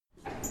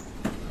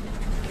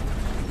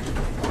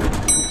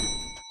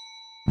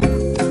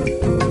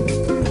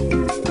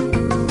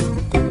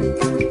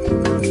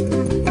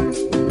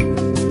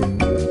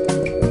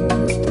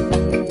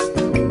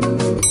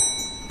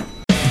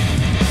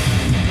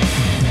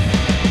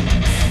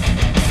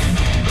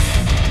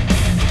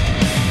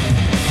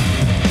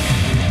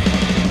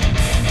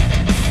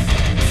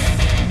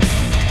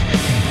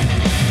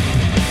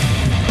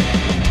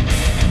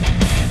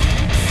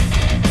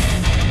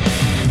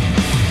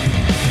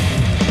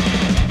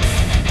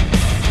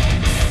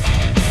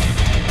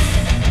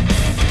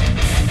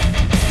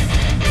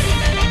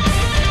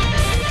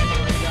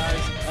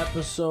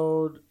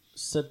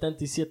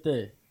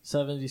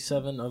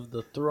77 of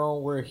the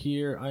Throne. We're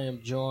here. I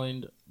am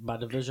joined by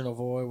Division of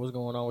Void. What's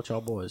going on with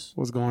y'all boys?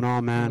 What's going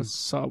on, man?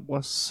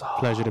 What's up?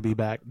 Pleasure to be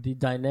back. The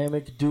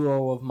dynamic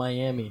duo of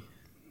Miami.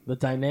 The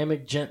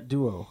dynamic gent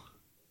duo.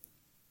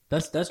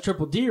 That's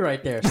Triple D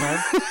right there,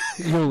 son.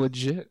 You're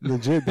legit.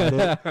 Legit,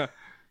 that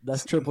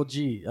That's Triple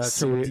G.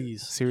 Triple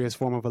D's. serious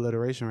form of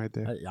alliteration right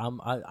there. I don't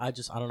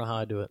know how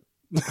I do it.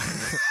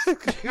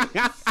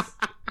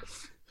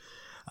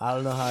 I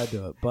don't know how I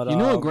do it. But You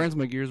know what grinds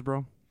my gears,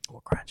 bro?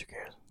 what grinds your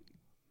gears?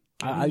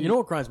 You know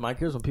what grinds my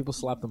gears? When people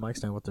slap the mic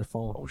stand with their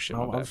phone. Oh, shit,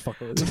 I'm my just bad.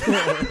 fucking with you.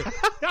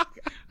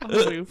 I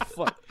was like,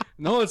 fuck.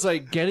 No, it's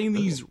like getting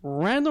these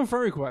random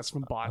friend requests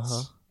from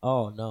bots.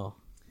 Oh no!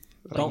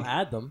 Don't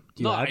add them.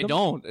 Do you No, add I them?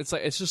 don't. It's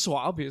like it's just so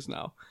obvious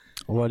now.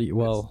 What do you?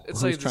 Well,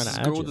 It's who's like trying this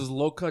to add girl you? with this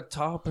low cut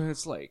top, and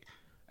it's like,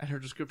 and her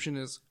description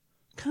is,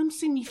 "Come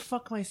see me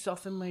fuck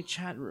myself in my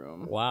chat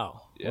room."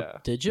 Wow. Yeah.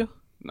 What, did you?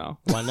 No,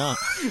 Why not?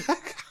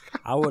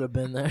 I would have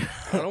been there.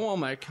 I don't want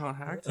my account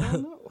hacked. I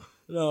don't know.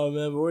 No,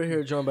 man, but we're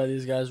here joined by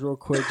these guys real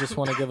quick. Just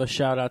want to give a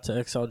shout out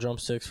to XL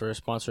Drumsticks for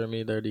sponsoring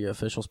me. They're the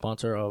official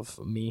sponsor of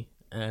me.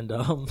 And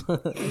Of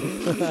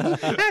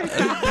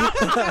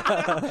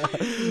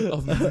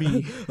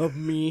me. of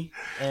me.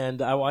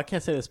 And I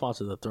can't say they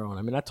sponsor the Throne.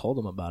 I mean, I told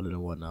them about it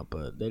and whatnot,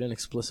 but they didn't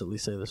explicitly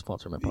say they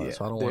sponsor my pod, Yeah,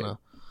 so I don't they- want to.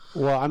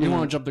 Well, I You mean,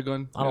 want to jump the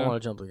gun? I don't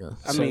want to jump the gun.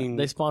 I So mean-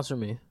 they sponsor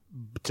me.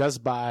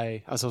 just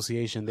by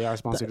association, they are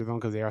sponsoring the throne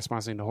because they are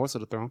sponsoring the horse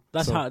of the throne.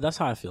 That's So, that's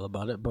how I feel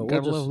about it. But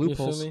Gotta we'll love just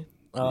loopholes. You feel me?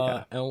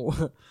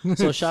 And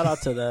so shout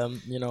out to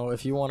them. You know,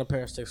 if you want a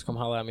pair of sticks, come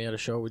holler at me at a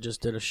show. We just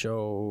did a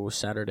show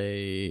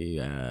Saturday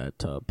at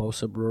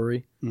Bosa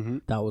Brewery. Mm-hmm.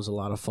 That was a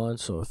lot of fun.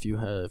 So if you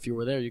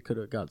were there, you could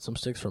have got some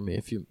sticks from me.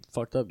 If you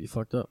fucked up, you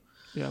fucked up.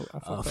 Yeah, I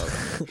fucked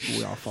up.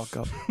 We all fuck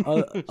up.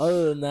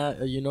 Other than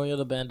that,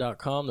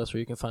 you'theband.com. That's where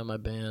you can find my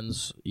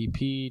band's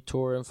EP,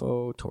 tour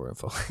info. Tour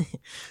info.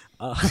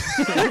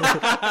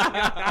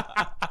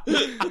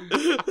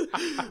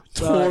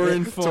 Tour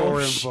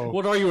info.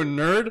 What are you, a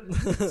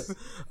nerd?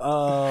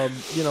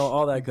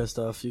 All that good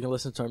stuff. You can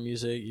listen to our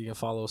music. You can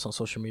follow us on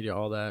social media.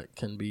 All that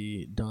can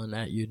be done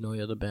at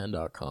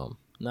you'theband.com.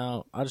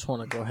 Now, I just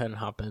want to go ahead and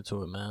hop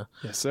into it, man.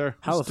 Yes, sir.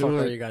 How Let's the fuck do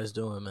are it. you guys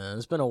doing, man?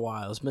 It's been a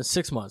while. It's been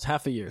 6 months,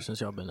 half a year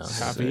since y'all been out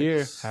here. Half a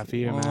year. Half a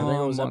year, I man. think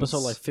it was months. episode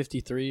like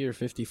 53 or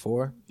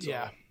 54.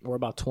 Yeah. We're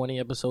about 20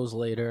 episodes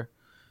later.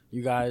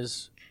 You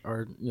guys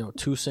are,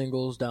 2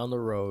 singles down the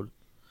road.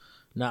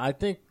 Now, I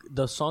think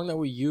the song that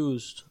we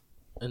used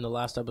in the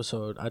last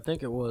episode, I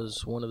think it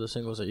was one of the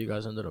singles that you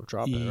guys ended up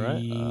dropping, right?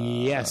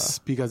 Yes,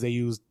 because they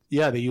used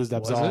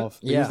Absolve.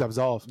 They Yeah. used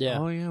Absolve. Yeah.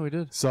 Oh yeah, we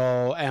did.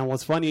 So, and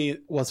what's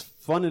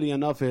funnily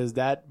enough is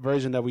that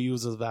version that we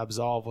used of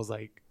Absolve was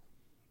like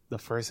the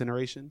first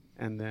iteration,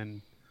 and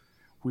then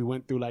we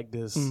went through like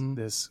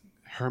this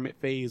hermit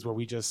phase where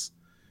we just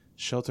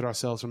sheltered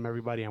ourselves from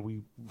everybody and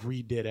we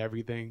redid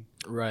everything,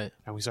 Right.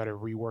 and we started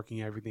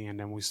reworking everything, and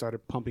then we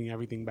started pumping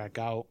everything back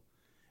out,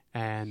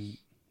 and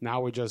now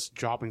we're just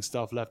dropping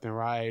stuff left and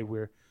right.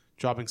 We're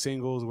dropping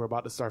singles. We're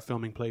about to start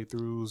filming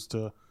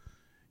playthroughs.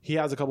 He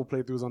has a couple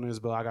playthroughs on his,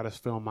 but I got to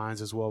film mine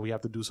as well. We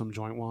have to do some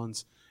joint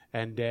ones,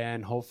 and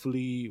then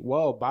hopefully,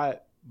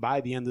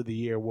 by the end of the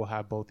year, we'll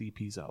have both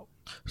EPs out.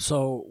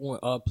 So,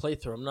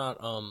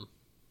 playthrough,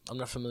 I'm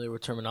not familiar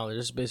with terminology.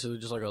 This is basically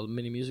just like a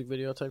mini music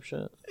video type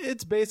shit.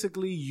 It's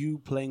basically you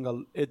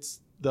playing it's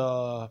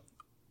the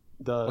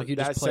Like you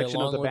that just play section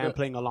of along the with band it?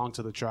 playing along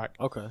to the track.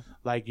 Okay.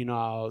 Like,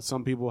 how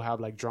some people have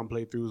like drum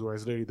playthroughs where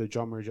it's literally the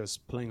drummer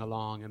just playing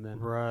along, and then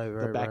Right.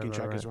 the backing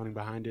track is running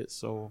behind it.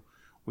 So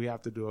we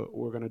have to do it.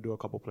 We're gonna do a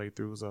couple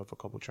playthroughs of a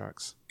couple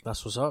tracks.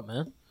 That's what's up,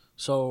 man.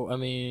 So, I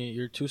mean,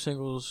 you're 2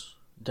 singles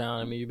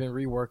down. I mean, you've been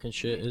reworking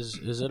shit.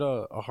 Is it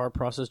a hard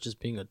process just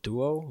being a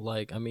duo?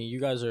 Like, I mean, you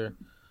guys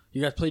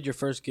played your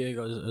first gig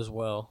as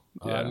well.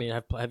 Yeah. I mean,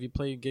 have you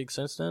played gigs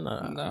since then?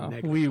 No,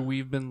 Negative.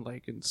 we've been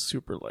like in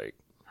super like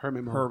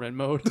Hermit mode. hermit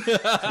mode.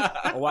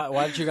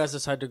 Why did you guys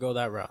decide to go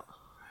that route?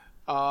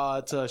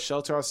 To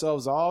shelter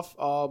ourselves off,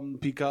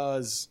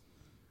 because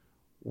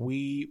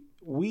we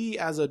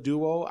as a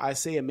duo, I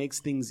say it makes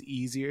things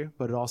easier,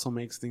 but it also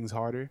makes things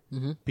harder,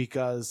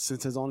 because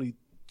since there's only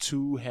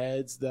 2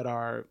 heads that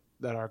are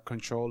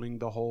controlling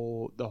the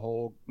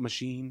whole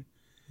machine,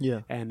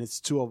 Yeah. and it's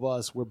 2 of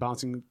us, we're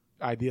bouncing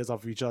ideas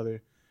off of each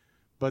other.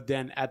 But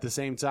then at the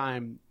same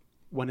time,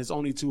 when it's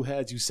only 2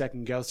 heads, you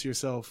second guess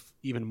yourself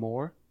even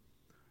more.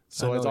 I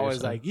So know it's what you're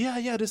always saying.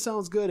 like, yeah, this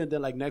sounds good, and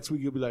then like next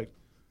week you'll be like,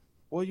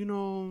 well,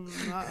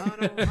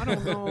 I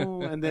don't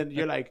know, and then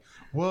you're like,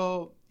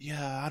 well,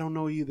 yeah, I don't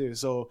know either.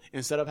 So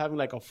instead of having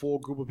like a full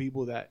group of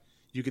people that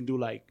you can do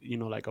like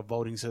like a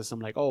voting system,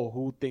 like, oh,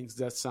 who thinks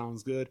that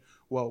sounds good?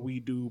 Well, we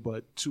do,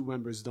 but 2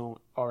 members don't.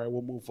 All right,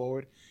 we'll move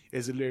forward.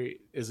 Is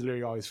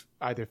literally always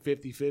either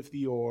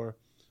 50-50 or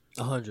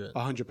 100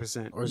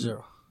 100% or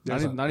 0.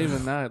 not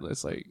even that.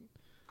 It's like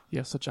you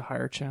have such a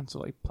higher chance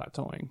of like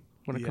plateauing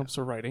when it Yeah. comes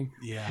to writing.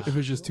 Yeah. If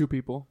it's just 2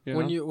 people.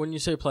 When you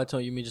say plateau,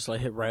 you mean just like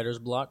hit writer's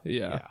block?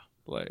 Yeah. Yeah.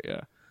 Like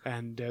yeah.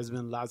 And there's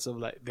been lots of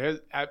like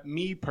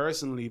me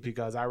personally,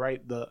 because I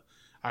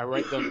I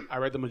write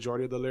the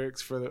majority of the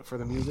lyrics for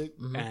the music,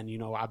 and you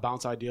know, I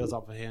bounce ideas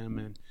off of him,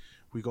 and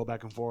we go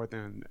back and forth.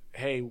 And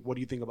hey, what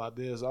do you think about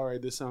this? All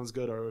right, this sounds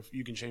good. Or if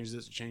you can change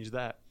this, change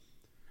that.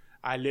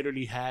 I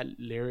literally had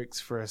lyrics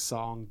for a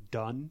song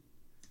done,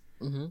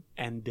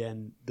 and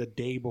then the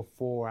day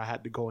before I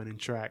had to go in and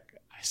track.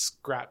 I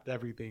scrapped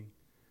everything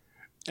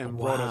and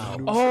wrote a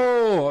new.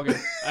 Oh, okay.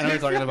 I know what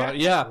you're talking about.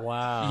 Yeah.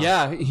 Wow.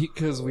 Yeah,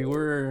 because we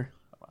were.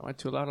 Am I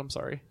too loud? I'm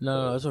sorry.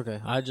 No, it's okay.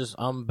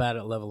 I'm bad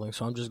at leveling,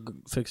 so I'm just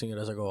fixing it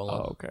as I go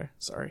along. Oh, okay.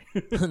 Sorry.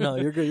 No,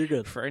 you're good. You're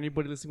good. For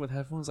anybody listening with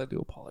headphones, I do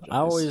apologize. I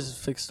always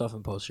fix stuff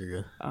in post.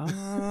 You're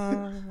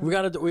good. We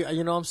gotta do.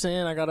 You know what I'm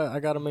saying? I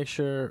gotta make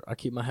sure I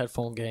keep my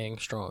headphone gang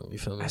strong. You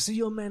feel me? I see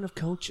you're a man of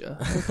culture.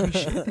 I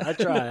appreciate that. I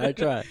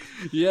try.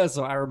 Yeah,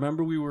 so I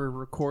remember we were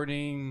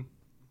recording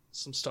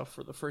some stuff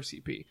for the first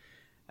EP,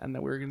 and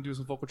then we were gonna do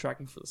some vocal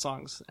tracking for the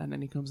songs. And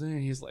then he comes in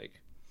and he's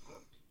like,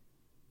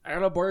 "I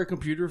gotta borrow your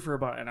computer for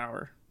about an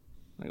hour."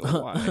 I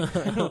go,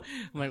 "Why?"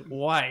 I'm like,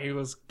 "Why?" He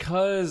goes,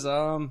 "Cause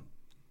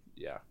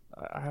yeah,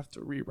 I have to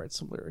rewrite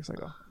some lyrics." I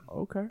go,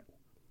 "Okay."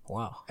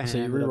 Wow. And So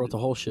you rewrote the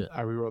whole shit.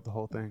 I rewrote the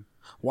whole thing.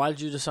 Why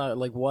did you decide?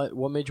 Like,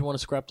 what made you want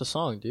to scrap the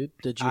song, dude?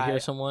 Did you hear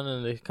someone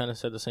and they kind of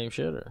said the same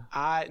shit, or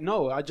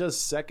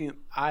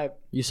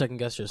you second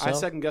guessed yourself? I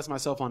second guess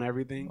myself on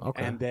everything.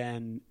 Okay. And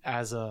then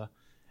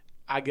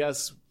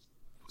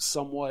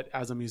somewhat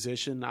as a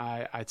musician,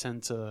 I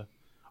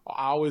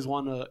always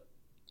want to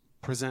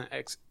present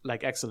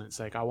excellence.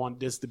 Like, I want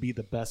this to be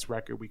the best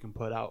record we can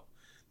put out,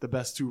 the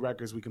best 2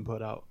 records we can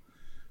put out.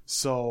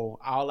 So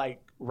I'll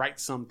like write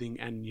something,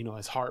 and you know,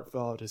 it's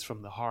heartfelt, it's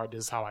from the heart,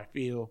 this is how I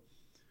feel.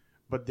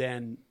 But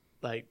then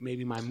like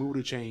maybe my mood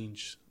will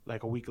change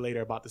like a week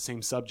later about the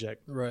same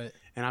subject, right?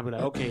 And I'll be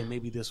like, okay,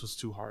 maybe this was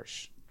too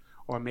harsh,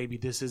 or maybe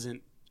this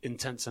isn't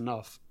intense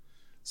enough.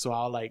 So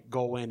I'll like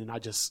go in and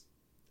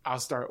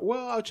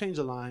I'll change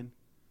a line,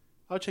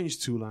 I'll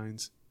change 2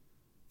 lines.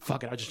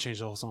 Fuck it, I'll just change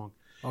the whole song.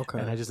 Okay.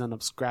 And I just end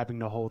up scrapping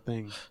the whole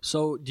thing.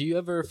 So do you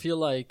ever feel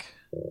like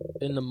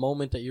in the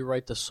moment that you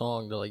write the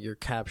song that like you're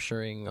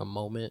capturing a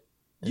moment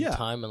in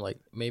time, and like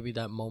maybe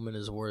that moment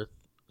is worth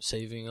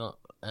saving up,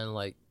 and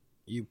like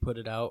you put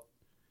it out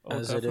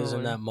as it is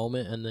in that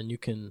moment, and then you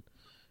can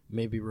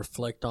maybe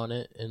reflect on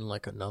it in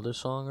like another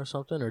song or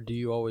something? Or do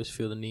you always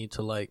feel the need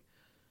to like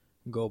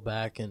go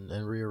back and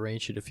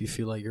rearrange it if you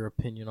feel like your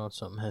opinion on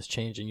something has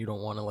changed and you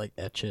don't want to like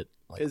etch it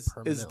like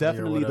It's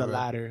definitely the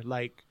latter.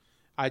 Like,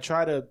 I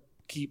try to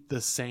keep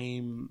the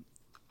same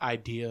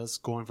ideas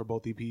going for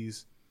both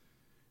EPs.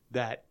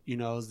 That, you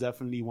know, it's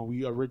definitely, when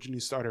we originally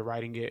started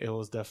writing it, it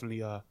was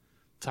definitely a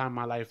time in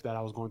my life that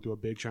I was going through a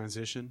big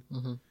transition.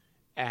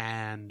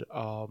 And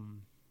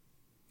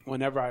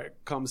whenever it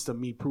comes to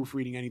me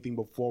proofreading anything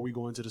before we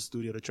go into the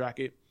studio to track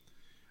it,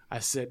 I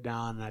sit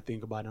down and I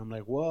think about it. I'm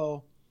like,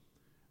 well,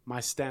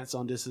 my stance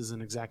on this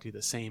isn't exactly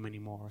the same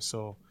anymore.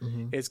 So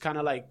it's kind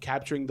of like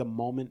capturing the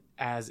moment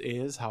as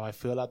is, how I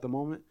feel at the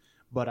moment,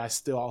 but I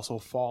still also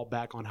fall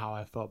back on how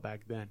I felt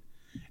back then.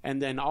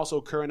 And then also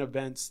current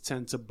events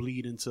tend to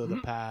bleed into the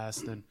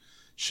past, and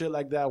shit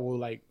like that will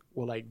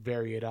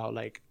vary it out.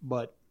 Like,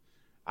 but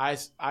I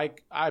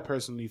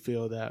personally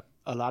feel that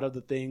a lot of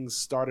the things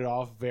started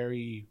off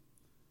very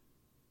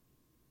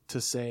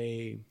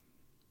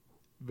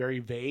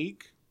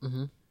vague.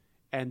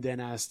 And then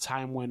as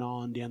time went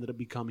on, they ended up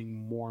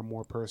becoming more and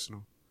more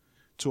personal,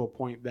 to a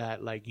point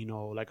that, like, you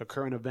know, like a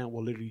current event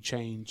will literally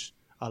change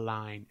a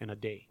line in a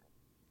day.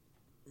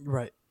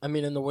 Right. I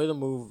mean, and the way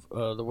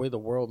the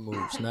world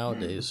moves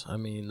nowadays, I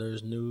mean,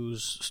 there's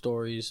news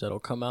stories that'll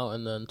come out,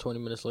 and then 20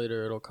 minutes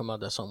later it'll come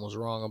out that something was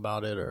wrong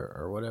about it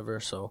or whatever.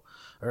 So,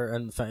 or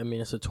in fact, I mean,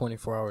 it's a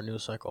 24-hour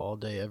news cycle all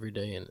day, every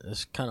day, and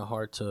it's kind of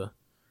hard to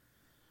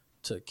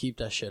keep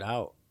that shit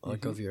out,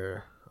 like, of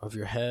your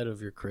head,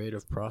 of your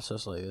creative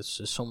process. Like, it's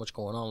just so much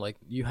going on. Like,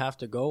 you have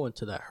to go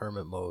into that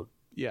hermit mode.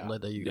 Yeah,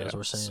 like that you guys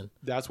were saying.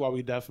 That's why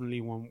we definitely,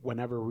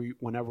 whenever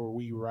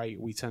we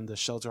write, we tend to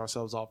shelter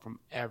ourselves off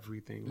from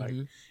everything. Like,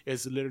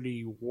 it's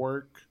literally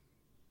work,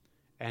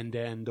 and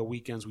then the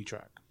weekends we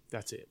track.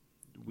 That's it.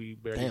 We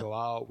barely go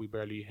out. We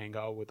barely hang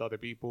out with other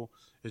people.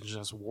 It's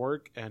just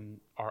work and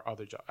our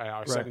other job,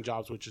 our second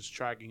jobs, which is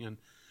tracking and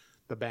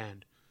the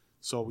band.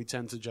 So we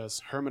tend to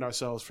just hermit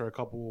ourselves for a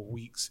couple of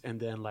weeks, and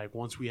then like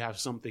once we have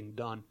something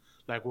done,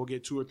 like we'll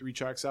get 2 or 3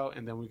 tracks out,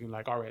 and then we can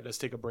like, all right, let's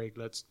take a break.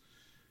 Let's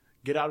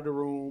get out of the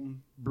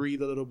room,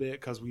 breathe a little bit,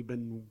 because we've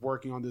been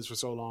working on this for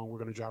so long. We're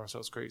going to drive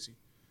ourselves crazy.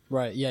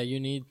 Right. Yeah, you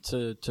need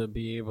to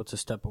be able to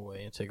step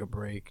away and take a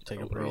break, take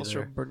a breather. Or else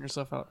you'll burn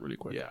yourself out really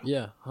quick.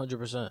 Yeah,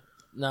 100%.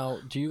 Now,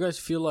 do you guys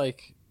feel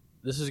like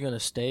this is going to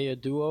stay a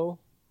duo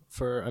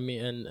for, I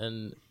mean,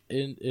 and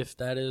if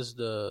that is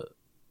the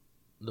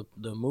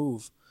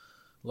move,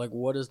 like,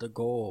 what is the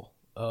goal?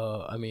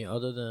 I mean,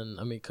 other than,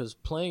 I mean, because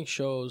playing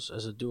shows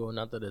as a duo,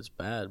 not that it's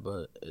bad,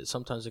 but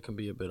sometimes it can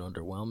be a bit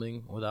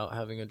underwhelming without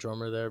having a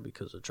drummer there,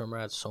 because the drummer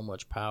adds so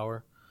much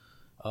power.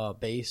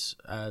 Bass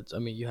adds, I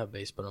mean, you have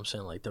bass, but I'm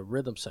saying like the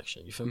rhythm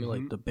section. You feel me?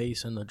 Like the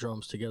bass and the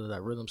drums together,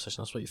 that rhythm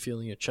section, that's what you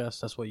feel in your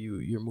chest. That's what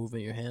you're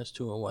moving your hands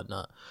to and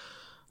whatnot.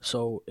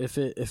 So if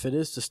it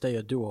is to stay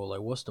a duo,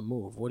 like what's the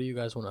move? What do you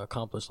guys want to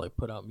accomplish? Like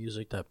put out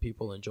music that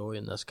people enjoy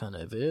and that's kind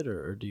of it,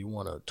 or do you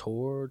want to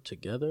tour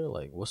together?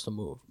 Like what's the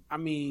move? I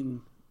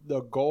mean,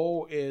 the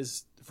goal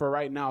is for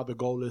right now. The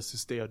goal is to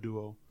stay a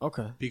duo.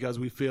 Okay. Because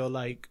we feel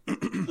like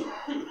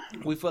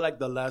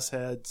the less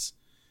heads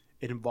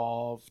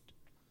involved,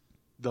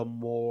 the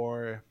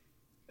more.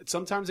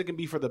 Sometimes it can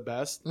be for the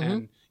best,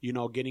 and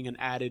getting an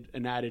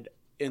added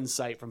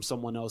insight from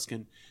someone else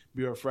can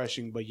be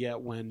refreshing. But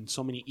yet, when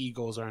so many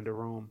egos are in the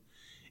room,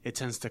 it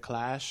tends to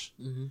clash.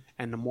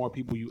 And the more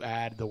people you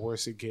add, the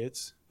worse it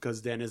gets.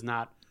 Because then it's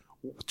not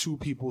two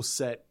people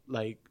set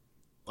like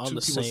On two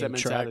the people same set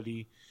track.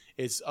 mentality.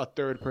 It's a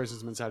third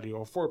person's mentality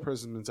or a fourth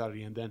person's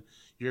mentality, and then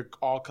you're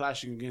all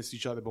clashing against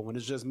each other. But when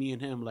it's just me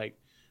and him, like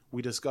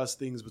we discuss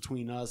things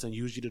between us, and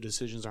usually the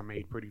decisions are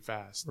made pretty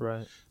fast.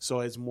 Right. So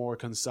it's more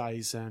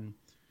concise, and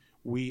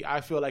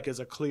I feel like it's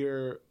a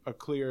clear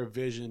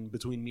vision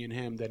between me and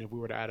him than if we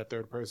were to add a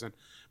third person.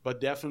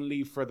 But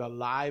definitely for the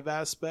live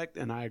aspect,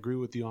 and I agree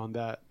with you on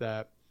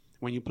that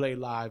when you play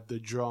live, the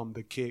drum,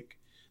 the kick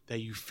that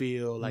you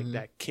feel like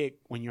that kick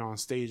when you're on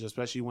stage,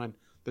 especially when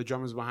the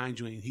drummer's behind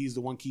you and he's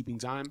the one keeping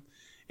time,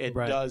 it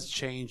does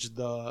change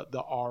the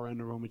aura in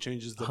the room. It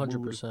changes the 100%.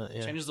 mood.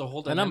 Yeah. Changes the whole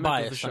And dynamic I'm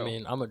of the biased. show. I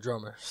mean, I'm a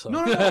drummer. So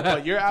No,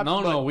 but you're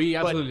we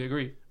absolutely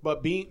agree.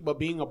 But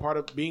being a part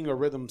of being a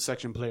rhythm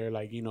section player,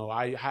 like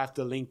I have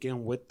to link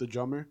in with the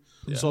drummer.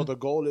 So the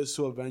goal is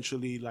to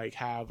eventually like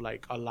have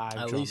like a live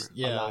at drummer, least,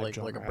 yeah, like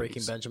drummer, a at Breaking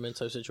least. Benjamin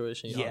type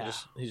situation. You know, Yeah.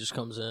 he just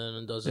comes in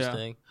and does his Yeah.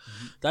 thing.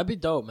 That'd be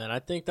dope, man. I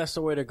think that's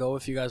the way to go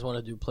if you guys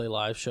want to play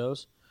live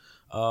shows.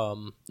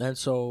 And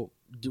so,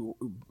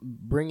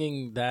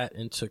 bringing that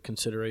into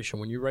consideration,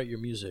 when you write your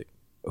music,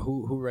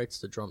 who writes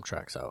the drum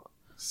tracks out?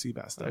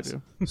 Seabass I does.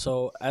 do.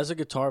 So, as a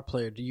guitar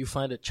player, do you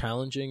find it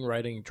challenging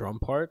writing drum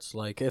parts?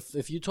 Like,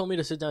 if you told me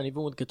to sit down,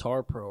 even with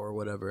Guitar Pro or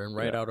whatever, and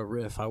write out a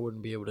riff, I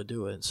wouldn't be able to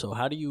do it. So,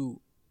 how do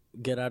you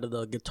get out of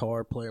the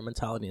guitar player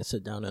mentality and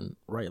sit down and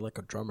write like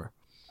a drummer?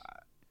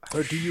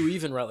 Or do you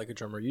even write like a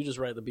drummer? You just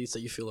write the beats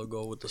that you feel will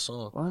go with the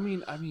song. Well,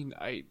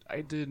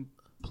 I did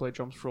play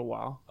drums for a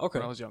while Okay.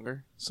 when I was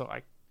younger, so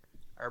I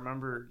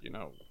remember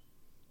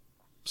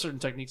certain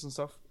techniques and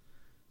stuff.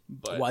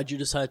 But Why'd you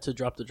decide to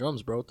drop the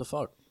drums, bro? What the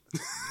fuck?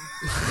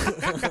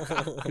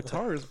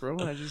 guitars, bro?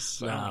 I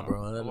just Nah,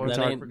 bro. I'm a That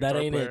guitar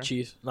ain't player. it,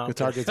 Chief. No, I'm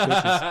Guitar kidding. gets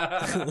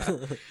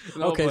bitches.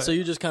 No, Okay, but- so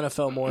you just kind of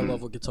fell more in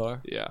love with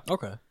guitar. yeah.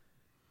 Okay.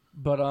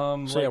 But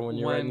So, yeah, like, when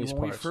you're writing these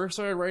when we parts. first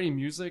started writing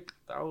music,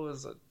 that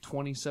was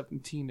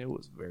 2017. It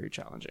was very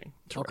challenging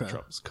to write Okay.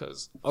 drums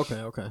because Okay.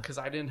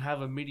 I didn't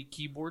have a MIDI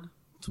keyboard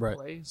to Right.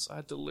 play, so I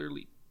had to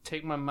literally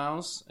take my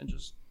mouse and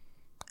just.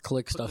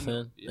 Click stuff the-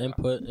 in, yeah.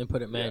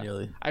 input it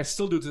manually. I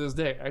still do to this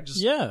day. I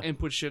just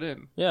input shit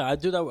in. Yeah, I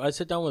do that. I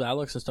sit down with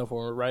Alex and stuff when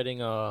we're writing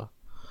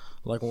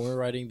like when we're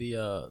writing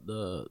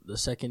the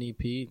second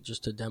EP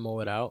just to demo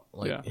it out.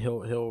 Like Yeah.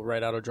 he'll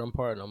write out a drum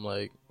part and I'm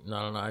like, no,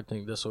 I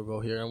think this will go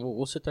here, and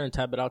we'll sit there and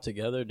tab it out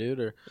together, dude.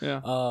 Or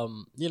Yeah.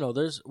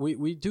 there's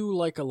we do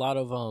like a lot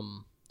of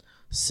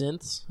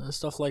synths and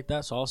stuff like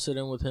that. So I'll sit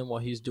in with him while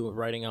he's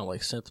writing out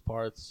like synth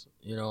parts.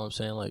 You know what I'm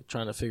saying? Like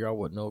trying to figure out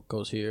what note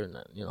goes here and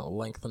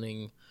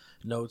lengthening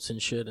notes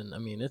and shit. And I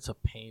mean, it's a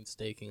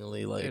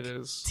painstakingly like It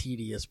is.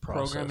 tedious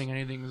process. Programming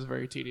anything is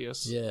very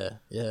tedious. Yeah,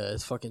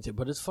 it's fucking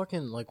but it's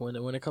fucking like when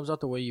it comes out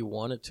the way you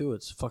want it to,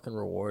 it's fucking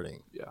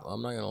rewarding. Yeah.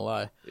 I'm not gonna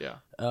lie. Yeah.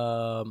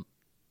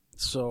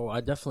 So I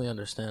definitely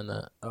understand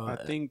that. I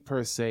think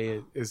per se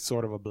it is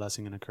sort of a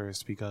blessing and a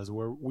curse because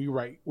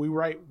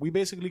we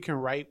basically can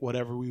write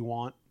whatever we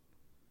want,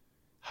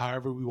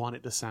 however we want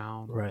it to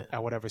sound, Right.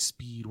 at whatever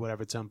speed,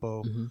 whatever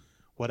tempo,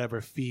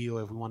 whatever feel.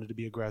 If we want it to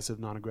be aggressive,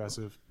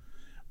 non-aggressive,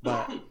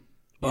 but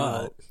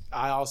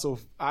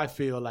I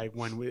feel like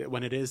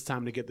when it is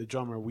time to get the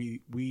drummer,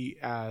 we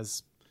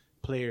as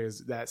players,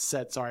 that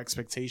sets our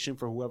expectation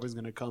for whoever's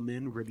going to come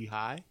in really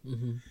high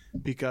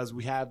because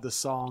we have the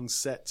songs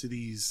set to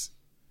these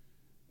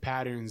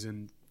patterns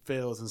and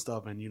fills and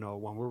stuff, and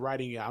when we're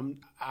writing it,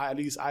 at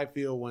least I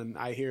feel when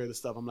I hear the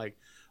stuff, I'm like,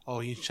 oh,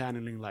 he's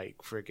channeling like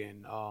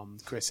freaking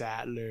Chris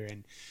Adler,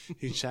 and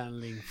he's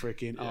channeling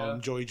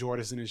freaking Joey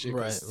Jordison and shit.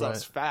 'Cause Right,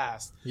 stuff's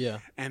fast. Yeah.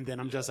 And then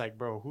I'm just like,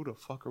 bro, who the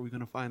fuck are we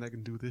gonna find that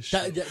can do this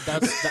shit?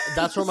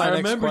 That's where my I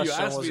next remember you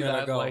question asked was me gonna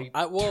that go. like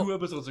 2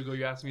 episodes ago.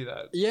 You asked me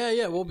that.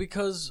 Yeah. Well,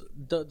 because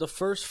the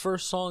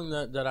first song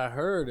that I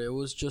heard, it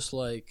was just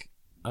like,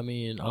 I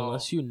mean,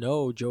 unless you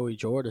know Joey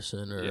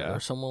Jordison or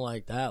someone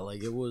like that,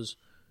 like it was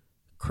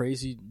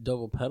crazy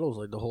double pedals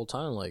like the whole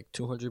time, like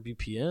 200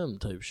 BPM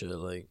type shit,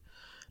 like.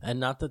 And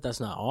not that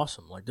that's not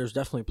awesome. Like, there's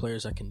definitely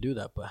players that can do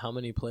that, but how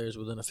many players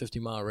within a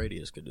 50-mile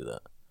radius could do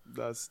that?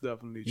 That's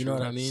definitely true. You know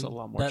what I That's mean? a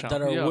lot more that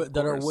challenging. Yeah, of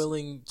that are course.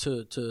 willing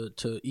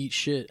to eat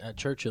shit at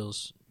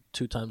Churchill's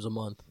 2 times a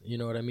month. You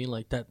know what I mean?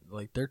 Like that.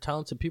 Like they're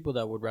talented people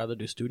that would rather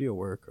do studio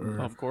work or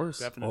Of course.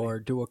 Definitely. or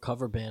do a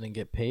cover band and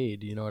get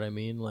paid. You know what I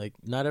mean? Like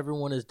not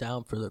everyone is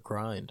down for the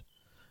grind,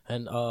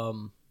 and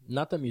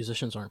not that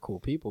musicians aren't cool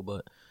people,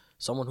 but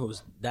someone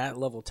who's that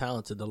level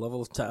talented, the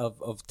level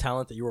of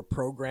talent that you were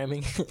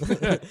programming.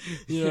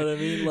 You know what I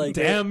mean? Like,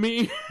 Damn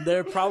me.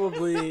 they're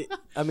probably.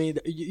 I mean,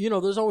 you know,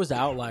 there's always the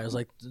outliers.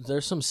 Like,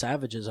 there's some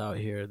savages out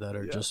here that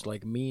are just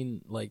like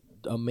mean, like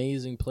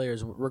amazing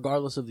players,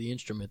 regardless of the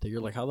instrument. That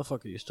you're like, how the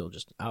fuck are you still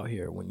just out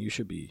here when you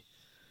should be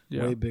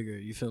way bigger?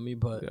 You feel me?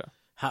 But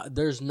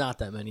there's not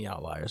that many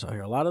outliers out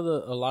here. A lot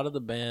of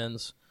the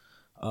bands,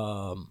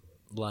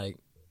 like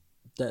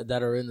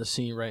that are in the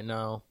scene right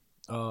now.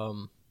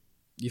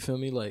 You feel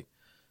me? Like,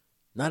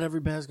 not every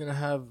band's gonna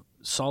have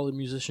solid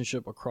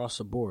musicianship across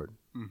the board.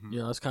 You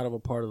know, that's kind of a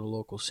part of the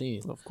local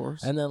scene, Of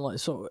course. and then like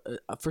so,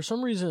 for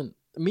some reason,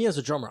 me as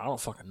a drummer, I don't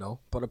fucking know,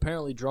 but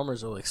apparently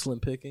drummers are like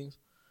slim pickings.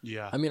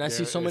 Yeah, I mean, I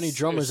see so many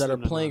drummers that are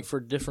playing for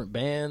different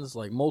bands,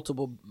 like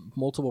multiple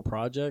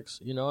projects.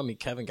 You know, I mean,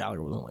 Kevin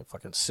Gallagher was on like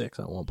fucking 6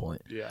 at one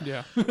point.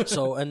 Yeah.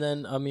 So, and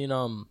then I mean,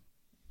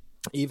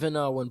 even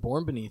when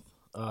Born Beneath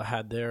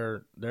had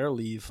their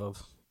leave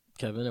of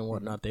Kevin and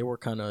whatnot, they were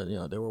kind of, you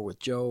know, they were with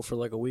Joe for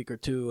like a week or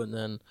two, and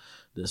then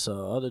this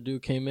other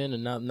dude came in,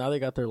 and now they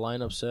got their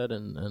lineup set,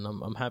 and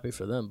I'm happy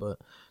for them. But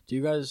do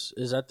you guys,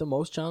 is that the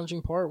most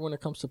challenging part when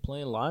it comes to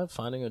playing live,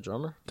 finding a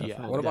drummer?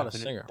 Yeah. What about a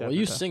singer? Well,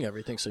 you sing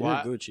everything, so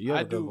you're Gucci. You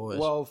have a good voice.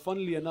 Well,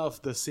 funnily enough,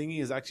 the singing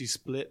is actually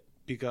split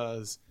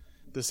because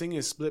the singing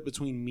is split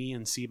between me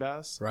and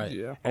Seabass. Right.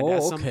 Yeah. And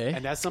okay.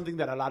 And that's something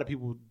that a lot of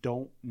people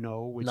don't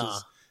know,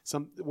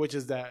 which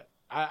is that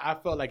I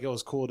felt like it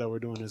was cool that we're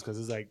doing this because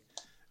it's like,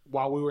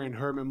 while we were in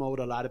hermit mode,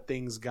 a lot of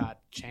things got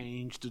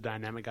changed. The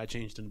dynamic got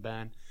changed in the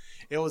band.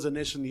 It was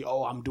initially,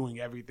 I'm doing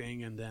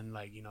everything, and then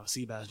like, you know,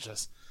 Seabass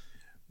just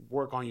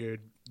work on your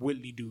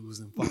Whitley doos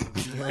and fucking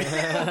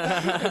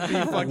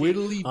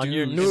Whitley on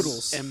your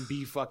noodles and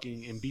be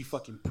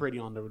fucking pretty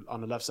on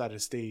the left side of the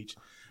stage.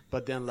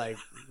 But then like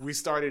I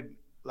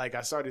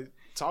started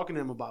talking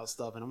to him about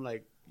stuff, and I'm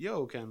like,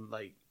 yo, can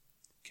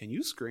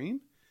you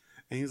scream?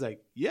 And he's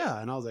like,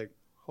 yeah. And I was like,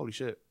 holy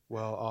shit.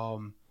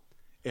 Well,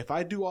 if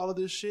I do all of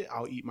this shit,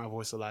 I'll eat my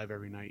voice alive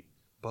every night.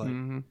 But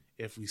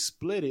if we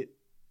split it,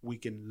 we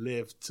can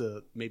live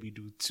to maybe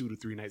do 2 to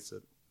 3 nights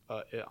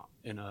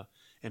in a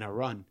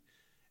run.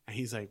 And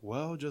he's like,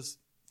 well, just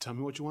tell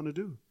me what you want to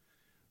do.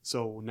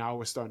 So now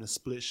we're starting to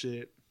split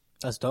shit.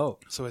 That's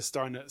dope. So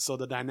so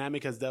the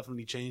dynamic has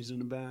definitely changed in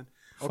the band.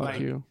 Fuck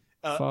you.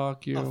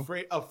 Fuck you.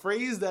 A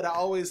phrase that I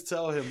always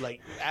tell him, like,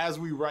 as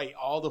we write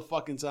all the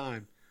fucking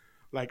time.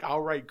 Like,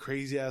 I'll write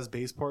crazy ass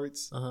bass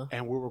parts,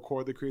 and we'll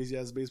record the crazy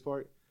ass bass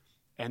part,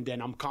 and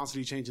then I'm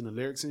constantly changing the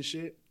lyrics and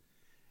shit.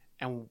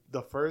 And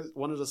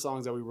one of the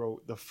songs that we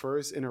wrote, the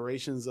first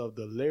iterations of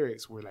the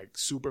lyrics were like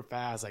super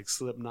fast, like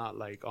Slipknot,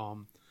 like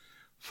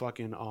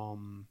fucking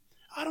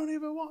I don't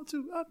even want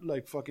to,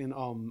 like fucking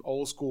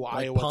old school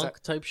Like Iowa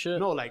punk type shit.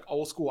 No, like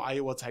old school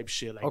Iowa type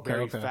shit, like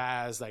very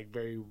fast, like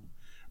very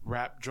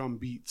rap drum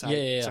beat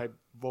type type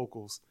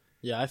vocals.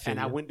 Yeah, I feel. And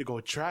I went to go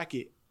track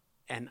it,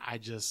 and I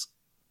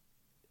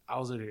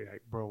was literally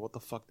like, bro, what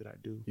the fuck did I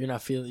do?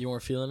 You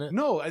weren't feeling it?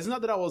 No, it's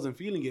not that I wasn't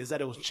feeling it. It's that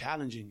it was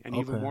challenging. And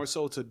even more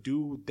so to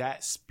do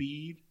that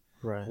speed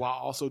while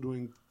also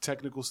doing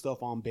technical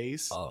stuff on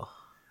bass. Oh.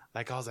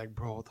 Like, I was like,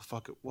 bro,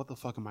 what the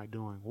fuck am I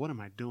doing? What am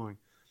I doing?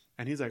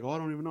 And he's like, I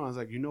don't even know. I was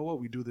like, you know what?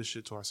 We do this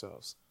shit to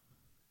ourselves.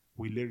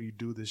 We literally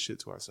do this shit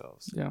to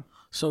ourselves. Yeah.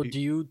 So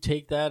do you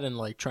take that and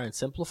like try and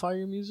simplify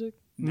your music?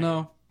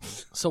 No.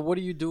 So what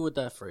do you do with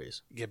that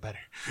phrase? Get better.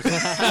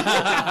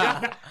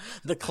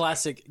 The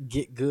classic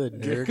 "get good,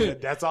 nerd."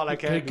 Good. That's all I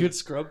can do. Good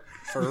scrub.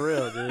 For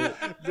real, dude.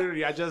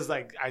 Literally, I just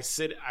like I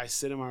sit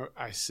in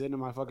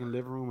my fucking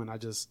living room, and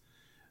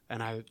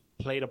I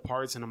play the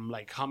parts, and I'm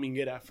like humming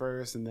it at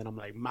first, and then I'm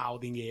like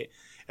mouthing it,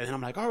 and then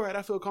I'm like, all right,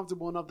 I feel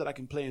comfortable enough that I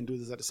can play and do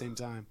this at the same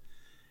time.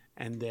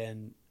 And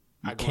then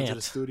I go into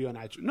the studio and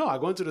I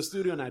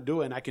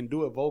do it, and I can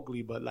do it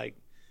vocally, but like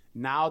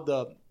now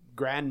the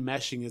grand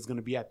meshing is going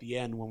to be at the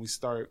end when we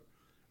start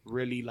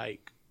really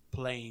like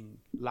playing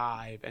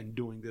live and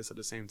doing this at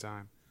the same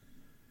time.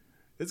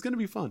 It's going to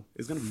be fun.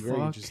 It's going to be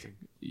very interesting.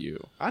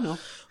 You. I know.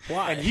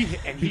 Why?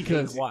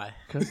 Because why?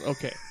 Because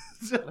okay.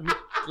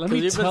 Let me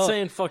You've been tell.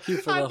 saying "fuck you"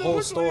 for the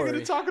whole story.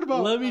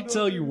 Let me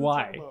tell you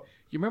why.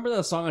 You remember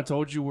that song I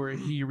told you where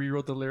he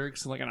rewrote the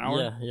lyrics in like an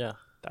hour? Yeah.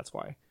 That's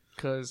why.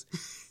 Because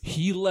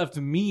he left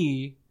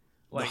me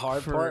like the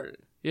hard part.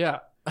 Yeah.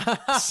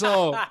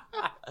 So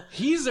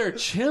he's there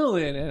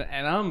chilling,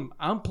 and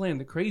I'm playing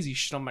the crazy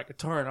shit on my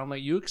guitar, and I'm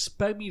like, you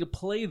expect me to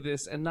play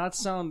this and not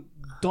sound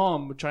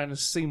dumb trying to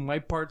sing my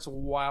parts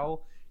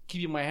while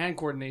keeping my hand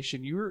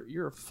coordination?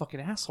 You're a fucking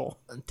asshole.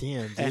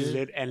 Damn,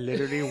 dude. And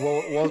literally,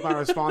 what was my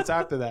response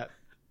after that?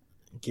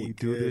 We do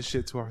good. this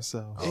shit to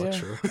ourselves. Oh, Yeah.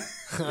 true.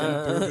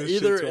 shit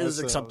Either to is ourselves.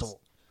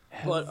 acceptable.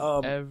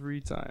 But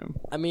Every time.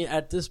 I mean,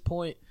 at this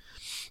point,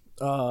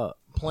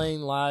 playing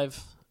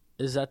live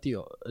is that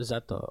the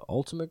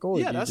ultimate goal?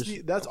 Yeah,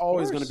 that's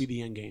always going to be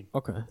the end game.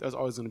 Okay. That's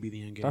always going to be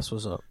the end game. That's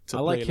what's up. To I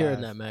like play hearing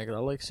live. that, man. 'Cause I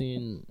like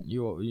seeing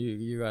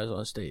you guys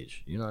on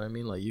stage. You know what I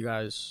mean? Like, you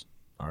guys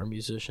are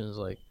musicians.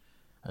 Like,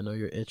 I know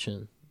you're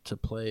itching to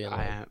play.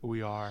 And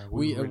we are.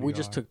 we really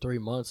just are. took 3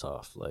 months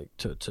off, like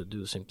to do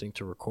the same thing,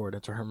 to record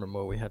Enter Hermit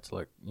Mode. We had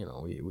to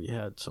we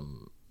had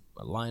some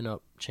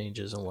lineup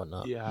changes and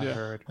whatnot. Yeah, I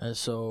heard. And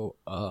so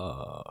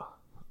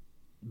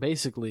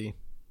basically,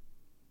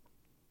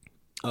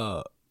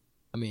 I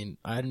mean,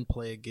 I didn't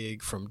play a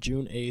gig from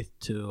June 8th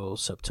till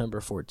September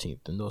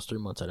 14th. In those 3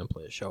 months, I didn't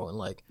play a show. And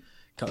like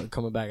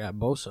coming back at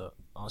Bosa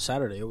on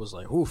Saturday, it was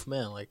like, oof,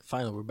 man, like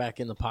finally we're back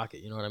in the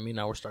pocket. You know what I mean?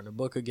 Now we're starting to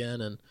book again.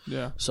 And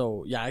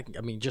so, yeah,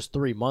 I mean, just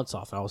 3 months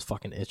off, I was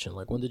fucking itching.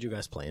 Like, when did you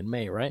guys play? In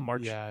May, right?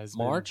 March. Yeah, it's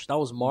March? That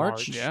was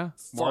March? Yeah.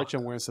 March,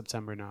 and we're in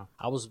September now.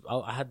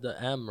 I had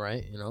the M,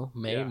 right? You know,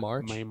 May, Yeah,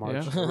 March. May,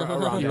 March. Yeah.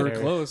 Around You that were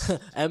area. close.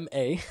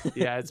 M-A.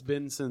 Yeah, it's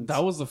been since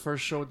That was the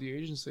first show at the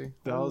agency.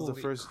 that was the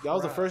Holy first. That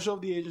was the crap. first show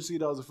of the agency.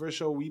 That was the first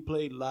show we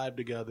played live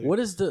together. What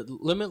is the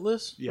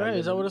Limitless? Yeah, right?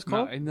 Is that what it's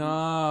called?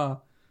 Nah.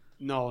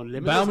 No,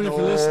 Limitless. Bauman, if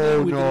you're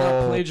listening, we did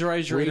not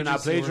plagiarize your We did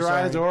not agency. We're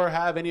plagiarize sorry. or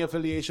have any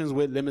affiliations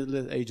with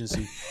Limitless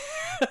Agency.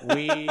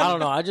 We I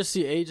don't know. I just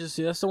see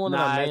agency. That's the one that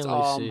Nah, I it's,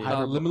 mainly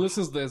see. Limitless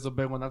is the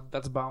big one.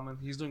 That's Bauman.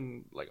 He's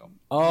doing like a.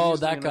 Oh,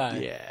 he's that doing guy.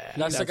 Yeah,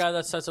 That's the guy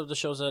that sets up the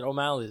shows at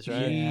O'Malley's, right?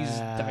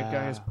 That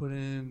guy has put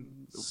in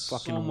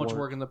Fucking so much work.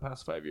 work in the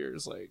past 5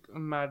 years. Like,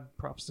 mad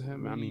props to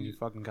him. I mean, he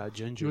fucking got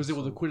Ginger. he was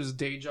able to so- quit his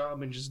day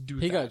job and just do.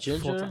 He got that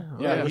Ginger? full-time.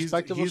 Oh, Yeah, Yeah, he's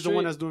Respectable the one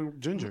Street? that's doing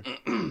Ginger.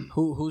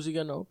 Who's he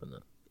gonna open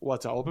then?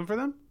 What, to open for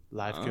them?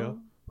 Live Kill.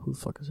 Who the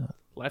fuck is that?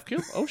 Life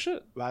kill. Oh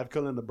shit. Live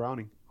Kill and the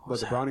Browning. But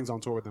the Browning's on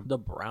tour with them. The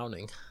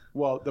Browning.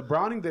 Well, the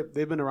Browning,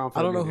 they've been around for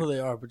I don't a know minute. who they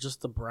are, but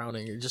just the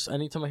Browning. Just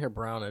anytime I hear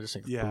Brown, I just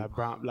think Yeah, poop.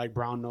 Brown, like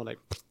Brown, no, like,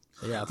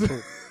 Yeah,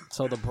 poop.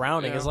 So the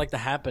Browning Yeah. is like the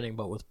Happening,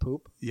 but with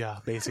poop. yeah,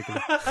 basically.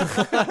 But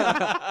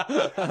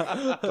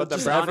the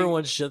just Browning-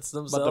 everyone shits But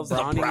themselves. the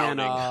Browning,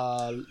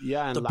 and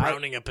yeah, and the live,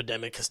 Browning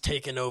epidemic has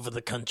taken over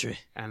the country.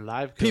 and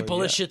Live Kill. People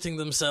yeah. are shitting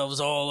themselves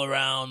all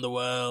around the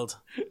world.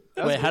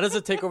 Wait, how does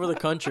it take over the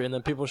country and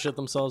then people shit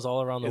themselves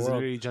all around the It's world?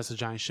 literally just a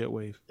giant shit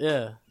wave.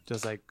 Yeah.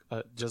 Just like.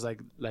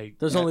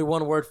 There's only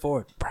one word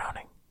for it.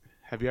 Browning.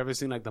 Have you ever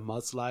seen like the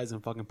mudslides in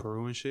fucking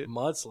Peru and shit?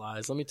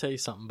 Mudslides. Let me tell you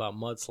something about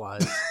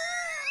mudslides.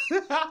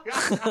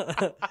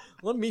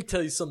 Let me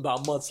tell you something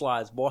about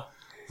mudslides, boy.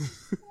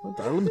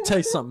 Let me tell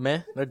you something,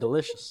 man. They're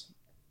delicious.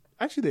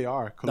 Actually, they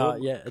are. Kahlua,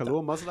 yeah.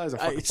 Kahlua mudslides are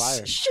fucking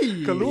fire. Shit.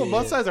 Kahlua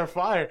mudslides are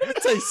fire, Let me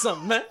tell you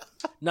something, man.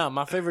 Nah,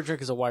 my favorite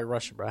drink is a White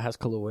Russian, bro. It has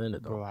Kahlua in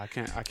it, though. bro. I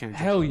can't. Drink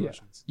Hell White yeah.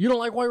 Russians. You don't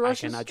like White I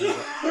Russians? cannot drink.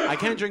 I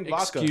can't drink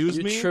vodka. Excuse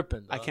You're me?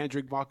 tripping. I dog. can't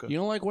drink vodka. You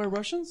don't like White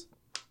Russians?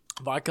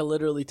 Vodka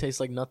literally tastes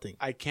like nothing.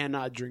 I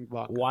cannot drink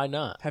vodka. Why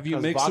not? Have you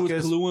 'Cause mixed it with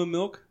vodka's- Kahlua and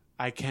milk?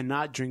 I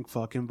cannot drink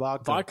fucking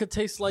vodka. Vodka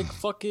tastes like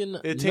fucking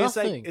It tastes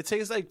nothing. like it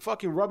tastes like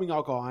fucking rubbing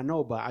alcohol. I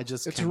know, but I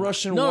just It's cannot.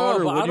 Russian no, water.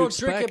 but What I do you don't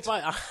drink it expect?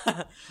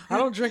 by. I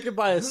don't drink it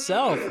by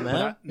itself,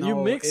 man. You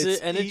no, mix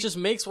it's it, and it just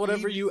makes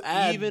whatever you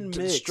add even t-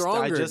 mixed.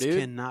 stronger, I just dude.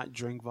 cannot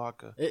drink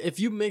vodka. If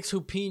you mix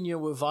jupina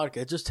with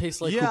vodka, it just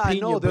tastes like Yeah, jupina, I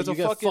know. but There's you a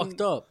get fucking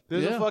fucked up.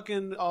 There's Yeah. a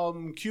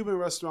fucking Cuban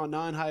restaurant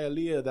now in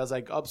Hialeah that's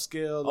like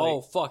upscale. Like,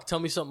 Oh fuck! Tell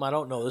me something I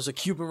don't know. There's a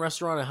Cuban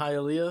restaurant in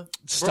Hialeah.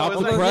 Stop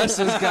it's the like-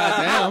 presses,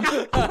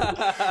 goddamn.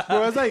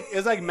 bro,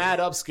 it's like mad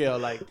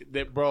upscale. Like,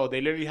 they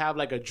literally have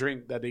like a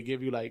drink that they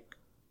give you like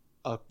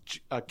a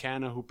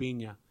can of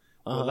jupina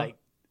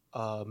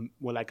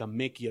with like a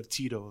Mickey of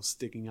Tito's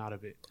sticking out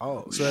of it.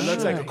 Oh, So it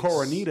looks like a Nice.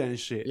 Coronita and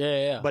shit.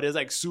 yeah. But it's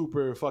like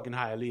super fucking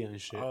Hialeah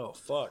and shit. Oh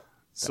fuck!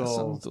 So That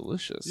sounds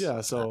delicious.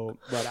 yeah, so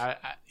but I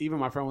even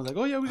my friend was like,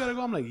 "Oh yeah, we gotta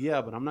go." I'm like,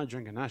 "Yeah, but I'm not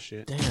drinking that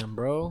shit. Damn,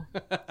 bro,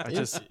 I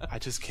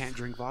just can't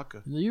drink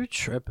vodka. you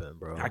tripping,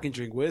 bro? I can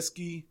drink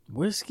whiskey.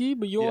 Whiskey,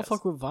 but you Yes. don't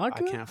fuck with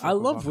vodka. I can't fuck I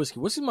with love vodka. whiskey.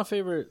 Whiskey's my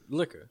favorite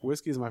liquor.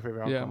 Whiskey is my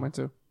favorite alcohol. Yeah, mine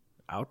too.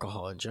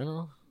 Alcohol in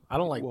general. I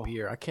don't like Well,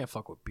 beer. I can't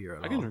fuck with beer at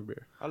all. I can drink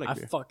beer. I like I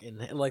beer. fucking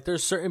like.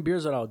 There's certain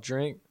beers that I'll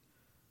drink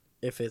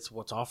if it's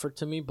what's offered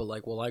to me. But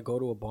like, will I go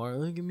to a bar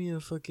and give me a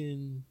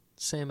fucking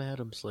Sam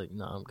Adams? Like,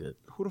 nah, I'm good.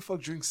 Who the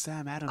fuck drinks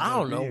Sam Adams? I at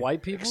don't know. beer?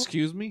 White people.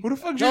 Excuse me? Who the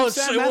fuck No, drinks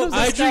Sam well, Adams?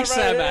 I this drink guy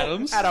Sam right here.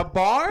 Adams. At a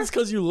bar? It's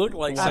because you look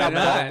like Why Sam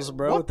not? Adams,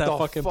 bro, What with that the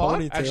fucking fuck?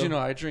 ponytail. Actually, no,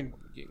 I drink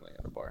Yingling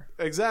at a bar.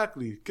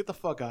 Exactly. Get the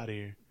fuck out of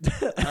here.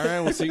 All right,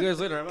 we'll see you guys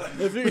later.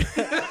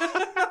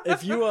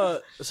 If you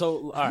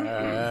so all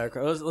right,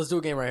 let's do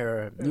a game right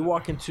here. You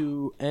walk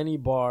into any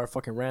bar,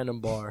 fucking random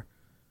bar,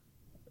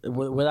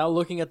 without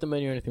looking at the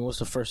menu or anything. What's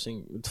the first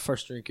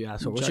drink you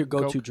ask for? What's Jack your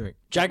go-to Coke. drink?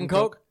 Jack and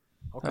Coke.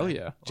 Okay. Hell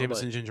yeah.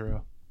 Jameson ginger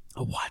ale.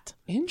 A what?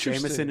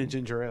 Interesting. Jameson and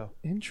ginger ale.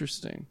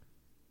 Interesting.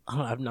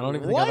 I don't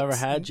even think What? I've ever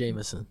had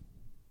Jameson.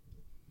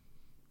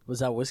 Was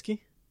that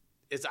whiskey?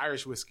 It's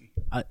Irish whiskey.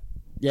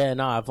 Yeah,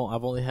 no, I've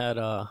only had.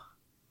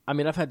 I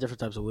mean, I've had different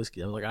types of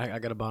whiskey. I'm like, I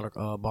got a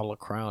bottle of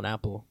Crown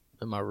Apple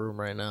in my room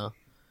right now.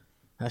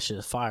 That shit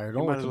is fire. You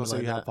Don't might look as at well me say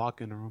like you have that.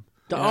 vodka in the room.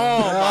 Oh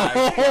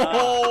my god!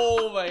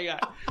 Oh my god.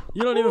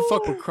 You don't even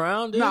fuck with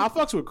Crown, dude. Nah, I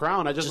fucks with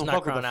Crown. I just don't not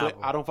fuck with the Crown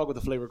Apple. I don't fuck with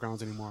the flavor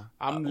Crowns anymore.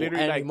 I'm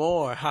literally like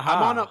anymore.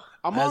 I'm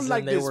on As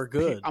like in they this. were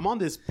good. I'm on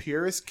this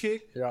purist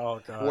kick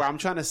Oh god. where I'm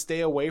trying to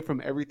stay away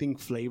from everything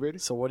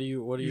flavored. So what do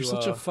you? You're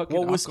such a fucking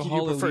What whiskey do you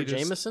alcohol prefer? elitist.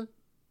 Jameson.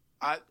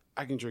 I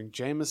I can drink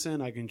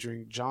Jameson. I can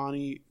drink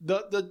Johnny.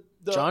 The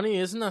Johnny,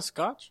 isn't that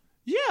Scotch?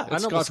 Yeah, I know, but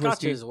Scotch Scotch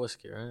whiskey. is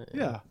whiskey, right?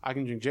 yeah. I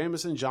can drink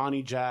Jameson,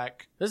 Johnny,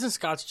 Jack. Isn't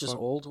Scotch just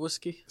old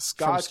whiskey?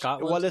 Scotch- from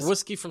Scotland. well, it's-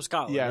 whiskey from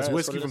Scotland. Yeah, right? it's That's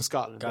whiskey what it from is?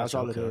 Scotland. That's Gotcha,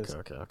 all okay, it is.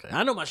 Okay.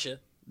 I know my shit.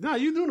 No,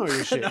 you do know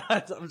your shit,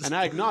 I'm just- and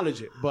I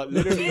acknowledge it. But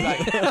literally, like,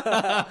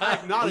 I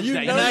acknowledge You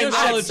that. know your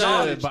acknowledge shit,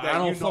 that but I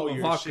don't you fuck know with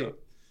your vodka.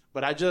 shit.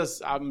 But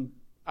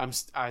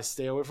I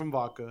stay away from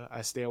vodka.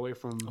 I stay away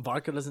from.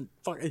 Vodka doesn't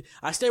fuck.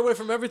 I stay away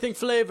from everything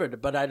flavored,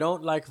 but I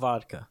don't like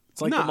vodka.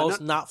 It's like the Nah,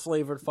 most not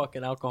flavored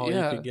fucking alcohol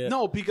Yeah. you could get.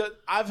 No, because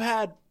I've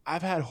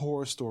had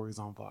horror stories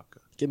on vodka.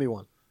 Give me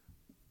one.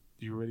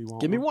 Do you really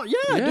want? Give me one.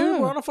 Yeah, Yeah.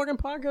 dude. We're on a fucking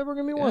podcast. We're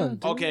give me one.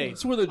 dude. Okay,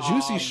 That's where the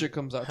juicy shit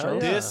comes out, hell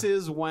Charles. yeah. This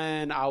is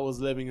when I was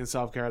living in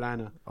South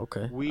Carolina.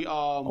 Okay. We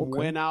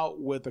went out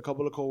with a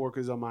couple of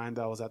coworkers of mine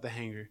that was at the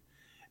hangar,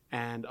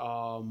 and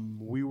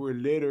we were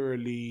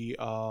literally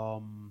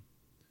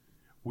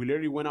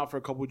went out for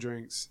a couple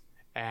drinks,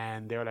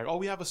 and they were like, "Oh,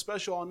 we have a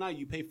special all night.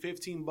 You pay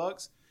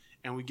 $15,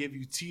 and we give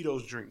you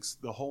Tito's drinks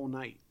the whole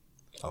night."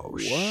 Oh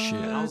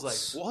And I was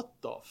like, "What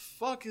the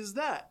fuck is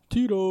that?"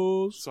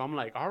 Tito's. So I'm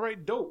like, "All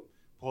right, dope."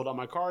 Pulled out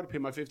my card,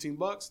 paid my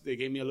 $15. They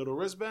gave me a little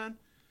wristband.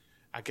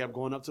 I kept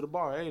going up to the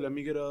bar. Hey, let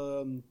me get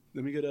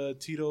a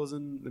Tito's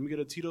and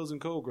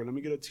Coke, or let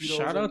me get a Tito's.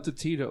 Shout and... out to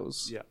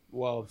Tito's. Yeah.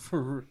 Well,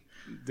 For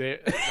they.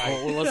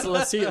 Well,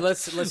 let's see.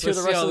 Let's hear the see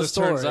rest how of the this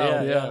turns story.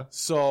 out, Yeah, yeah. yeah.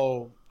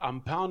 So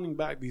I'm pounding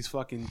back these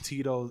fucking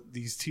Tito's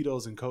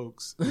and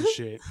Cokes and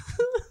shit.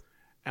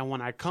 And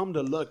when I come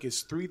to look,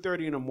 it's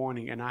 3:30 in the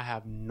morning, and I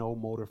have no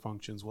motor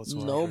functions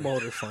whatsoever. No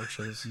motor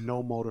functions.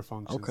 No motor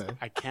functions. Okay.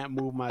 I can't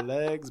move my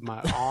legs.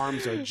 My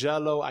arms are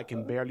jello. I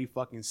can barely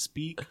fucking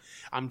speak.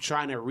 I'm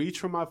trying to reach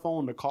for my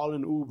phone to call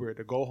an Uber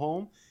to go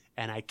home,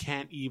 and I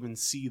can't even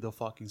see the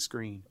fucking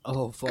screen.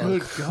 Oh fuck.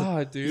 good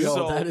God, dude. Yo,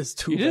 So- that is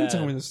too you didn't bad.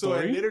 tell me the So it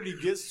story. literally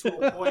gets to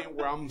a point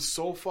where I'm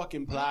so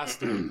fucking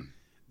plastered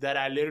that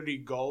I literally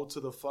go to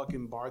the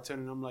fucking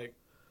bartender and I'm like,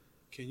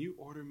 "Can you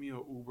order me a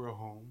Uber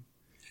home?"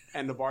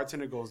 And the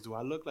bartender goes, "Do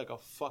I look like a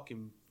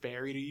fucking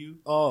fairy to you?"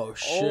 Oh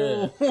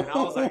shit. And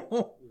I was like,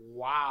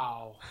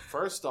 "Wow.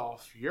 First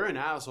off, you're an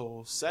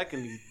asshole.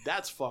 Secondly,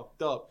 that's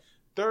fucked up.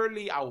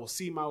 Thirdly, I will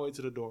see my way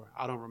to the door.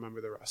 I don't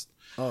remember the rest."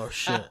 Oh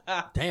shit.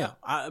 Damn.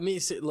 I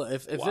mean, see, look,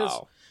 if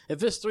Wow.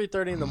 it's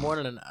 3:30 in the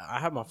morning and I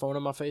have my phone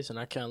in my face and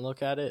I can't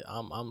look at it,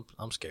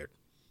 I'm scared.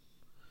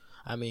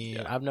 I mean,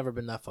 I've never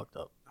been that fucked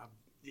up.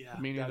 Yeah,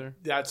 Me neither.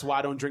 That's why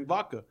I don't drink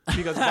vodka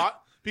because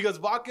because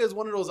vodka is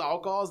one of those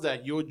alcohols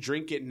that you'll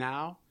drink it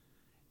now,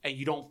 and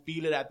you don't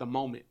feel it at the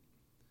moment,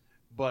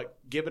 but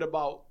give it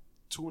about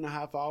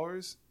 2.5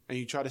 hours, and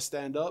you try to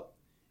stand up,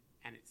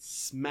 and it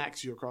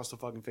smacks you across the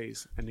fucking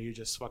face, and then you're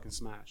just fucking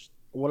smashed.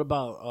 What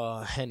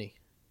about Henny?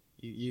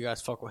 You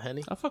guys fuck with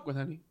Henny? I fuck with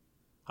Henny.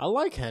 I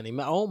like Henny,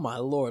 man. Oh my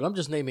lord, I'm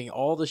just naming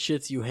all the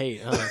shits you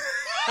hate. Huh?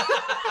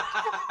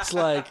 It's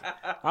like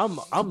I'm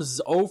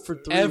 0 for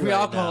 3. Every right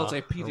alcohol now. is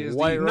like PTSD.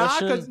 White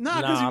Russian?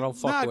 Nah, I don't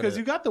fuck with because it.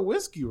 you got the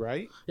whiskey,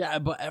 right? Yeah,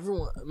 but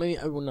everyone. I mean,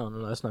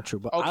 no, that's not true.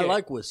 But I Okay.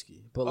 like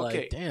whiskey. But Okay.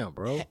 like, damn,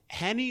 bro.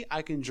 Henny,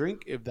 I can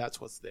drink if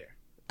that's what's there.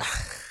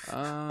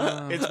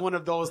 Uh, It's one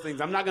of those things.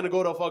 I'm not gonna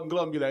go to a fucking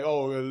club and be like,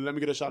 "Oh, let me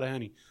get a shot of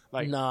Henny."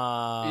 Like,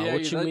 Nah, Yeah,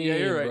 what you mean,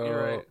 you're right, bro?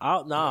 you're right.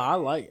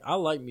 Mm-hmm. I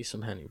like me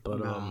some Henny, but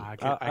nah,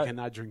 I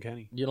cannot drink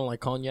Henny. You don't like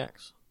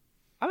cognacs?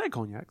 I like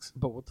cognacs,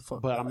 But what the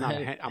fuck? but I'm not.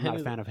 Henny- I'm not a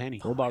Henny- fan of Henny.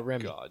 What about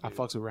Remy? God, I dude.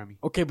 fucks with Remy.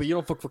 Okay, but you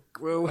don't fuck with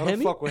I don't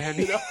Henny. fuck with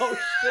Henny. Oh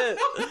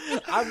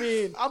shit! I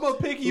mean, I'm a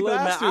picky look,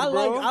 man, bastard,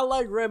 bro. I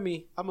like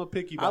Remy. I'm a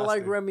picky I bastard.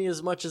 like Remy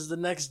as much as the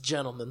next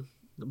gentleman,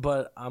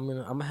 but I'm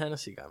a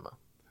Hennessy guy,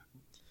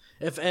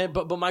 man.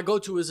 But my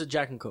go-to is a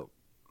Jack and Coke.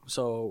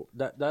 So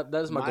that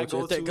is my My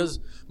go-to. go-to- Because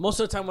most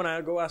of the time when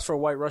I go ask for a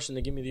White Russian,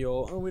 they give me the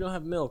old, "Oh, we don't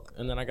have milk,"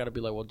 and then I gotta be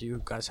like, "Well, do you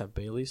guys have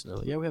Baileys?" And they're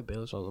like, "Yeah, we have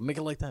Baileys." So I was like, "Make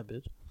it like that,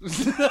 bitch."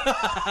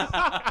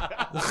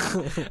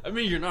 I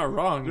mean, you're not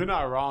wrong. You're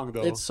not wrong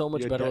though. It's so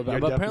much You're better with you're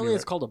that. But apparently, definitely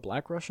it's called a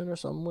Black Russian or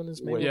something when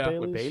it's made With- with yeah,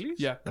 Baileys. with Baileys.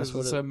 Yeah, That's because what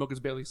it's it- milk is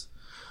Bailey's.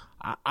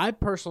 I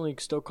personally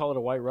still call it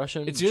a White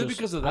Russian. It's either just-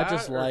 because of that. I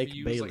just or if like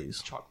you use, Baileys.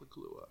 Like, chocolate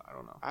Kahlua. I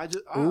don't know. I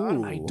just.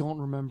 Ooh. I don't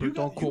remember. You,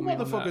 Don't you quote me on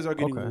motherfuckers that. are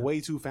getting Okay. way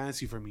too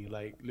fancy for me.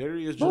 Like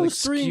literally, it's Bro, just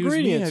it's 3 excuse me,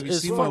 ingredients. have you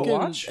It's seen my fucking.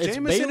 watch? It's Jameson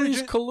and Bailey's,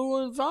 gin-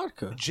 Kahlua, and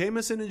vodka.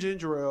 Jameson and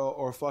ginger ale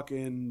or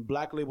fucking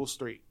Black Label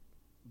Straight.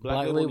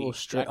 Black Label neat.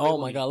 straight. Black Oh Label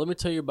my neat. god! Let me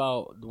tell you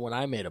about when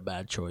I made a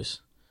bad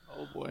choice.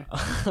 Oh boy.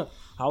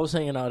 I was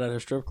hanging out at a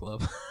strip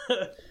club.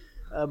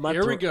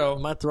 Here we go.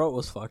 My throat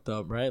was fucked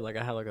up, right? Like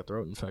I had like a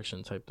throat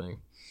infection type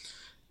thing.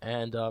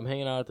 And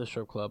hanging out at the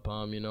strip club,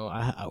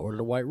 I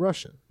ordered a White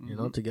Russian,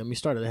 to get me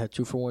started. They had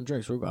 2-for-1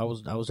 drinks. I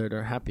was there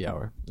during happy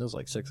hour. It was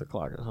like 6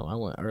 o'clock or something. I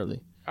went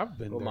early I've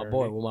been with there my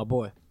boy. early. With my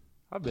boy.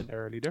 I've been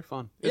early. They're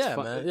fun. It's Yeah,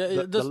 fun. man.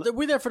 Yeah,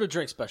 we there for the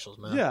drink specials,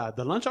 man. Yeah,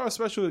 the lunch hour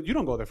special. You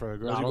don't go there for the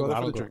girls. No, you go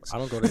there for the drinks. I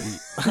don't go to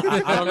eat.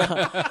 I don't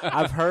know.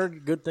 I've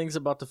heard good things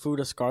about the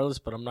food at Scarlett's,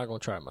 but I'm not gonna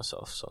try it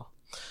myself. So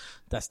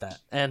that's that.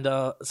 And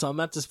so I'm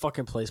at this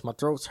fucking place. My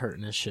throat's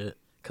hurting and shit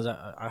because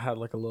I had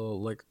like a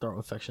little like throat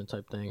infection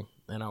type thing,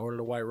 and I ordered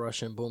a White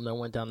Russian. Boom, that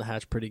went down the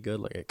hatch pretty good.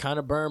 Like it kind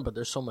of burned, but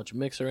there's so much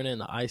mixer in it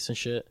and the ice and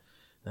shit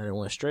that it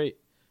went straight.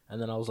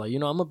 And then I was like, I'm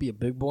gonna be a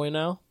big boy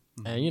now,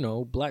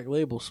 and Black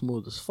Label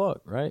smooth as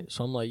fuck, right?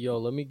 So I'm like, yo,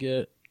 let me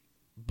get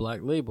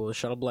Black Label, a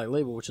shot of Black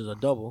Label, which is a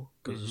double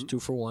because it's 2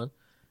 for 1. And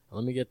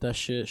let me get that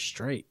shit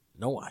straight,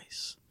 no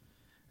ice.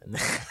 And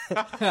then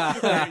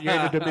You're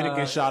in the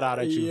Dominican, shout out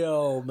at you.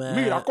 Yo, man.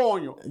 Mira,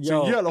 coño.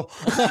 Yo. Sin hielo.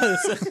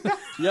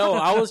 Yo,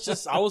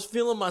 I was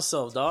feeling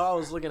myself, dog. I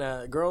was looking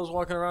at girls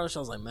walking around and I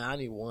was like, man, I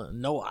need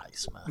one. No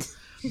ice, man.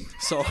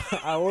 So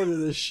I ordered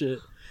this shit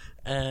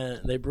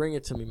and they bring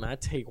it to me, man. I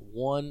take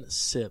one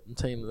sip. I'm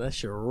telling you, that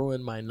shit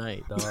ruined my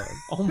night, dog.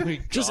 Oh my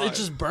god! It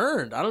just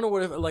burned. I don't know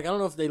what if, like, I don't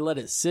know if they let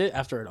it sit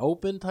after it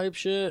opened type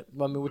shit.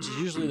 I mean, which is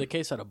usually the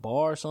case at a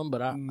bar or something.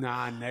 But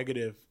Nah,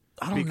 negative.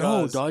 I don't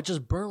know, dog. It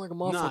just burned like a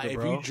motherfucker, Nah, if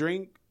bro. you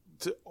drink,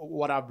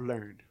 what I've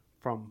learned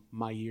from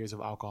my years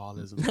of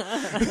alcoholism,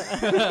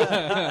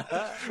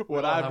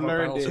 what I've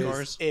learned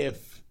is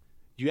if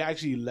you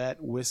actually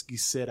let whiskey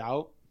sit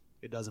out,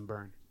 it doesn't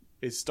burn.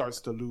 It starts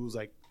to lose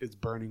like its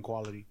burning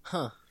quality.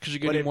 Huh? Because you're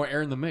getting more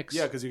air in the mix.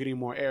 Yeah, because you're getting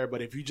more air.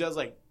 But if you just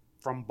like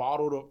from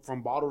bottle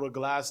to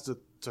glass to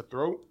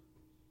throat,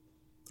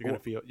 you're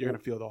gonna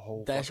feel the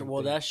whole. That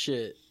thing. that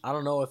shit. I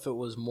don't know if it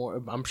was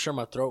more. I'm sure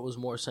my throat was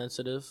more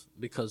sensitive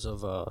because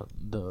of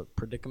the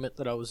predicament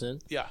that I was in.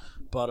 Yeah.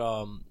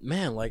 But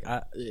man,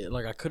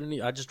 I couldn't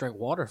eat. I just drank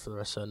water for the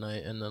rest of the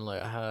night, and then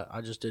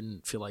I just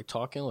didn't feel like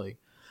talking. Like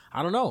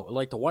I don't know.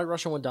 Like the White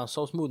Russian went down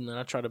so smooth, and then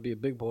I tried to be a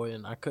big boy,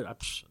 and I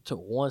took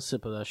one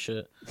sip of that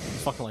shit.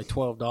 Fucking like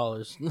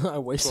 $12. I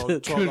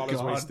wasted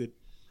 $12 wasted.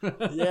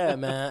 Yeah,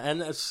 man,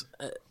 and it's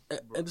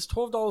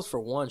 $12 for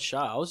one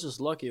shot. I was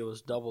just lucky it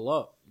was double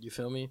up. You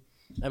feel me?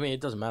 I mean,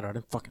 it doesn't matter. I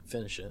didn't fucking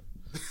finish it.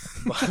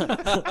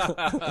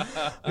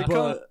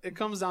 It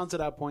comes down to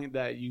that point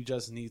that you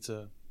just need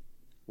to.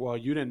 Well,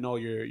 you didn't know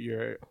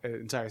your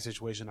entire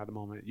situation at the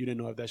moment. You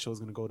didn't know if that show was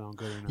gonna go down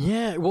good or not.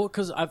 Yeah, well,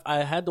 because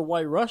I had the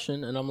White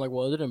Russian, and I'm like,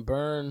 well, it didn't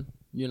burn,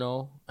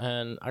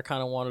 and I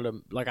kind of wanted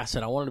to, like I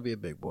said, I wanted to be a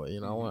big boy,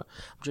 I'm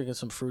drinking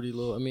some fruity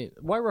little. I mean,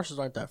 White Russians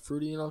aren't that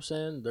fruity, you know what I'm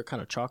saying? They're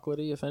kind of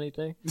chocolatey, if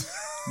anything.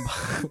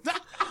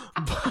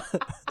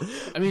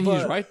 I mean,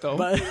 he's right though.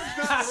 Not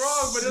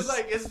wrong, but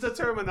it's the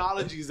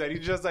terminologies that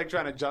he's just like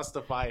trying to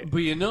justify it.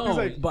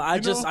 But I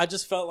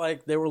just felt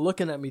like they were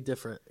looking at me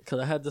different because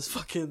I had this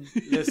fucking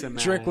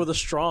drink with a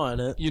straw in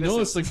it.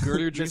 It's like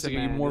girlier drinks that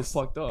get you more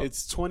fucked up.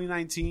 It's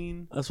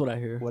 2019. That's what I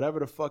hear.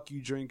 Whatever the fuck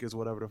you drink is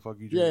whatever the fuck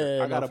you drink.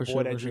 Yeah, I got a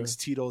boy that drinks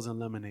Tito's and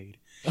lemonade.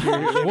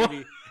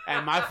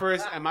 and my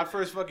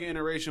first fucking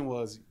iteration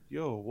was,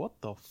 yo,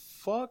 what the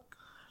fuck?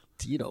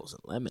 Tito's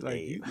and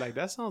lemonade. Like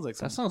that sounds like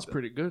that sounds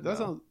pretty good. That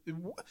sounds.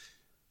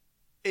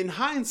 In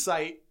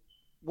hindsight,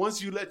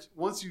 once you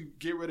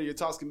get rid of your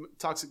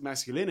toxic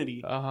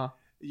masculinity,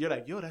 you're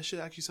like, yo, that shit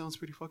actually sounds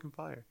pretty fucking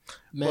fire,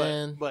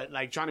 man. But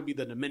like trying to be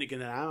the Dominican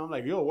that I'm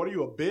like, yo, what are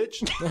you, a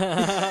bitch?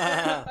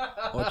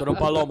 Otro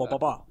palomo,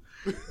 papá.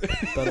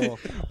 Pero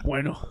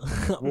bueno.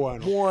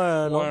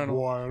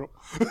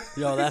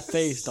 Yo, that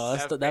face,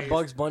 dog. That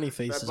Bugs Bunny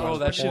face is on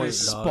that shit point,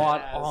 is dog.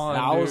 spot on.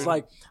 I was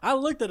like, I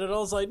looked at it, I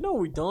was like, no,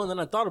 we don't. And then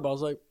I thought about it, I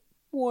was like,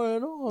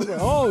 bueno. I was like,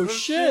 oh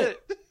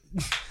shit.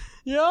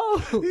 Yo,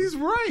 he's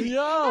right.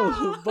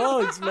 Yo,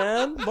 Bugs,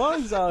 man,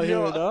 Bugs out here,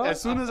 dog.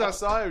 As soon as I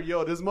saw it,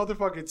 yo, this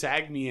motherfucker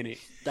tagged me in it.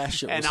 That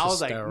shit was and I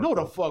was hysterical. like,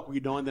 no, the fuck we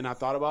don't. And then I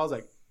thought about it, I was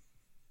like,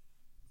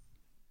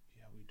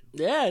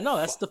 yeah, no,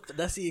 that's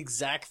the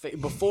exact face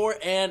before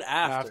and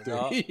after.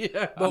 Dog.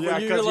 Yeah, but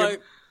you're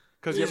like,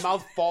 because your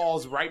mouth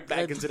falls right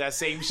back into that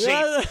same shape,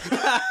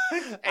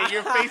 and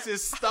your face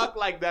is stuck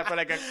like that for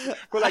like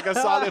a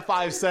solid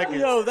 5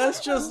 seconds. Yo, that's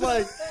just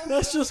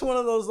one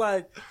of those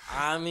like,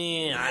 I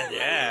mean, I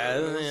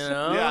guess,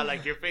 Yeah,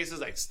 like your face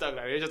is like stuck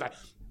like it's just like,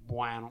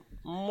 bueno.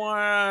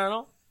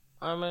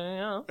 I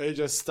mean, It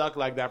just stuck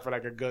like that for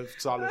like a good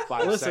solid 5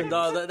 seconds. Listen,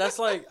 dog, that's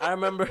like I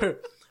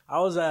remember I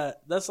was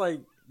at that's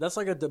like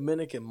a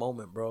Dominican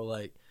moment, bro.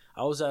 Like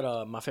I was at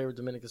my favorite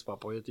Dominican spot,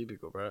 Pollo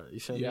Típico, bro.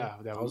 You feel me? Yeah,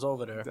 I was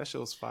over there. That shit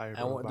was fire. And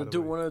Bro,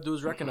 one of the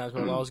dudes recognized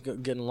me while I was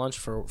getting lunch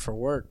for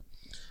work,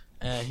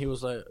 and he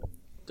was like,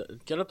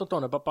 "Quiero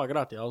totone, papá,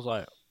 gratis." I was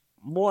like,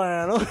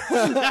 "Bueno."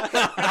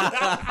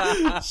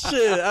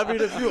 Shit, I mean,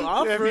 if you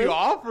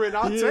offer it,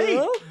 I'll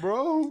take,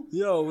 bro.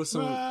 Yo, with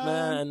some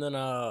man, and then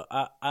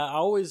I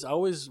always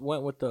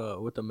went with the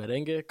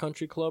merengue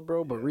country club,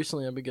 bro. But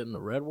recently I've been getting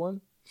the red one.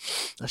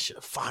 That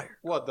shit fire.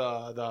 What the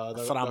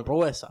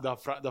frambuesa?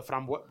 The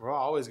frambuesa, bro. I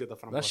always get the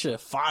frambuesa. That shit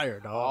fire,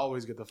 dog. I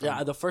always get the frambuesa.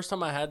 Yeah, the first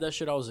time I had that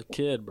shit, I was a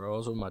kid, bro. I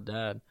was with my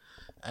dad,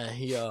 and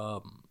he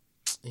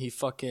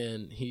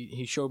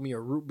showed me a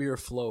root beer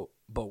float,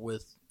 but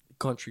with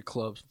country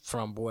clubs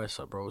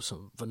frambuesa, bro.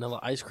 Some vanilla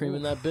ice cream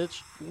in that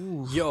bitch.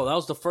 Yo, that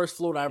was the first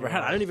float I ever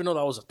had. I didn't even know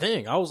that was a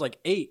thing. I was like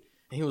 8.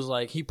 And he was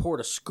like, he poured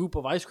a scoop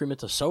of ice cream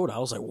into soda. I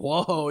was like,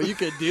 whoa, you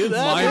could do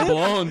that? Mind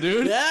blown,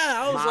 dude. Yeah,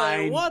 I was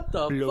like, what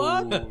the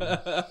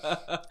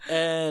fuck?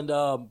 And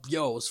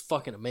yo, it was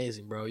fucking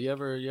amazing, bro. You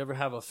ever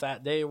have a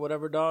fat day or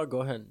whatever, dog?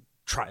 Go ahead and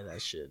try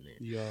that shit, man.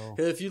 Yo.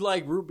 If you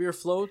like root beer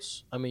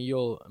floats, I mean,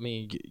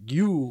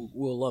 you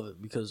will love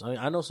it because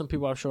I know some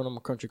people I've shown them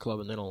a country club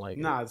and they don't like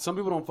it. Nah, some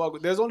people don't fuck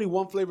with. There's only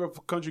one flavor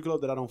of country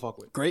club that I don't fuck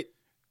with. Grape.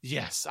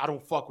 Yes, I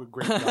don't fuck with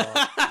grape, dog.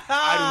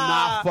 I do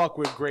not fuck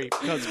with grape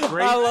because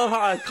grape. I love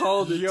how I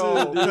called it,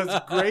 Yo, too.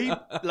 because grape,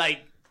 like,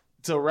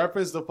 to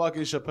reference the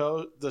fucking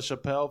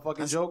Chappelle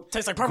fucking joke.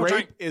 Tastes like purple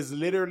Grape drink. is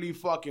literally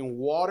fucking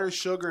water,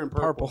 sugar, and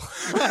purple.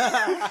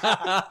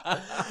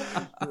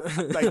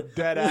 Like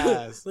dead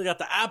ass. They got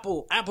the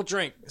apple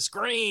drink. It's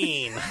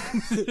green.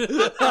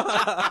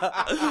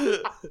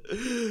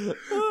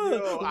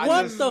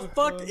 What the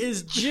fuck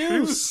is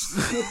juice?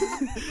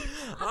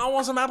 I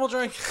want some apple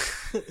drink.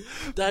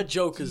 That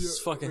joke is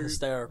fucking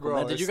hysterical. Bro,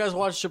 man. Did you guys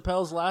watch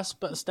Chappelle's last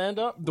stand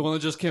up? The one that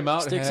just came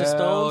out. Sticks and Hell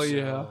Stones?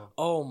 yeah.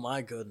 Oh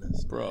my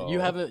goodness, Bro. You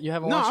haven't No,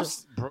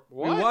 watched it?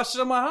 We watched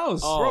it at my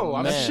house. Oh, Bro,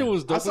 man. That shit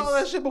was dope. I saw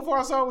that shit before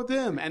I saw it with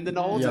him, and then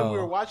the whole time Yo. we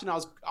were watching, I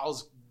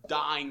was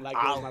dying like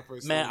it was my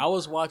first. Man, time. I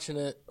was watching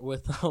it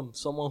with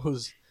someone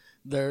who's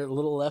they're a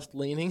little left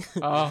leaning,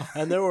 Oh.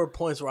 and there were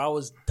points where I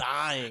was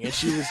dying, and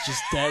she was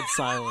just dead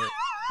silent,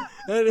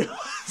 and it was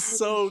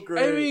so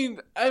great.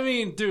 I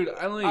mean, dude,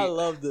 I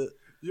loved it.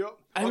 Yep.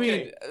 I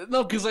mean,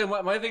 no, because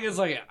like my thing is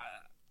like,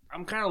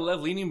 I'm kind of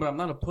left leaning, but I'm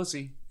not a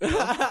pussy.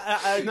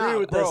 I agree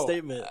with that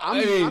statement.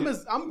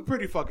 I'm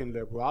pretty fucking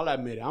liberal. I'll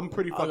admit it. I'm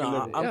pretty fucking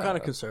liberal. I'm kind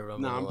of conservative.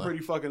 Nah, I'm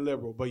pretty fucking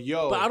liberal. But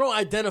yo, But I don't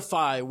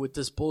identify with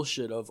this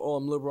bullshit of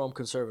I'm liberal, I'm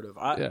conservative.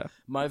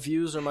 My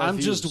views are my I'm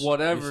views. just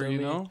whatever, feel you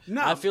me? know?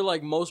 Nah. I feel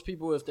like most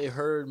people, if they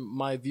heard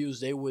my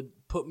views, they would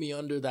put me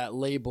under that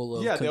label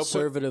of they'll put-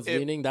 conservative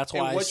leaning. That's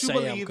why I what you say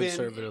I'm believe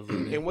conservative in,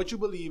 leaning. and what you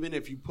believe in,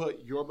 if you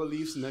put your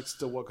beliefs next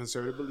to what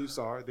conservative beliefs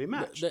are, they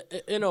match.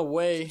 In a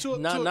way, To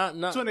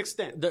an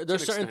extent.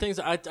 There's certain things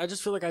I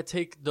just feel like I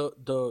take the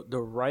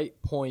right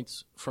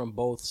points from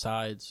both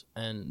sides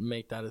and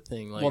make that a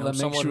thing. Like, Well, I'm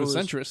that makes you a who's-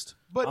 centrist.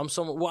 But I'm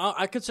someone. Well,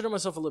 I consider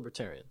myself a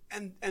libertarian.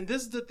 and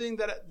this is the thing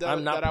that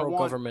I'm not that I want.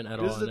 pro-government at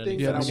This all is the in thing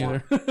any that Yeah, I me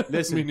want. neither.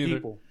 Listen, Me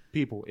neither.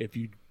 people,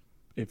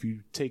 if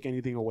you take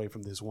anything away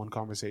from this one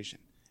conversation,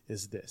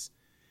 is this: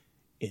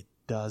 it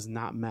does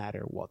not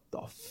matter what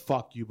the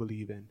fuck you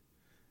believe in.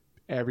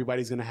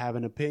 Everybody's gonna have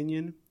an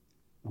opinion.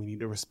 We need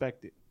to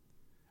respect it.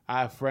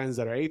 I have friends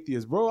that are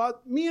atheists, bro.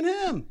 Me and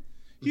him,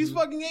 he's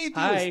fucking atheist.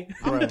 Hi.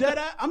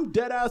 I'm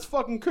dead ass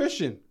fucking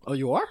Christian. Oh,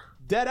 you are?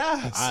 Dead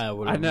ass. I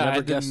would I have know. never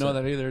I guessed didn't know it.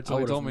 that either I until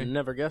he would told have me.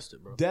 never guessed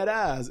it, bro. Dead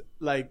ass.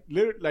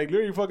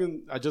 Literally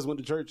fucking. I just went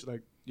to church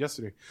like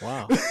yesterday.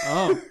 Wow.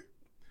 Oh,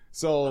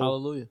 So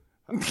Hallelujah.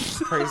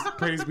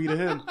 praise be to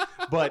him.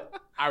 But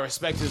I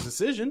respect his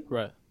decision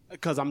Right.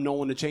 because I'm no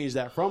one to change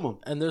that from him.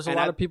 And there's a And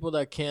lot I- of people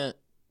that can't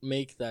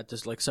make that,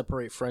 just like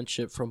separate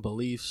friendship from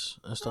beliefs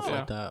and stuff Yeah.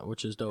 like that,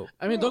 which is dope.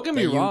 I mean, don't get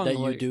That me you, wrong. that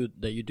like,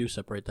 you do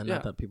separate that, yeah.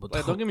 not that people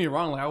Like, don't. don't get me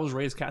wrong. Like, I was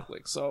raised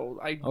Catholic, so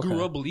I grew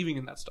Okay. up believing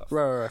in that stuff.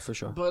 right, for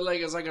sure. But like,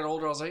 as I got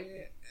older, I was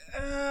like,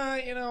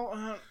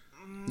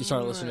 You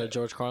started listening to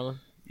George Carlin?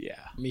 Yeah.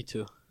 Me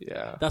too.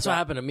 Yeah, That's what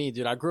happened to me,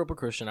 dude. I grew up a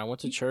Christian. I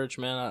went to church,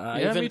 man.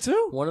 I Yeah, even, me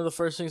too. One of the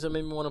first things that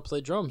made me want to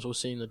play drums was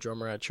seeing the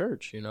drummer at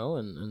church,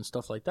 and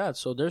stuff like that.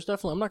 So there's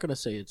definitely, I'm not going to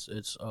say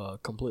it's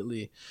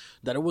completely,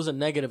 that it was a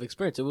negative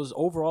experience. It was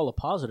overall a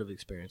positive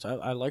experience.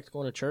 I liked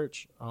going to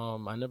church.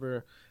 I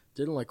never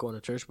didn't like going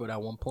to church, but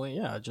at one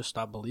point, I just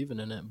stopped believing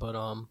in it. But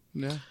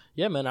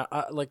yeah, man,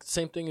 I like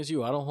same thing as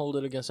you. I don't hold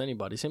it against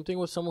anybody. Same thing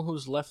with someone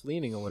who's left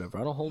leaning or whatever.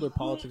 I don't hold their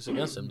politics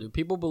against them, dude.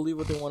 People believe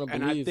what they want to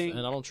And I believe, think-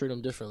 and I don't treat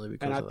them differently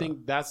because And I of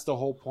think that's the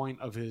whole point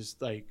of his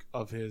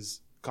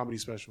comedy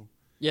special.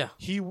 that.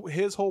 Yeah.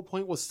 His whole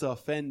point was to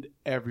offend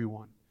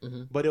everyone.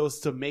 Mm-hmm. But it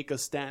was to make a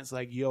stance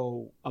like,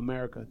 yo,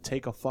 America,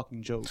 take a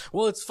fucking joke.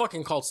 Well, it's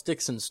fucking called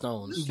Sticks and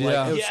Stones. Yeah.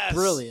 Like, it was Yes.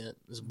 brilliant.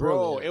 It's Bro,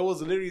 brilliant. it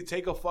was literally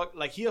take a fuck.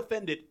 Like, he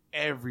offended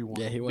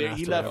everyone. Yeah, he went He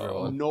after left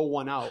everyone. no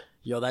one out.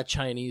 Yo, that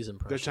Chinese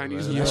impression. The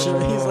Chinese man. impression.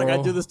 That shit- He's like,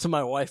 I do this to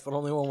my wife, but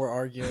only when we're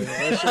arguing.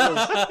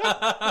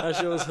 That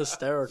shit was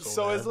hysterical.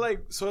 So man.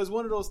 it's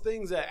one of those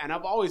things that, and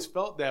I've always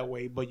felt that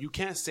way, but you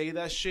can't say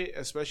that shit,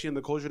 especially in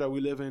the culture that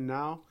we live in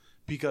now,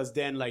 because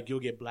then like you'll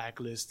get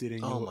blacklisted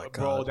and Oh you, my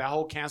bro, God. that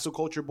whole cancel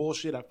culture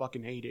bullshit, I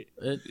fucking hate it.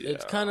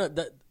 It's kind of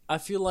that. I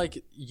feel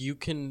like you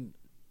can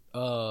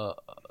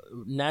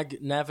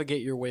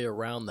navigate your way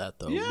around that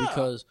though, Yeah.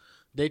 because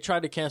they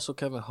tried to cancel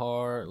Kevin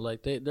Hart.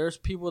 Like there's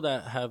people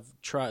that have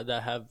tried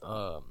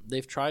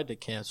they've tried to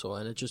cancel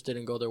and it just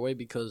didn't go their way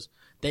because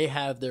they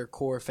have their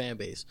core fan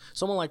base.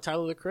 Someone like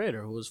Tyler the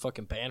Creator, who was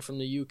fucking banned from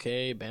the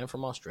UK, banned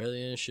from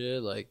Australia and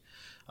shit, like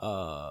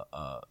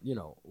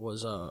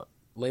was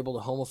labeled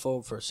a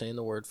homophobe for saying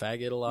the word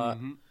faggot a lot.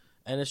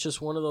 And it's just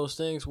one of those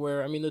things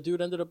where, I mean, the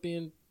dude ended up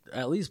being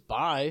at least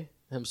bi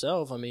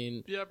himself. I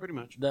mean, Yeah, pretty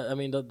much.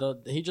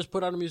 he just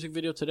put out a music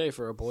video today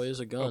for A Boy Is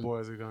a Gun. Oh boy,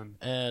 is a gun.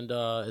 And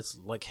it's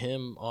like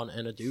him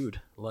and a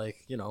dude, like,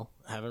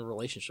 having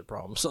relationship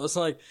problems. So it's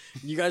like,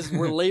 you guys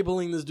were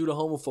labeling this dude a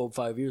homophobe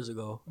 5 years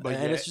ago. But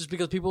and yet- it's just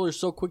because people are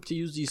so quick to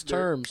use these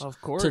terms of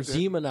course. to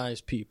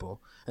demonize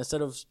people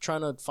instead of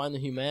trying to find the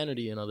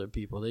humanity in other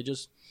people.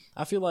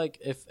 I feel like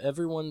if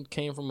everyone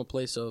came from a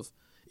place of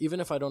even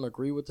if I don't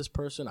agree with this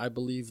person, I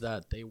believe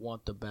that they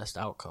want the best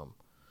outcome.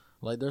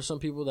 Like, there's some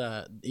people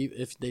that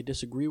if they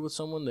disagree with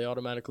someone, they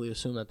automatically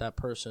assume that that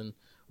person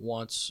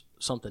wants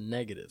something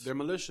negative. They're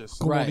malicious.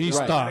 Right, They're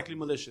right. automatically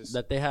malicious.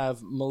 That they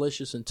have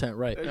malicious intent,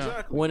 right?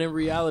 Exactly. When in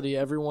reality,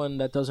 everyone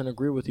that doesn't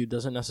agree with you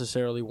doesn't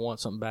necessarily want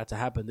something bad to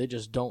happen. They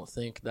just don't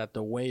think that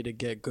the way to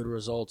get good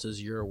results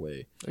is your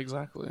way.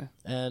 Exactly.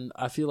 And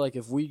I feel like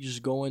if we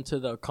just go into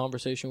the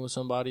conversation with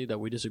somebody that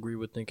we disagree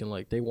with thinking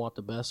like they want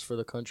the best for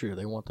the country or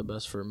they want the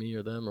best for me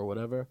or them or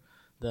whatever,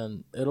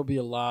 then it'll be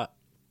a lot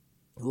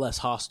less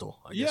hostile,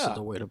 I guess is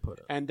the way to put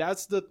it. And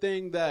that's the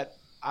thing that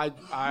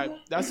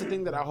that's the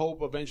thing that I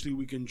hope eventually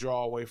we can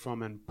draw away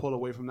from and pull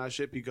away from that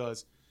shit,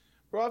 because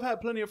bro, I've had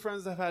plenty of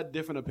friends that have had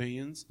different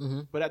opinions,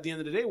 but at the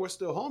end of the day, we're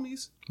still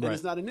homies, and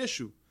it's not an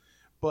issue.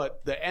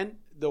 But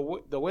the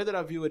way that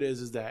I view it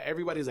is that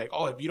everybody's like,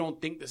 oh, if you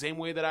don't think the same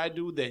way that I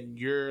do, then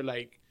you're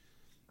like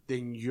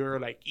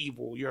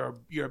evil.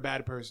 You're a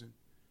bad person.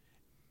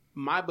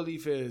 My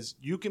belief is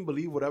you can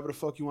believe whatever the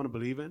fuck you want to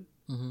believe in,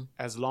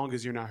 as long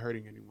as you're not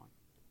hurting anyone.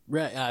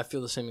 Right, I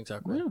feel the same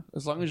exact way. Yeah,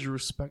 as long as you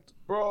respect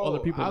Bro, other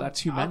people, that's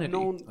humanity.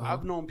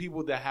 I've known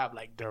people that have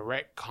like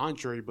direct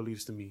contrary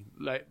beliefs to me,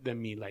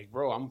 than me. Like,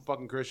 bro, I'm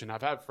fucking Christian.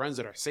 I've had friends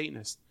that are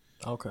Satanists.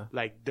 Okay.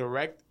 Like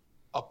direct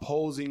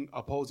opposing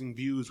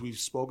views. We've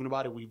spoken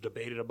about it. We've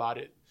debated about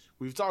it.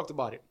 We've talked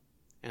about it.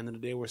 End of the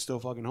day, we're still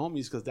fucking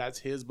homies because that's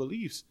his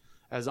beliefs.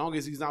 As long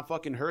as he's not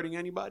fucking hurting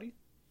anybody,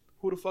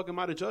 who the fuck am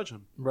I to judge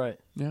him? Right.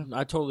 Yeah.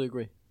 I totally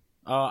agree.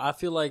 I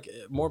feel like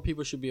more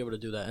people should be able to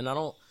do that. And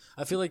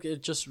I feel like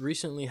it just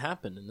recently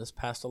happened in this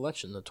past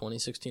election, the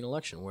 2016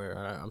 election, where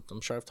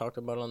I'm sure I've talked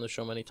about it on the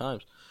show many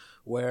times,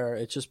 where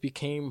it just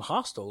became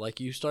hostile.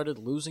 Like, you started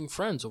losing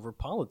friends over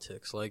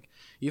politics. Like,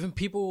 even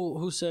people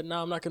who said,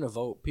 no, I'm not going to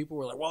vote, people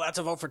were like, well, that's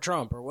a vote for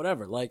Trump or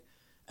whatever. Like,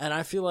 and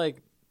I feel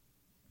like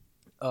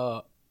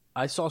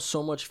I saw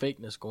so much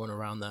fakeness going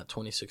around that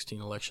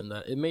 2016 election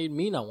that it made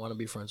me not want to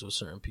be friends with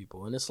certain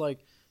people. And it's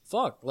like,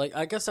 fuck. Like,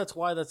 I guess that's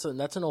why that's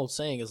an old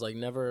saying, is like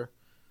never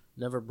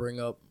bring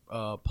up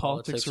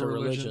politics or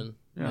religion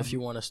if you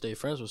want to stay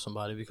friends with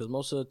somebody, because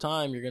most of the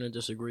time you're going to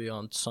disagree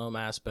on some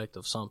aspect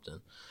of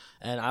something.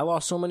 And I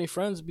lost so many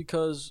friends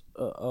because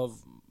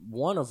of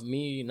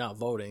me not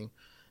voting.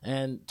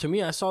 And to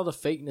me, I saw the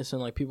fakeness in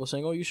like people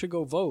saying, oh, you should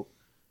go vote.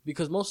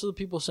 Because most of the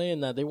people saying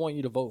that, they want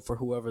you to vote for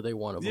whoever they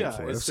want to vote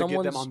for. It's to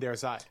get them on their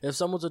side. If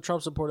someone's a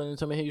Trump supporter and they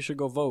tell me, hey, you should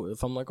go vote.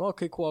 If I'm like, oh,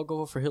 okay, cool, I'll go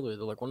vote for Hillary.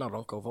 They're like, well, no,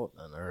 don't go vote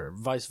then. Or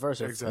vice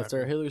versa. Exactly. If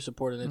they're a Hillary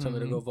supporter and they tell me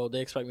to go vote,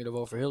 they expect me to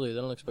vote for Hillary.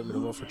 They don't expect me to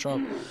vote for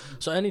Trump.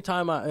 So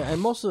anytime and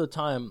most of the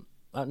time,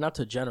 not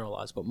to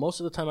generalize, but most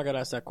of the time I got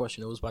asked that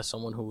question, it was by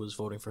someone who was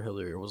voting for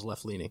Hillary or was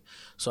left-leaning.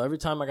 So every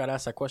time I got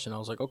asked that question, I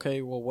was like,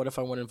 okay, well, what if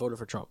I went and voted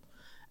for Trump?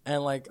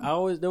 And like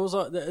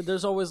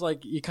there's always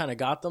like you kind of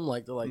got them,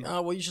 like they're like,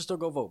 oh well, you should still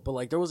go vote, but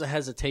like there was a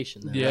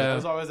hesitation there. Yeah,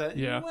 There's always that.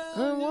 Yeah.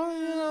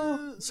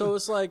 Well, So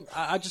it's like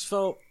I just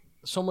felt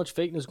so much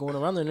fakeness going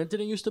around there, and it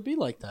didn't used to be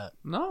like that.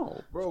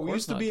 No, bro, we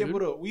used to be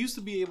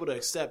able to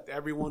accept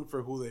everyone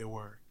for who they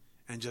were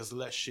and just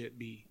let shit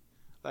be.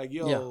 Like,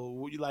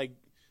 yo, like,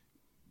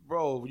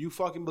 bro, you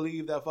fucking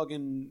believe that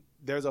fucking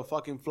there's a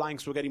fucking flying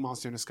spaghetti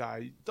monster in the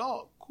sky?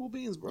 Dog, cool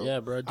beans, bro.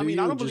 Yeah, bro. I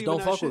don't believe don't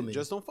in that fuck shit. with me.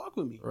 Just don't fuck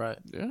with me. Right.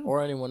 Yeah.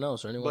 Or anyone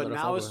else, or anyone. But that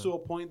now it's to a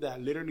point that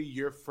literally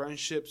your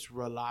friendships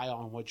rely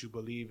on what you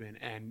believe in,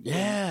 and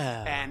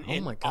oh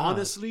my God.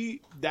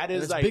 honestly, that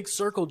is it's like big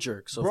circle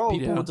jerks of bro,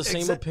 people with the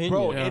same opinion.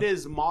 Bro, Yeah. it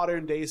is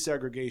modern day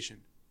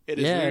segregation. It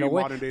is in a really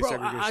way. modern day Bro,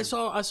 segregation.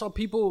 I saw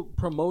people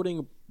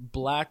promoting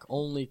black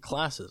only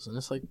classes, and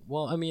it's like,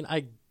 well, I mean,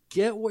 I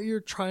get what you're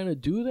trying to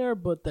do there,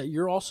 but that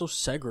you're also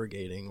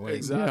segregating. Like,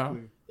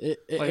 exactly.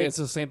 It's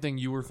the same thing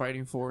you were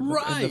fighting for in the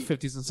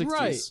 50s and 60s.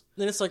 Right.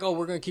 Then it's like, oh,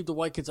 we're going to keep the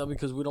white kids out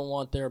because we don't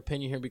want their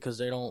opinion here because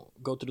they don't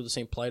go through the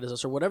same plight as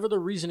us, or whatever the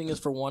reasoning is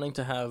for wanting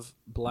to have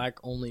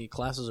black-only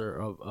classes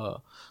or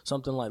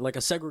something like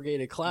a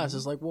segregated class.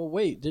 It's like, well,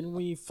 wait, didn't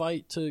we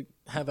fight to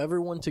have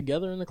everyone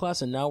together in the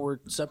class, and now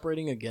we're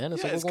separating again?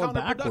 It's like we're going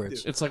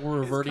backwards. It's like we're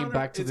reverting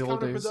back to the old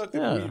days.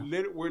 Yeah.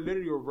 We're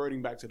literally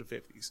reverting back to the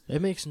 50s.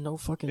 It makes no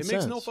fucking sense. It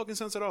makes no fucking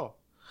sense at all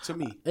to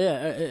me. Yeah,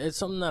 it's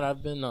something that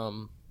I've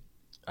been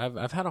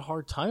I've had a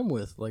hard time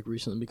with like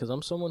recently, because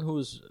I'm someone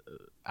who's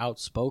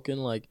outspoken,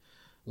 like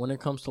when it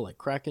comes to like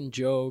cracking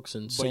jokes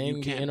and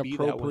saying the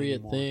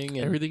inappropriate thing.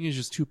 And everything is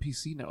just too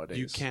PC nowadays.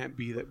 You can't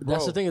be that.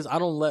 That's the thing, is I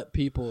don't let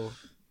people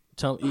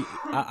tell me.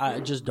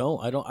 I just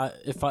don't.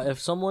 If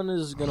someone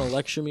is gonna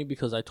lecture me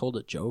because I told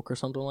a joke or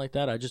something like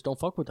that, I just don't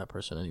fuck with that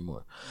person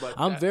anymore. But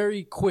I'm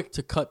very quick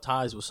to cut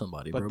ties with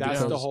somebody. But bro,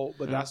 that's the whole.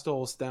 But that's the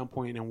whole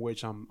standpoint in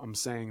which I'm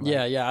saying.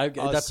 Like,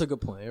 that's a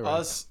good point. You're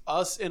right.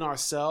 Us in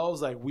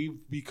ourselves, like we've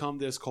become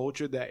this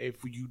culture that if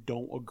you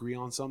don't agree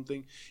on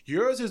something,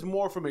 yours is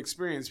more from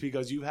experience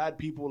because you've had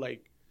people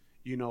like,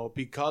 you know,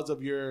 because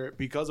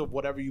of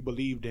whatever you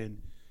believed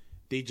in.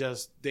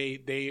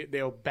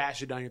 They'll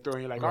bash it down your throat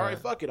and you're like, all right,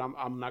 fuck it.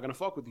 I'm not going to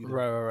fuck with you. Then.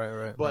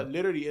 Right. But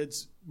literally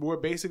we're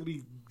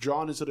basically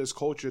drawn into this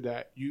culture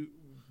that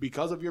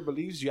because of your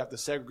beliefs, you have to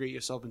segregate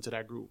yourself into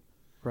that group.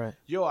 Right.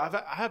 Yo,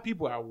 I have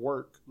people at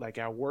work,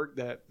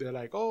 that they're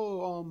like,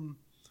 oh,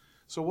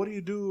 so what do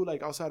you do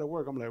like outside of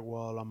work? I'm like,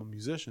 well, I'm a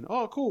musician.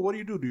 Oh, cool. What do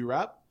you do? Do you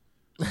rap?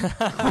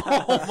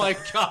 Oh my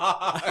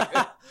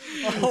god!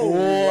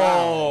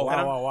 Oh,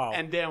 And wow.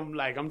 And then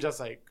like I'm just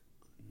like,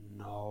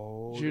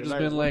 no. You've just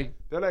They're been like,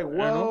 they're like, don't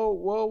know.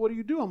 well, what do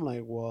you do? I'm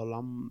like, well,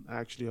 I'm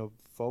actually a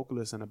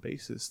vocalist and a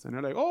bassist. And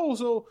they're like, oh,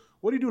 so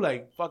what do you do?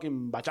 Like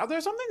fucking bachata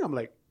or something? I'm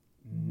like,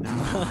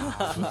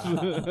 nah.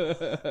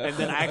 And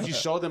then I actually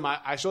showed them.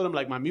 I showed them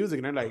like my music,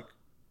 and they're like,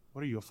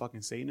 what are you, a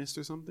fucking Satanist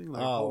or something?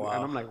 Like, Oh, holy- wow.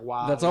 And I'm like,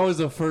 wow. That's always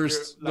the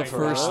first, You're like, the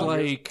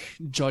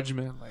wow.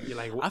 judgment. Like, You're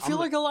like, I feel I'm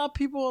like a lot of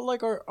people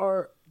like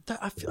are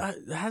I feel,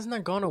 hasn't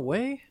that gone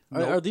away?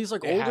 Nope. Are these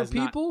like It older has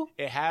not. people?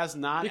 It has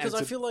not. Because and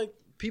I to- feel like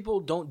people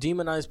don't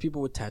demonize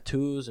people with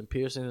tattoos and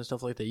piercings and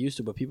stuff like they used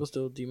to, but people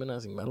still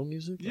demonizing metal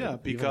music. Yeah,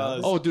 Like, because-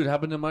 even oh, dude,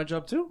 happened in my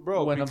job too,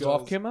 Bro, When because-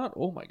 Absolve came out,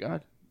 oh my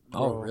god. now.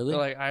 Oh, really?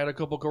 They're like, I had a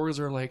couple coworkers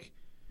who were like,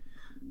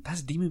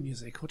 "That's demon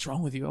music. What's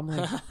wrong with you?" I'm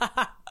like,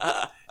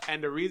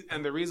 and the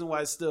reason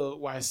why it's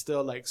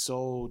still like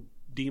so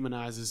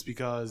demonized is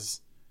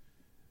because,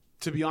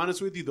 to be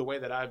honest with you, the way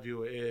that I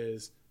view it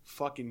is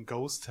fucking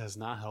Ghost has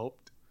not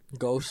helped.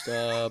 Ghost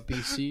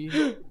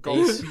BC.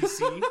 Ghost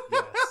PC,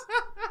 yes.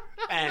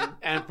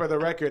 And for the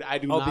record, I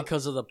do Oh, not.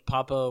 because of the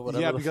Papa,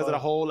 whatever. yeah, the because fuck. of the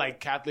whole like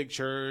Catholic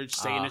Church,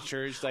 Satanist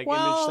Church, like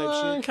well, image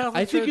type shit. Catholic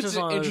I think Church it's is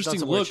an on- interesting that's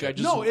some weird look. shit. I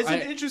just, No, it's an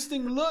I-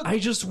 interesting look. I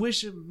just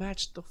wish it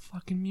matched the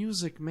fucking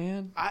music,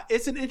 man.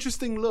 It's an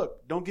interesting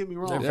look. Don't get me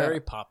They're wrong. very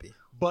poppy.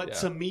 But Yeah.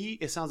 to me,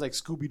 it sounds like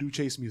Scooby Doo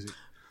chase music.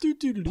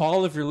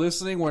 Paul, if you're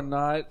listening, we're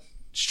not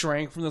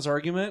straying from this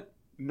argument,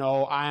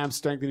 No, I am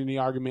strengthening the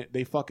argument.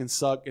 They fucking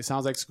suck. It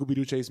sounds like Scooby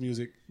Doo chase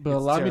music. but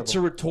It's allow me terrible.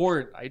 to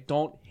retort. I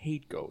don't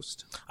hate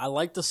Ghost. I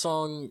like the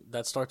song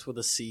that starts with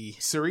a C.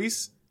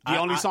 Cerise, the I-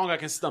 only I- song I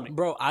can stomach.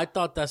 Bro, I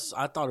thought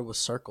it was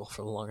Circle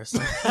for the longest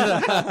time.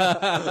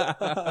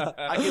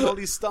 I can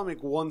only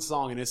stomach one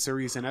song, and it's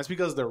Cerise, and that's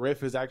because the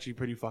riff is actually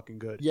pretty fucking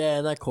good. Yeah,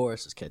 and that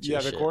chorus is catchy. Yeah,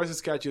 as the shit. chorus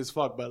is catchy as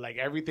fuck, but like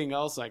everything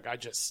else, like I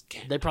just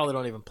can't. They probably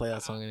don't even play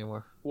that song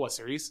anymore. What,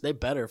 Cerise? They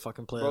better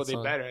fucking play Bro, that they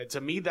song. better.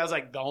 To me, that's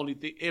like the only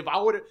thing.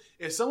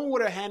 If someone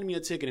would have handed me a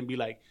ticket and be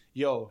like,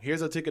 "Yo,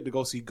 here's a ticket to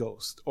go see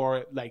Ghost,"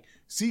 or like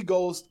see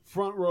Ghost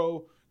front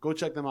row, go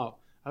check them out,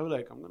 I would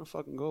like, I'm gonna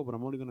fucking go, but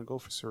I'm only gonna go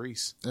for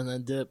Cerise. And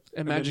then dip.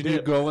 Imagine then you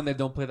dip. go and they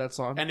don't play that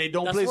song. And they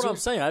don't That's play what I'm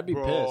Cerise. saying. I'd be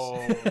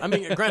Bro. pissed. I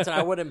mean, granted,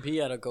 I wouldn't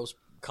be at a Ghost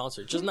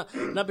concert. Just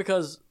not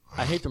because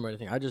I hate them or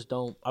anything. I just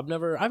don't. I've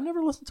never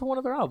listened to one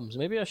of their albums.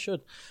 Maybe I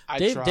should. I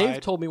Dave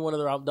tried. told me one of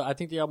their albums. I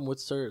think the album with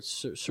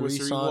Cerise on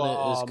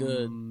it is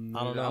good.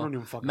 I don't know. I don't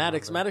even fucking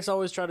Maddox. remember. Maddox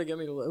always tried to get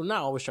me.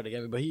 Not always tried to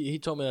get me, but he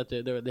told me that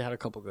they had a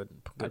couple good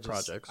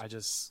projects. I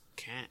just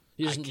can't.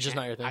 It's I just can't.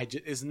 not your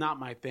thing? It's not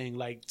my thing.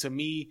 Like, to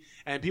me,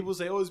 and people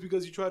say, oh, it's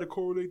because you try to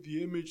correlate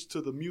the image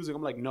to the music.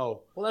 I'm like,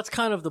 no. Well, that's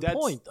kind of the That's-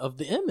 point of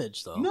the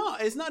image, though. No,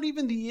 it's not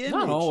even the image.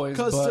 Not always,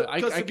 but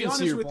I to can be see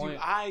honest your with point. you,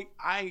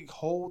 I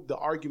hold the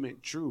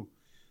argument true.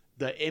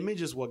 The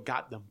image is what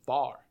got them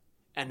far.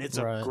 And it's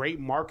Right. a great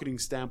marketing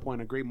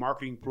standpoint, a great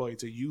marketing ploy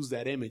to use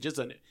that image. It's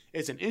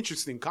an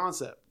interesting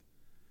concept.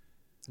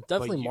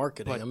 Definitely But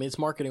marketing. but- I mean, it's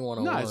marketing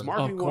 101. No, it's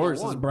marketing. Of course,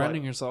 it's 101,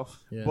 branding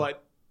yourself. Yeah.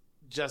 But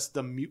just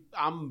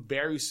I'm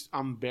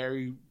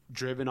very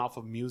driven off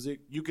of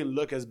music. You can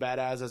look as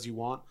badass as you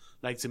want.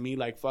 Like, to me,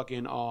 like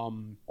fucking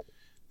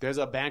there's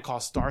a band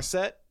called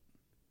Starset.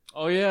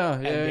 Oh yeah,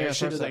 And yeah, their yeah.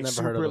 shit is like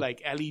Never heard of super them.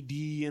 like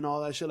LED and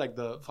all that shit. Like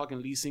the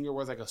fucking lead singer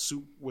wears like a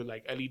suit with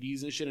like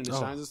LEDs and shit and it Oh.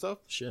 shines and stuff.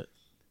 Shit.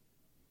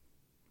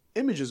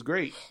 Image is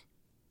great.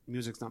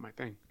 Music's not my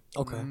thing.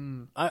 Okay.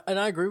 Mm. I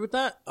agree with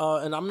that.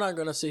 And I'm not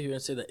gonna sit here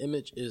and say the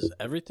image is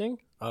everything,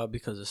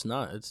 because it's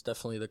not. It's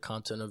definitely the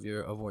content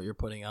of what you're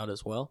putting out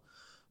as well.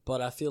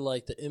 But I feel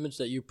like the image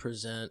that you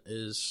present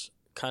is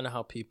kind of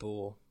how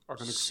people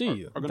see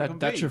you. Are gonna That,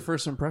 convey that's your you.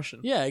 first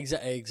impression. Yeah,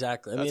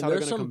 exactly. I That's mean, how they're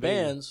there's gonna some convey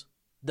you. bands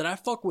that I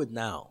fuck with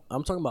now.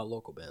 I'm talking about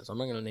local bands. I'm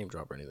not gonna name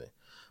drop or anything.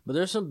 But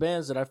there's some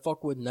bands that I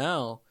fuck with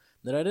now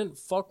that I didn't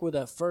fuck with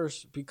at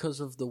first because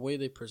of the way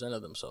they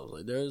presented themselves.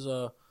 Like there's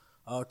a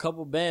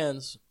couple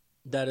bands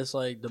that it's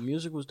like the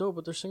music was dope,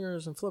 but their singer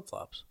is in flip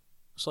flops.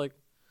 It's like,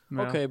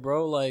 Yeah. okay,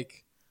 bro,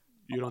 like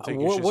You don't take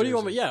your shit what do you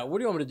want me? seriously. Yeah, what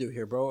do you want me to do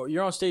here, bro?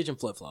 You're on stage in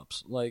flip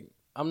flops. Like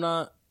I'm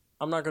not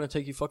gonna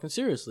take you fucking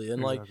seriously.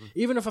 And like Exactly.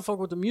 even if I fuck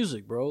with the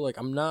music, bro, like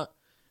I'm not.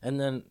 And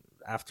then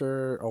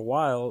after a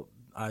while,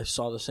 I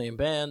saw the same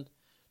band.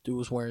 Dude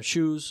was wearing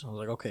shoes. I was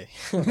like, okay,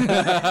 All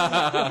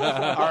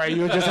right,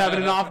 you were just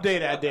having an off day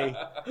that day.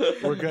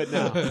 We're good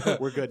now.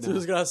 We're good now.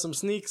 dude's got some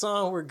sneaks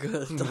on. We're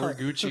good. We're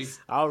Gucci.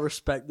 I'll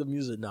respect the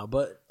music now,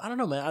 but I don't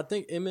know, man. I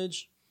think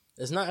image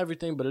is not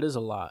everything, but it is a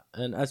lot.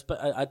 And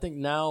I think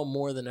now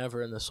more than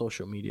ever in the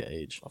social media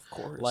age, Of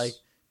course. like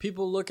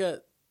people look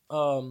at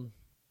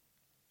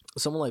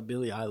someone like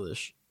Billie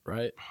Eilish,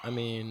 right? I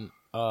mean,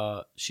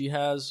 she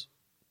has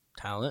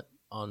talent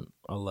on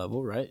a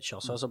level, right? She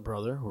also has a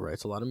brother who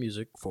writes a lot of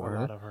music for her.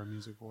 A lot of her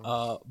music for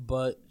her.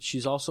 But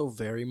she's also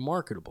very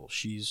marketable.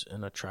 She's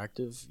an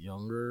attractive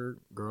younger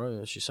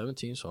girl. She's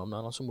 17, so I'm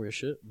not on some weird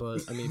shit.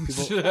 But I mean,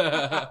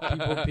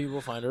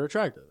 people find her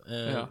attractive,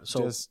 and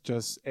so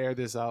just air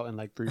this out in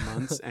like 3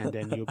 months, and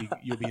then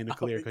you'll be in the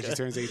clear because she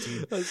turns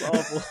 18. That's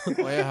awful.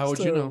 Oh yeah, how would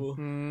you know?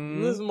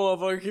 This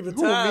motherfucker keeping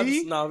tabs.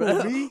 Me? Nah,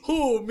 man.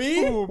 Who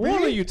me? Why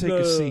don't you take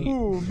a seat?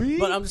 Who, me?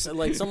 But I'm just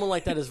like someone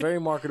like that is very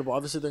marketable.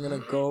 Obviously, they're gonna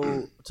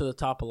go to the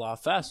top a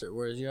lot faster.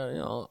 Whereas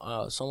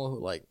someone who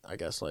like I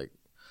guess like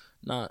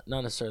not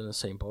necessarily in the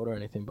same boat or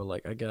anything, but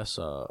like I guess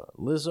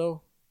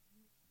Lizzo,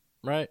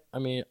 right? I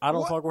mean, I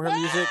don't fuck with her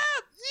music.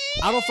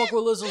 I don't fuck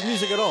with Lizzo's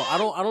music at all. I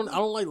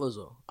don't like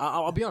Lizzo.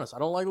 I'll be honest. I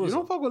don't like Lizzo. You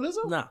don't fuck with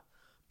Lizzo? Nah,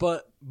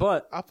 but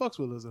I fucks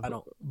with Lizzo. I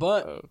don't.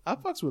 But I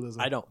fucks with Lizzo.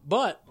 I don't.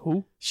 But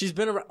Who? She's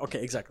been around.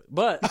 Okay, exactly.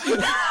 But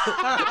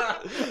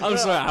I'm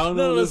sorry. I don't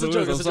know. it's a Lizzo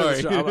joke. is. It's a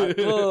I'm joke. sorry. It's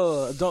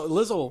a joke.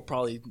 Lizzo will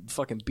probably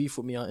fucking beef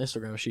with me on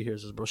Instagram if she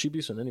hears this, bro. She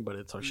beefs with anybody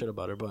that talks shit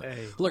about her. But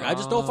Hey. look, I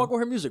just don't fuck with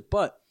her music.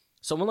 But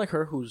someone like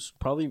her, who's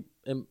probably,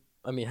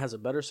 has a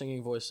better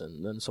singing voice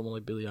than someone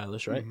like Billie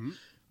Eilish, right?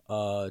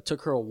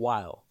 Took her a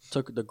while.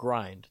 Took the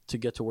grind to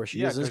get to where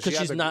she is because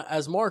she's not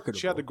as marketable.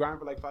 She had to grind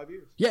for like 5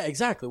 years. Yeah,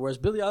 exactly. Whereas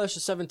Billie Eilish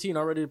is 17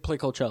 already to play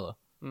Coachella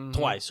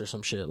twice or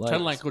some shit. Like,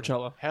 Headline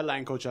Coachella.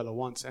 Headline Coachella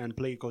once and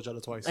played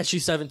Coachella twice. and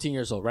she's 17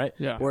 years old, right?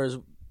 Yeah. Whereas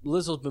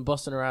Lizzo's been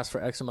busting her ass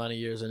for X amount of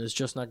years and is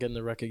just not getting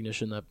the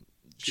recognition that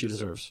she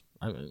deserves.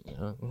 I mean,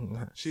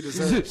 She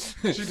deserves.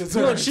 She deserves.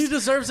 look, she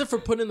deserves it for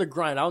putting in the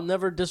grind. I'll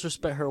never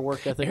disrespect her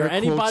work ethic or Air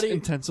quotes anybody.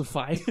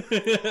 intensify.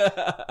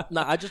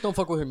 Nah, I just don't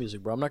fuck with her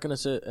music, bro. I'm not gonna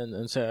sit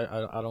and say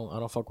I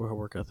don't fuck with her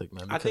work ethic,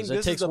 man. I think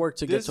Because it takes work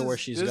to get to where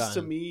she's This gotten. is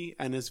to me,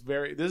 and this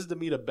is to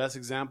me the best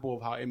example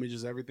of how image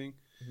is everything.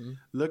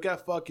 Look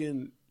at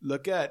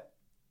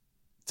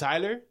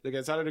Tyler. Look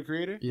at Tyler the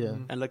Creator. Yeah.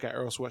 And look at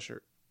Earl Sweatshirt.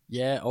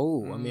 Yeah.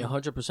 Oh, I mean,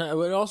 100%. It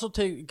would also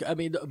take. I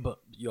mean, but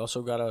you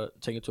also gotta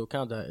take into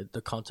account that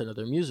the content of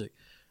their music.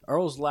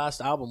 Earl's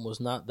last album was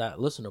not that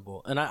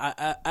listenable, and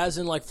I as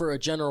in like for a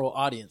general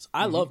audience,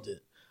 I loved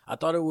it. I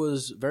thought it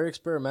was very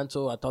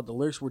experimental. I thought the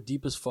lyrics were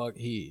deep as fuck.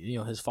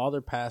 His father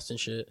passed and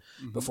shit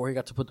before he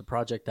got to put the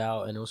project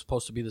out, and it was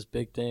supposed to be this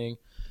big thing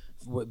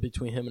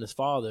between him and his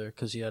father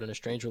because he had an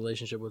estranged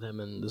relationship with him,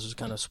 and this was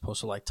kind of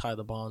supposed to like tie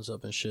the bonds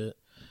up and shit.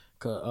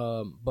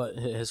 But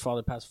his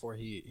father passed before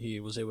he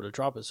was able to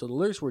drop it. So the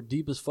lyrics were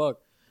deep as fuck,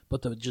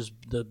 but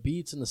the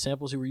beats and the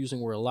samples he were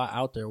using were a lot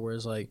out there.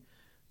 Whereas like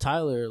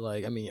Tyler,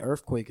 like I mean,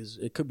 Earthquake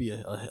it could be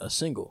a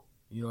single.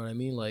 You know what I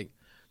mean? Like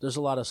there's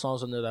a lot of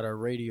songs on there that are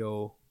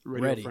radio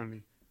ready.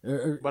 Friendly.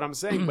 But I'm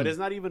saying, but it's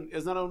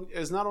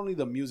not only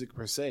the music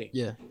per se.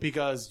 Yeah.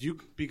 Because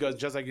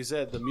just like you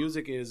said, the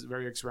music is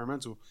very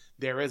experimental.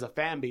 There is a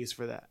fan base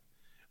for that.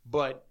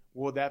 But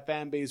will that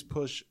fan base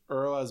push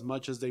Earl as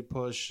much as they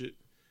push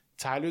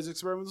Tyler's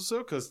experimental stuff?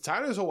 Because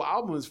Tyler's whole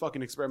album is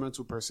fucking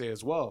experimental per se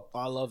as well.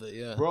 I love it.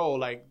 Yeah, Bro,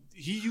 like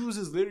he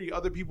uses literally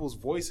other people's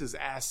voices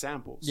as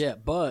samples. yeah,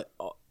 but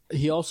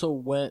he also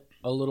went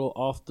a little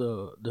off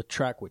the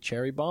track with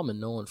Cherry Bomb, and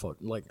no one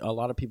like a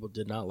lot of people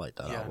did not like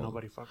that Yeah, album.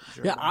 nobody fucking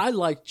sure. Yeah, I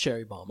like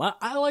Cherry Bomb.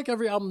 I like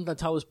every album that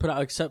Tyler's put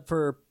out except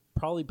for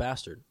probably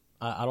Bastard.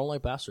 I don't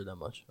like Bastard that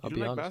much. I'll You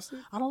be don't honest.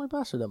 like Bastard? I don't like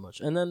Bastard that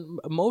much. And then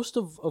most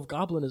of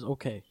Goblin is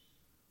okay.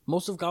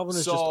 Most of Goblin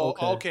is So just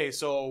okay. okay,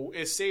 so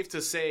it's safe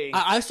to say.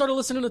 I started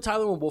listening to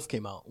Tyler when Wolf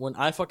came out. When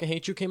I Fucking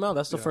Hate You came out,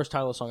 that's the first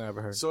Tyler song I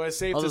ever heard. So it's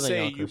safe Other to than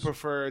say you Yonkers.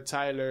 prefer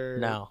Tyler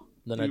Now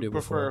than I you do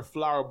prefer before.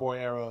 Flower Boy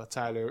era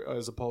Tyler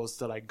as opposed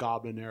to like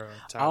Goblin era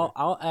Tyler.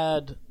 I'll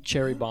add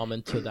Cherry Bomb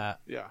into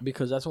that. Yeah.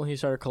 Because that's when he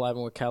started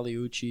collabing with Cali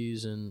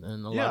Uchis and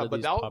a lot of but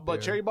these but popular-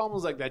 Cherry Bomb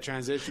was like that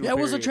transition. Yeah, it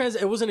was period.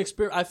 it was an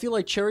experience. I feel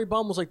like Cherry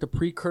Bomb was like the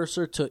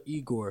precursor to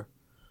Igor.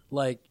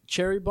 Like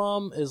Cherry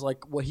Bomb is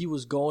like what he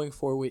was going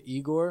for with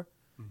Igor,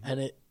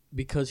 and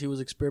because he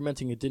was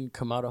experimenting, it didn't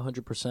come out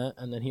 100%.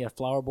 And then he had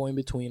Flower Boy in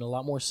between, a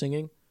lot more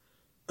singing,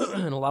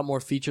 and a lot more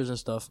features and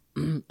stuff.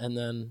 And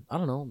then I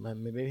don't know,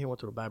 man, maybe he went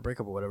through a bad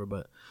breakup or whatever.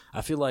 But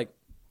I feel like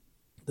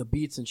the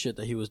beats and shit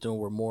that he was doing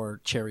were more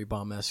Cherry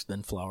Bomb-esque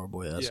than Flower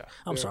Boy-esque. Yeah,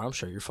 I'm yeah. sorry, I'm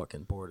sure you're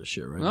fucking bored as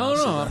shit right No,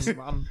 now.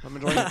 no, I'm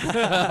enjoying it.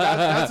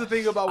 That's the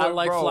thing about I what,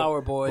 like bro,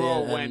 Flower Boy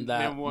bro, and when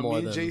that when more me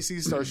and than-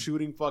 JC start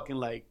shooting fucking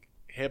like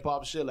hip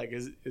hop shit, like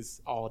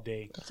it's all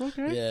day. It's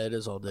okay. Yeah, it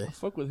is all day.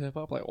 Fuck with hip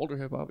hop, like older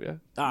hip hop, yeah.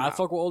 I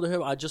fuck with older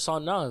hip. I just saw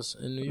Nas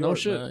in New York. No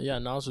shit. Man. Yeah,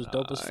 Nas was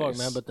dope as fuck, Nice.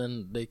 man. But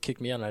then they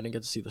kicked me out, and I didn't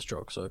get to see the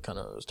Stroke, so it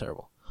was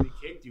terrible. They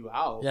kicked you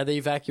out. Yeah, they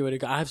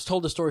evacuated. I've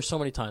told the story so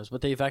many times,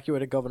 but they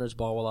evacuated Governor's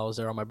Ball while I was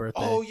there on my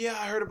birthday. Oh yeah,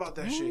 I heard about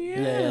that shit. yeah,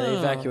 they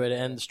evacuated,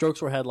 and the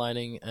Strokes were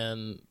headlining,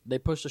 and they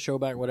pushed the show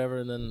back, whatever.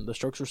 And then the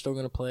Strokes were still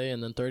gonna play,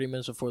 and then 30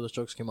 minutes before the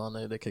Strokes came on,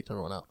 they kicked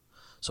everyone out.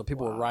 So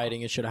people were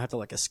rioting and shit. I had to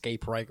like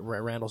escape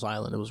Randall's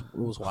Island. It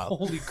was wild.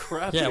 Holy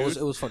crap, Yeah, dude.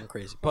 it was fucking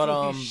crazy. But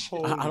I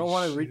don't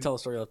want to shit. retell the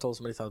story. I've told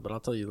so many times, but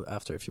I'll tell you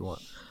after if you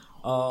want.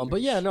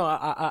 But yeah, no,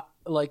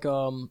 like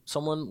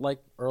someone like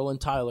Earl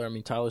and Tyler. I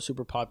mean, Tyler's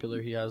super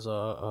popular. He has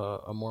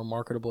a more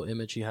marketable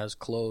image. He has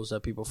clothes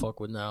that people fuck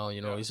with now.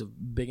 You know, he's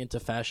big into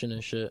fashion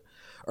and shit.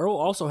 Earl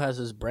also has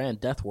his brand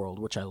Death World,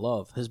 which I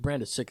love. His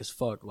brand is sick as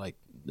fuck. Like,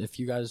 if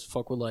you guys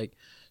fuck with like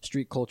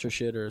street culture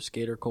shit or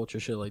skater culture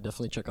shit, like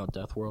definitely check out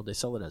Death World. They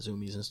sell it at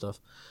Zoomies and stuff.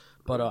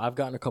 But I've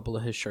gotten a couple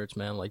of his shirts,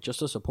 man, like just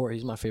to support.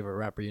 He's my favorite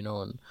rapper, you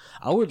know, and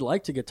I would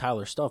like to get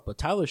Tyler's stuff, but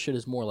Tyler's shit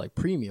is more like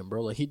premium,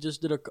 bro. Like, he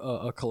just did a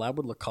collab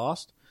with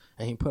Lacoste,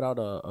 and he put out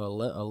a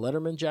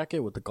Letterman jacket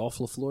with the Golf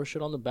LaFleur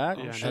shit on the back,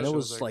 and it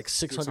was like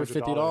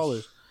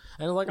 $650.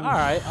 And it's like, all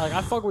right, like,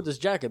 I fuck with this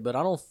jacket, but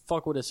I don't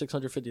fuck with it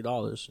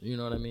 $650. You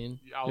know what I mean?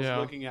 I was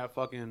looking at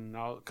fucking,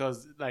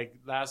 because like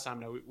last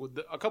time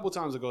that a couple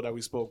times ago that we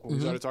spoke, when we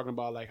started talking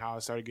about like how I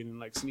started getting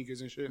like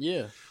sneakers and shit.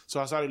 Yeah. So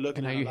I started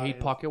looking And at how you hate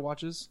pocket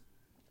watches?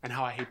 and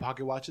how I hate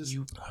pocket watches.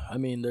 I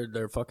mean,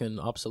 they're fucking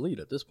obsolete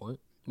at this point.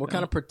 What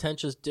kind of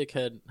pretentious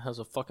dickhead has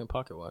a fucking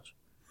pocket watch?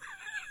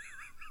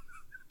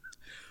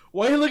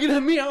 Why are you looking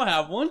at me? I don't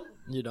have one.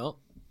 You don't?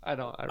 I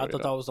don't. I I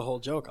thought that was the whole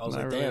joke. I was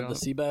like, really damn, the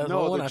Seabass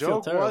No, one, the I feel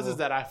joke terrible. was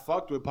that I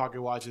fucked with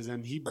pocket watches,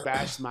 and he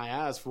bashed my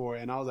ass for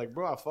it. And I was like,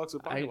 bro, I fucks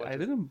with pocket watches. I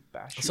didn't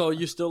bash you. So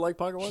you still like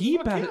pocket watches? He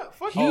Fuck bashed yeah,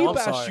 fuck he yeah. Oh, I'm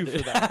bashed sorry, you dude.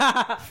 for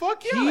that.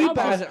 Fuck yeah. He I'm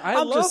bashed. I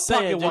I'm love just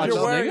saying, pocket dude, watches.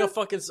 you're wearing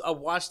nigga. a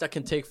watch that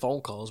can take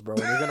phone calls, bro.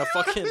 And you're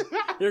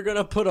gonna you're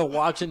gonna put a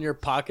watch in your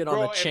pocket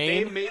on a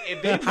chain.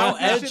 How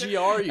edgy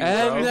are you,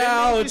 And bro?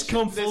 now Listen, it's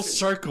come full listen,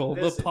 circle.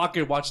 listen. The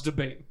pocket watch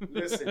debate.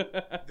 Listen,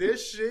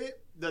 this shit,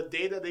 the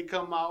day that they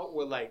come out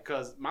with like,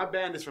 because my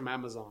band is from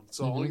Amazon,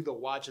 so only the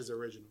watch is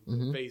original,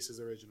 the face is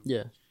original.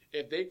 Yeah.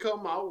 If they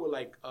come out with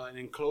like an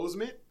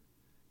enclosement,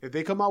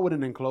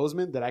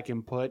 that I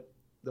can put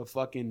the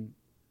fucking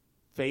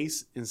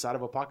face inside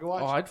of a pocket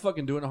watch, Oh, I'd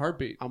fucking do it in a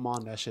heartbeat. I'm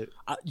on that shit.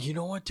 You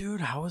know what, dude?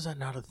 How is that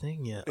not a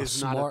thing yet?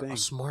 It's not a thing. A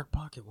smart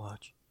pocket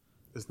watch.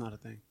 It's not a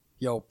thing.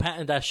 Yo,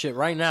 patent that shit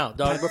right now,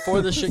 dog.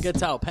 Before this shit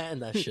gets out, patent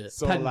that shit.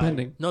 So Patent like,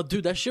 pending. No,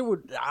 dude, that shit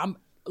would. I'm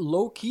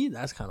low key.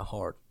 That's kind of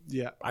hard.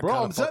 yeah, I bro,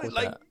 kinda I'm fuck saying with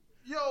like, that.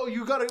 yo,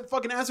 you gotta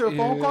fucking answer a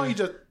phone call. You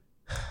just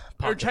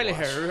Or Charlie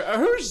Hair.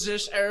 Who's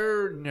this?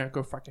 No,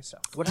 go fuck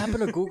yourself. What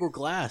happened to Google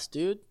Glass,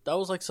 dude? That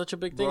was like such a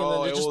big thing, Bro,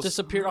 and then it it just was-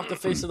 disappeared off the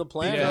face of the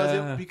planet.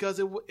 Yeah. because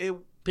it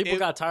People it-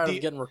 got tired the-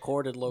 of getting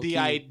recorded low The key.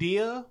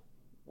 idea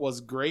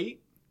was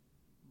great,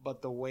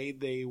 but the way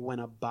they went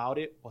about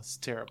it was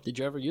terrible. Did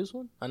you ever use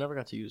one? I never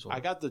got to use one. I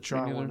got to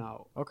try neither. one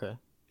out. Okay.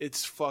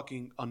 It's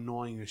fucking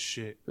annoying as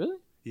shit. Really?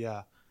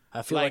 Yeah.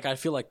 I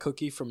feel like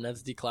Cookie from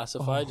Ned's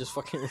Declassified. Just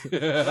fucking Like you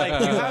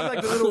have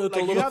like the little, With the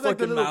like, you little have like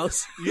the fucking little,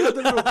 mouse. you have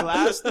the little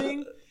glass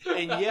thing,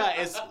 and yeah,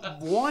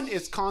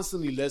 it's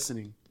constantly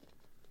listening.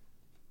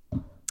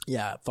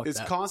 yeah, fuck It's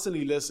that.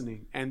 constantly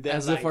listening, and then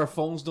As like, if our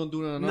phones don't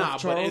do it enough, nah,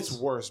 Charles. but it's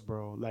worse,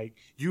 bro. Like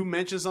you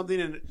mention something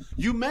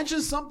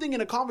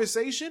in a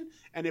conversation,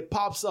 and it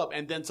pops up,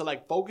 and then to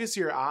like focus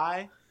your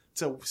eye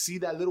to see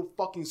that little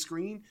fucking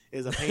screen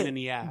is a pain in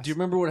the ass. Do you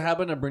remember what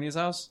happened at Brittany's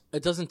house?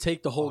 It doesn't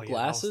take the whole Oh, yeah,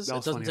 glasses. that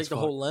was It doesn't funny take as the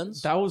fuck. whole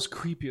lens. That was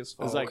creepy as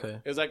fuck. It's like okay.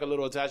 it's like a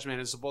little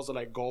attachment. It's supposed to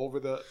like go over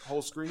the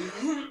whole screen,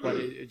 but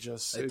it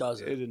just It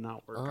doesn't. It did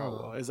not work out Oh.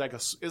 well. It's like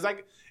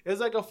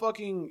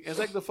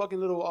the fucking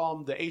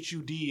little the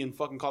HUD in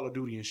fucking Call of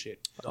Duty and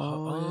shit.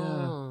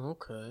 Oh,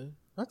 okay.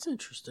 That's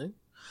interesting.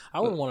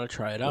 I would want to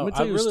try it Let me out.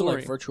 tell I you a really story.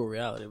 like virtual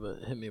reality, but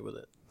hit me with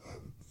it.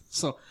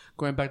 So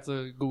going back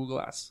to Google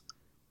Glass,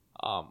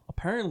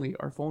 apparently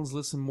our phones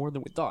listen more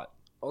than we thought.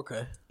 Okay.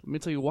 Let me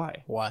tell you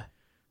why. Why?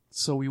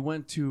 So we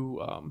went to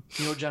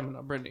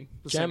Gemina, Brittany.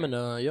 the singer.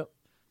 Jamina, yep.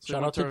 So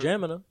Shout we out to went to our-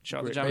 Jamina. Shout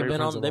out to They've Gemina. been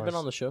friends on. of They've been ours.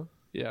 on the show.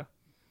 Yeah.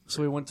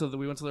 So we went to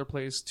their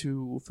place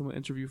to film an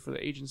interview for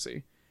the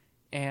agency,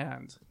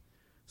 and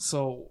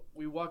so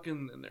we walk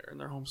in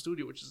their home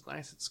studio, which is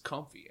nice. It's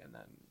comfy, and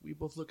then we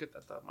both look at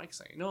the mic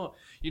saying,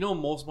 you know,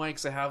 most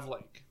mics they have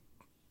like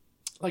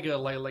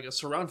a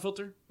surround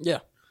filter. Yeah.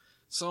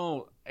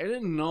 So I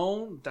didn't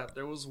know that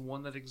there was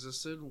one that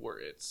existed where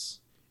it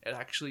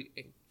actually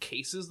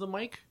encases the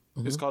mic.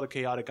 It's called a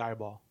chaotic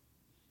eyeball,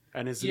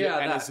 and it's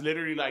that. it's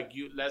literally like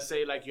you. Let's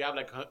say like you have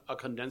like a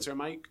condenser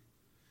mic,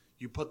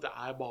 you put the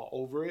eyeball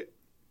over it,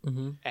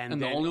 Mm-hmm. And the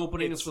then only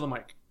opening it's- is for the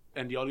mic.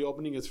 and the only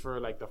opening is for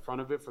like the front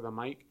of it for the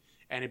mic,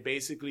 and it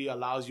basically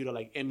allows you to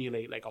like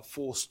emulate like a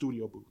full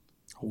studio booth.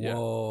 Yeah.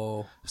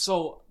 Whoa.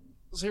 So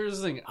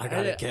here's the thing. I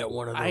gotta get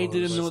one of I those.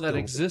 didn't know That's that dope.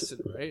 existed,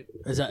 right?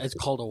 Is that? It's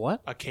called a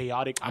what? A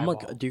chaotic I'm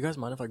eyeball. like. Do you guys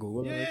mind if I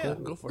Google it? Yeah, real yeah,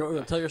 quick? go for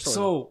it. Tell your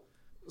story.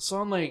 So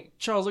I'm like,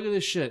 Charles, look at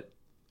this shit.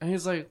 And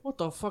he's like, what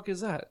the fuck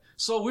is that?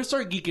 So we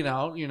start geeking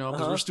out,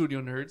 because we're studio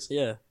nerds.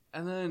 yeah.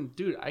 And then,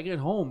 dude, I get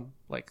home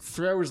like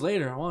 3 hours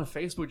later. I'm on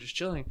Facebook just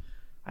chilling.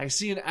 I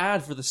see an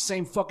ad for the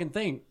same fucking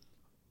thing.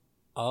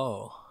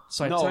 Oh.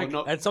 So I No, type,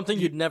 no. That's something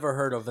you'd never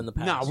heard of in the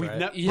past. Nah, we've right?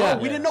 never. Yeah.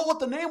 We didn't know what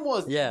the name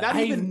was. Yeah. not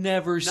I've even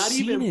never not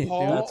seen even it.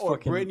 Paul That's or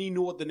fucking- Brittany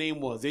knew what the name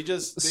was. It's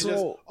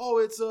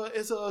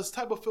a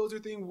type of filter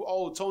thing.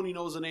 Oh, Tony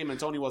knows the name, and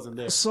Tony wasn't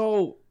there.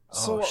 So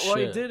Oh, what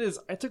I shit. did is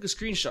I took a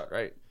screenshot,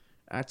 right?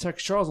 And I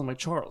text Charles. I'm like,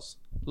 Charles,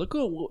 look at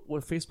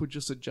what Facebook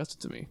just suggested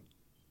to me.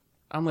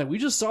 I'm like, we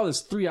just saw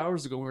this 3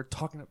 hours ago. We were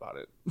talking about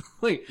it.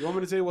 Like, You want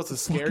me to tell you what's the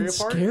fucking scarier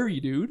part? scary,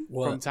 dude.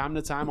 From time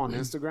to time on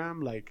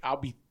Instagram, like I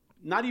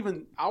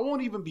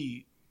won't even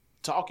be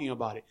talking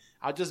about it.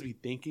 I'll just be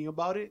thinking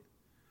about it.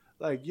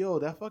 Like, yo,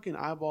 that fucking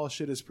eyeball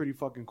shit is pretty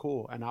fucking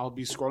cool. And I'll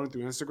be scrolling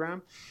through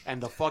Instagram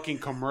and the fucking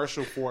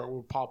commercial for it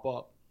will pop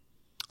up.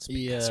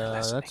 Yeah,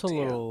 that's a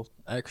little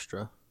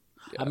extra.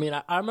 Yeah. I mean,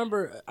 I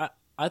remember.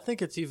 I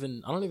think it's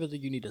even. I don't even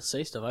think you need to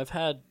say stuff. I've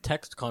had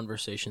text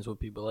conversations with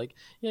people like,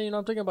 yeah,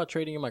 I'm thinking about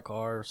trading in my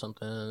car or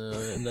something.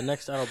 And the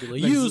next I'll be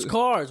like, used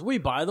cars, we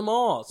buy them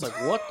all. It's like,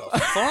 what the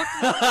fuck?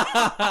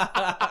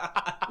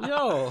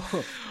 Yo,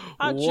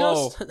 I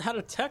just had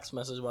a text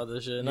message about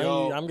this shit. And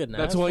Yo, I'm getting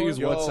that's asked why I for use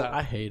it. WhatsApp.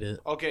 I hate it.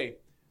 Okay,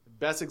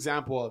 best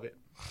example of it.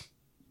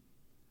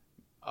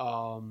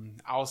 I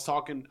was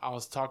talking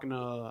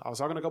to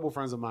a couple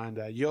friends of mine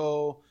that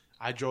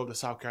I drove to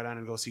South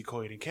Carolina to go see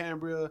Coheed and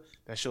Cambria.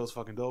 That show was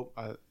fucking dope.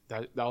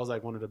 That was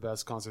like one of the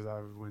best concerts I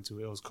ever went to.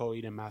 It was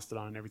Coheed and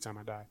Mastodon and Every Time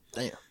I Die.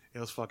 Damn. It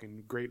was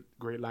fucking great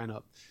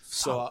lineup.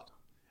 So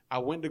I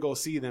went to go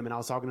see them and I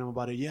was talking to them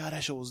about it. Yeah,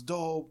 that show was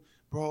dope,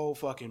 bro.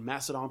 Fucking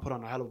Mastodon put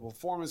on a hell of a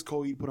performance.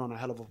 Coheed put on a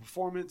hell of a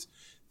performance.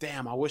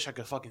 Damn, I wish I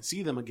could fucking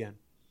see them again.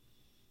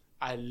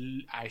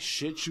 I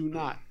shit you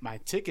not. My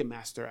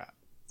Ticketmaster app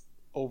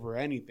over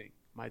anything.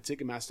 My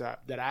Ticketmaster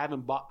app that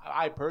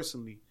I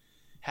personally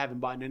haven't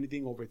bought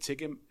anything over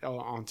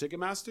on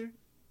Ticketmaster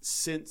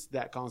since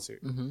that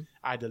concert. Mm-hmm.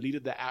 I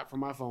deleted the app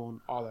from my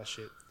phone, all that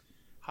shit.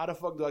 How the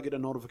fuck do I get a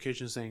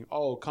notification saying,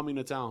 "Oh, coming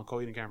to town,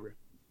 Coheed and Cambria"?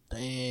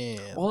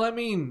 Damn. Well, I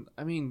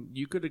mean,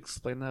 you could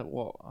explain that.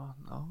 Well,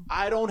 no.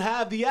 I don't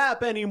have the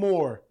app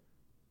anymore.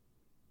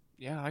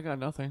 Yeah, I got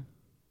nothing.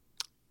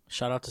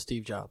 Shout out to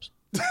Steve Jobs.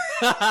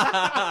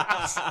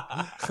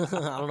 I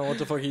don't know what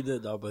the fuck he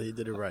did though, but he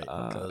did it right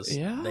because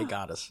they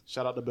got us.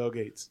 Shout out to Bill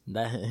Gates.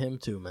 That him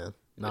too, man.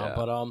 No, Yeah.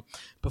 but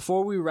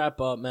before we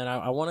wrap up, man,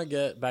 I want to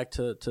get back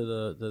to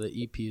the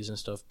EPs and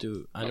stuff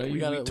too. I know you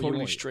got to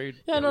totally straight.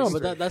 Yeah, no,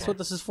 but that's what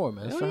this is for,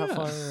 man. It's for Yeah, have yeah.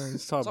 fun and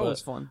talk. It's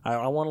always fun.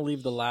 I want to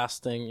leave the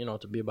last thing,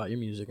 to be about your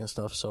music and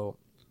stuff. So,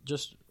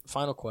 just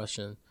final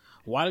question: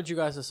 why did you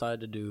guys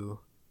decide to do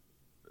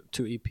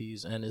 2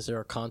 EPs, and is there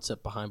a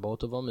concept behind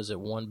both of them? Is it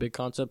one big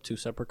concept, 2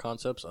 separate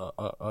concepts,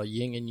 a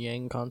yin and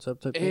yang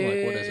concept type thing?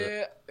 Like, what is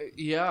it?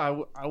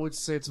 Yeah, I would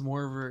say it's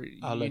more of a.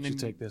 I'll let you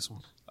take this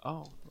one.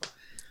 Oh,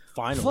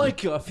 Finally,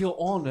 I feel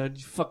honored.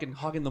 You fucking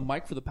hogging the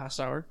mic for the past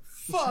hour.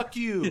 Fuck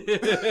you.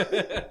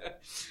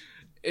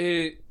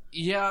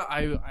 Yeah,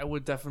 I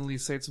would definitely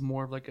say it's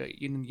more of like a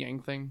yin and yang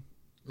thing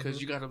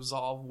because you got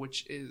Absolve,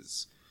 which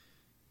is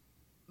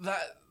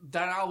that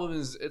album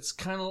is it's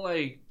kind of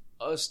like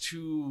us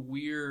two.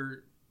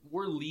 We're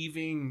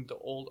leaving the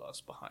old us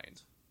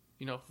behind,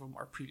 from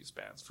our previous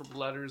bands, from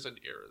Letters and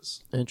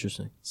Eras.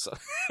 interesting. So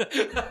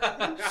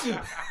that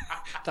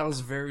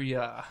was very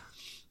the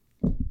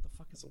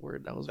fuck is the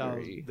word? That was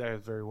very That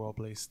is very well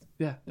placed.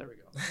 yeah. There we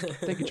go.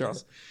 Thank you,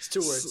 Charles. It's 2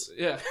 words.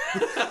 Yeah.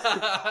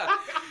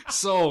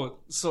 so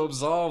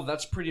Absolve,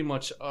 that's pretty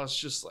much us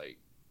just like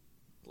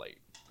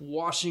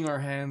washing our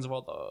hands of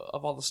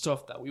all the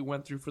stuff that we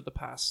went through for the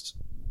past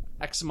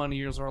X amount of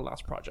years of our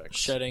last project.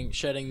 Shedding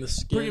the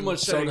skin. Pretty much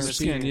so shedding to the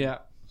speak. skin, yeah.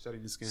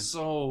 Shedding the skin.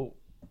 So,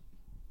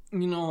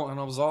 in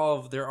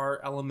Absolve, there are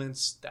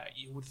elements that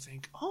you would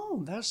think,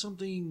 oh, that's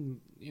something,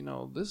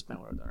 this band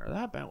would have done or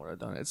that band would have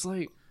done. It's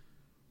like,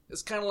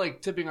 it's kind of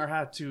like tipping our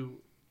hat to,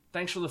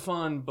 thanks for the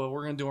fun, but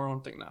we're going to do our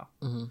own thing now.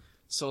 Mm-hmm.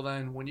 So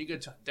then when you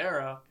get to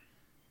Andera,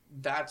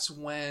 that's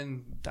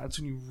when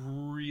you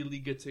really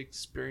get to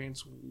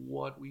experience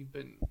what we've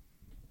been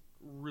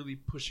really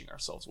pushing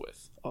ourselves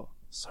with. Oh,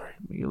 sorry.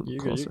 You're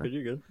good.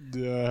 You're good.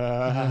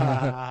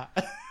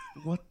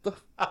 What the?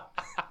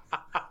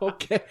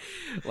 Okay.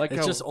 Like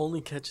It just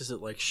only catches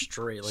it like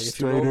straight. Like if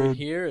you're over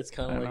here, it's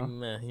kind of I like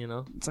meh,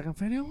 it's like I'm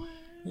fading away.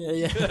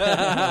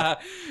 Yeah.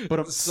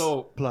 But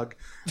So plug.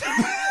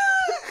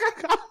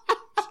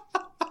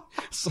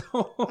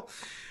 so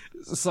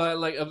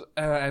like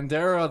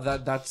Andera,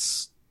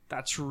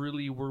 that's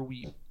really where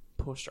we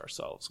pushed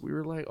ourselves. We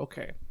were like,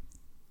 okay,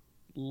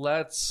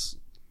 let's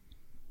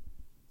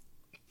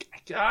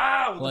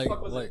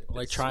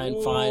try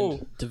and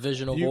find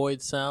divisional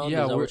void sound.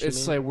 Yeah, Is that what you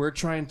it's mean? like we're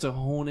trying to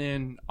hone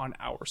in on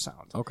our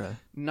sound. Okay.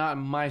 Not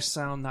my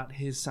sound, not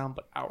his sound,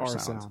 but our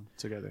sound.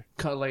 Together.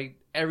 Like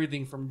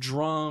everything from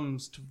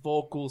drums to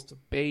vocals to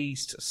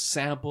bass to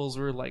samples.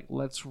 We're like,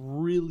 let's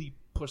really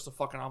push the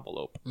fucking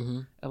envelope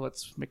and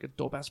let's make a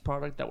dope ass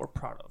product that we're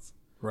proud of.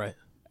 Right.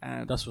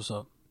 And That's what's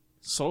up.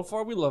 so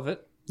far, we love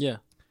it. Yeah.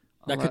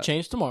 That could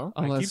change tomorrow.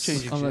 Unless, keep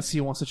changing unless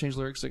he wants to change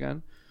lyrics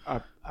again. I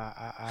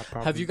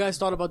probably, Have you guys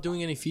thought about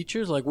doing any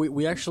features? Like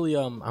we actually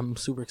I'm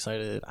super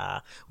excited.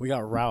 We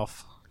got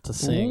Ralph to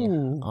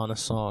sing on a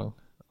song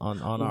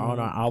on our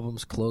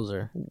album's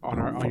closer.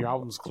 on your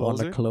album's On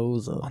the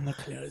closer?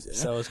 closer.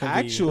 So it's gonna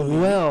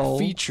Actually,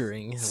 be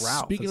featuring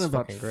Ralph. Speaking It's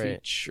about fucking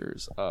great.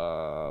 features,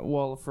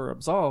 well, for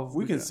Absolve,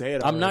 we can say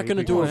it. I'm not already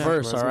gonna do a because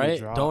verse, it's all gonna right?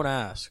 drop. Don't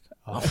ask.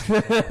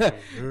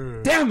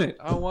 Damn it!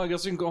 Oh well, I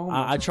guess we can go home.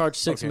 I charge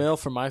 $6 Okay. mil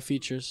for my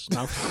features.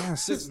 No, Yeah,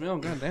 $6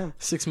 million. Goddamn.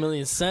 6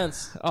 million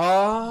cents.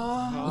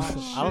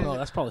 Oh, I don't know.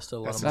 That's probably still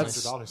a lot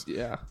That's of money. $100.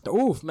 yeah.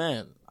 Oof,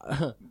 man.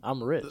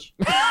 I'm rich.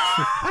 No,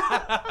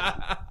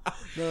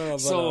 but,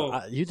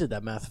 So- you did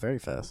that math very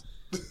fast.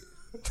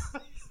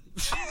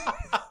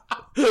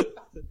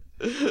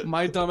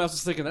 My dumbass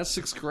was thinking that's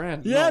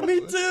 $6,000. Yeah, No. me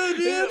too, dude.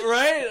 Yeah,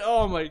 right?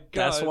 Oh my god.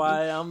 That's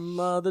why I'm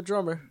the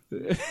drummer.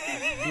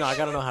 No, I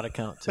gotta know how to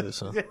count too,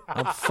 so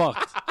I'm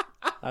fucked.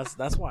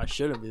 That's why I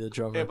shouldn't be the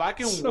drummer. If I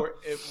can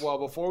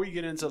before we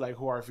get into like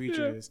who our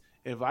feature is,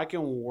 if I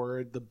can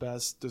word the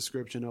best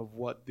description of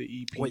what the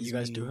EP. Wait, you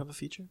guys do have a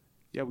feature?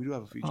 Yeah, we do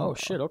have a feature. Oh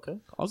shit, okay.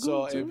 I'll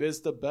So go if it's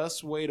the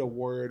best way to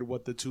word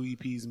what the 2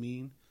 EPs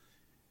mean,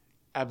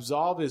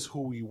 Absolve is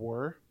who we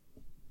were,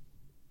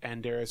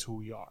 and Dare is who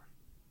we are.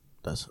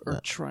 That's or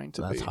trying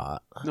to that's be.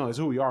 hot. No, it's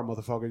who we are,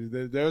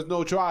 motherfucker. There's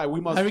no try. We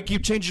must. I mean,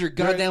 keep changing your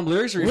goddamn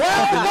lyrics. Or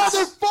Yeah,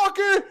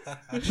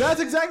 motherfucker! That's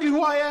exactly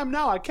who I am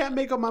now. I can't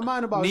make up my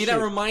mind about Need shit. I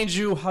remind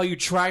you how you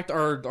tracked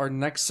our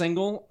next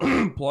single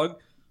plug?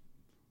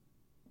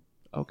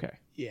 Okay.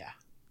 Yeah.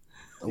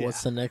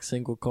 What's the next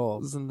single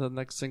called? The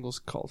next single's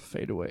called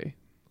Fade Away.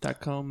 That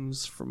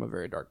comes from a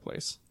very dark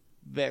place.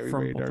 Very,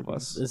 From very both dark. of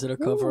us. Is it a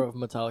cover of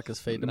Metallica's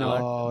Fade to Black?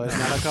 No, it's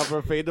not a cover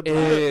of Fade to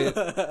Black.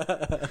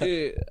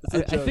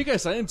 I think I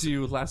sent it to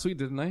you last week,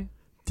 didn't I?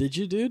 Did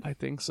you, dude? I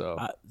think so.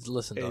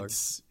 Listen, dog.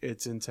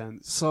 It's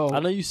intense. So I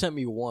know you sent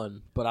me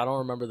one, but I don't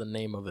remember the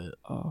name of it.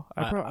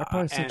 I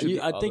probably sent and you.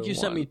 The I think other you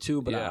sent me one.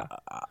 two, but Yeah.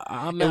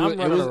 I'm It running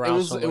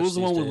around so was much the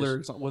one these with days.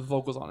 lyrics with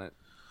vocals on it.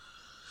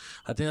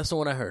 I think that's the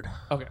one I heard.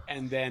 Okay.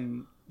 And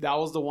then that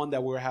was the one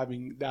that we were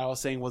having that I was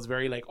saying was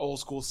very like old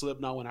school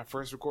Slipknot when I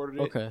first recorded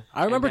it. Okay,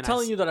 I remember then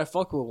telling you that I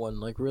fuck with one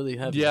like really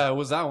heavy. Yeah, it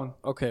was that one.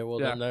 Okay, well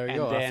Yeah. then there you And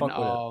go. I then fuck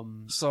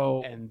with it.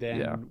 So and then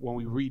yeah. when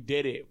we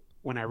redid it,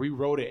 when I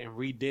rewrote it and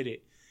redid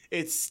it,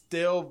 it's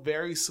still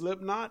very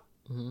Slipknot,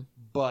 Mhm.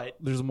 but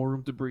There's more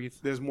room to breathe.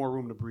 there's more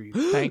room to breathe.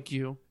 Thank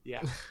you.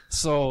 Yeah.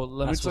 So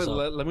let That's me what's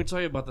up. let me tell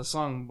you about the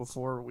song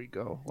before we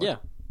go. What? Yeah,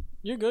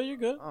 you're good. You're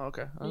good. Oh,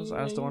 okay. I just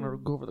don't want to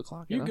go over the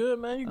clock. You know? good,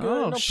 man? You good?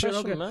 Oh no shit.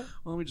 pressure, Okay. man.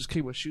 Well, let me just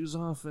keep my shoes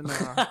off and.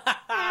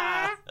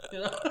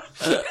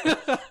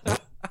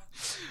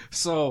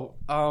 So,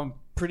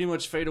 pretty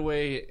much Fade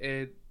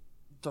Away.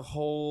 The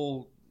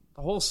whole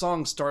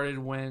song started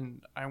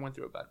when I went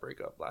through a bad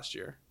breakup last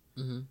year.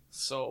 Mhm.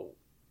 So,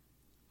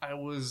 I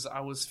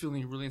was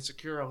feeling really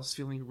insecure. I was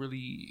feeling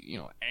really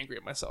angry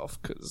at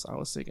myself because I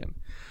was thinking,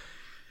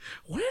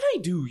 what did I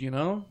do?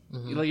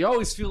 Like you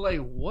always feel like,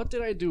 what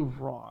did I do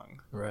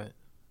wrong? Right.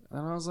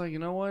 And I was like, you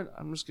know what?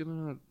 I'm just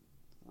gonna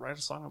write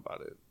a song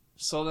about it.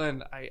 So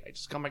then I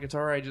just got my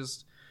guitar. I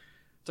just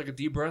took a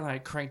deep breath and I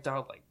cranked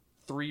out like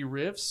 3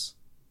 riffs.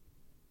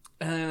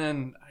 And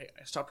then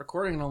I stopped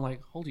recording and I'm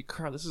like, holy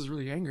crap, this is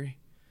really angry.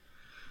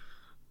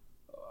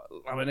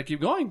 I'm gonna keep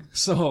going.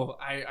 So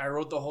I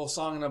wrote the whole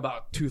song in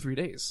about 2-3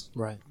 days,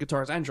 Right.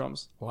 guitars and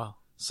drums. Wow.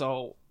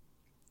 So,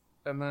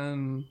 and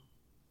then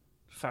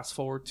fast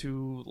forward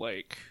to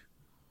like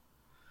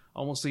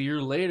almost a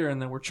year later, and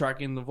then we're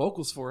tracking the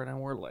vocals for it, and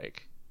we're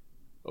like,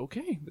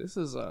 okay, this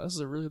is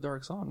a really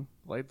dark song.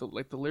 Like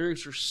the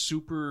lyrics are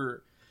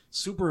super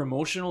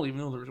emotional, even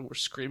though we're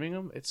screaming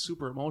them. It's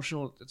super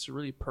emotional. It's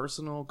really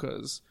personal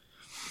because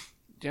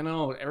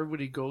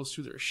everybody goes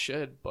through their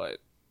shit, but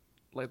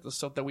like the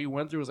stuff that we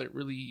went through was like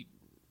really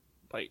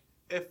like.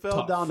 It fell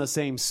Tough. down the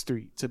same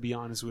street, to be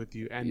honest with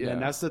you. And Yeah.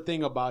 that's the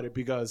thing about it,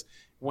 because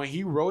when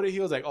he wrote it, he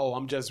was like, oh,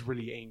 I'm just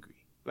really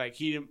angry. Like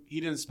he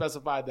didn't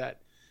specify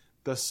that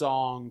the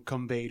song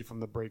conveyed from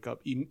the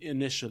breakup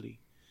initially.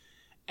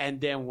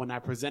 And then when I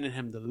presented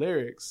him the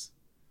lyrics,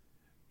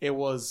 it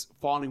was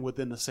falling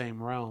within the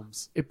same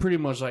realms It pretty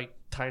much like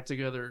tied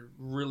together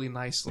really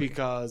nicely.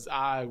 because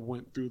I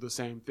went through the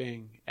same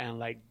thing, and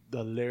like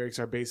the lyrics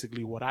are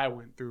basically what I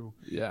went through.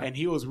 Yeah. And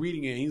he was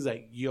reading it and he's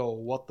like, yo,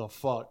 what the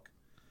fuck?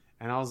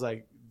 And I was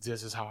like,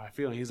 this is how I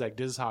feel. And he's like,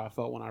 this is how I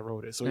felt when I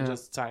wrote it. So Yeah. it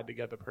just tied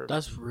together perfect.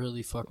 That's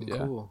really fucking Yeah.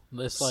 cool.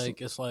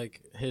 It's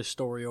like his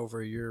story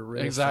over your riff.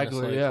 and Exactly,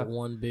 it's like yeah.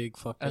 one big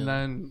fucking. And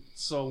then,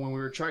 so when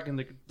we were tracking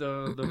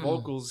the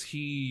vocals,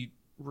 he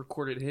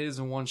recorded his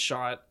in one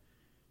shot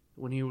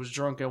when he was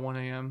drunk at 1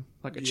 a.m.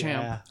 like a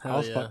champ.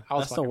 Hell yeah.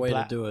 That's the fucking way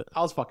to do it.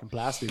 I was fucking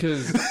blasted.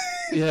 Because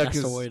yeah,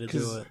 That's the way to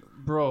do it.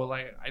 bro.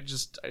 Like I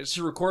just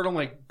record. I'm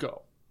like,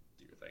 go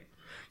do your thing.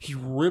 He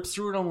rips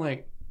through it. I'm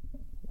like,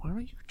 why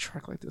don't you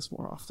track like this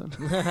more often?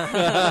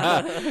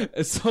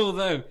 And so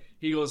then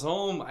he goes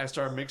home. I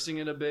start mixing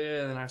it a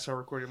bit, and I start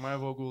recording my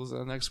vocals. And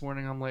the next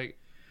morning, I'm like,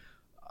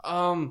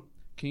 can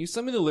you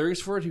send me the lyrics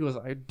for it? He goes,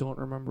 I don't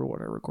remember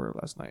what I recorded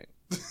last night.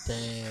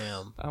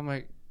 Damn. I'm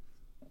like,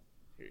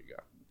 here you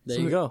go. There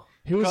So you go.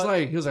 He was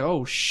like,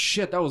 oh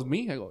shit, that was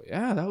me. I go,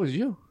 yeah, that was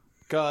you.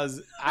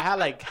 Because I had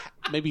like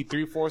maybe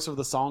 3/4 of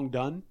the song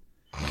done.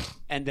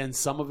 And then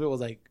some of it was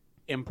like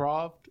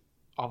improv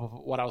off of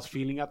what I was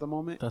feeling at the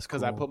moment. That's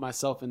because I cool. put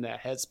myself in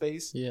that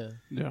headspace. Yeah.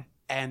 Yeah.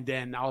 And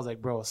then I was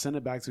like, bro, send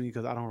it back to me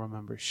because I don't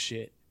remember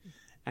shit.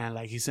 And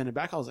like he sent it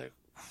back. I was like,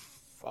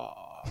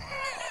 fuck.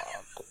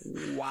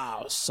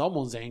 wow,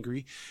 someone's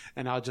angry,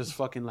 and I'll just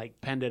fucking like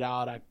penned it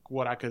out.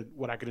 What I could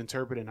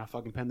interpret, and I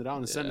fucking penned it out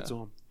and sent it to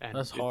him. And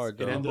That's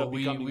hard, It though. ended But up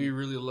we becoming.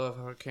 really love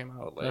how it came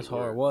out. Like, That's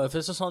hard. Well, if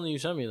it's a song that you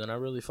sent me, then I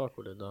really fuck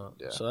with it, though.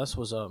 Yeah. So that's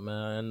what's up,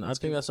 man. And I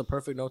think that's a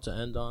perfect note to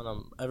end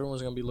on.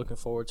 Everyone's gonna be looking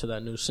forward to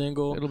that new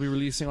single. It'll be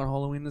releasing on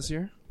Halloween this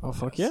year. Oh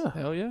fuck yeah!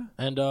 Hell yeah.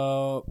 And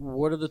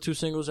what are the 2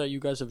 singles that you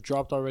guys have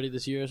dropped already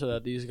this year, so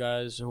that these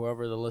guys,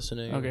 whoever they're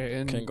listening,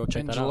 Okay, can go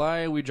check in that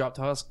July we dropped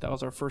Husk. That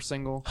was our first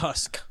single.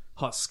 Husk.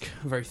 Husk,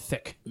 very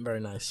thick. Very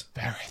nice.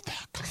 Very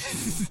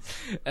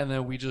thick. And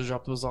then we just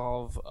dropped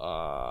Resolve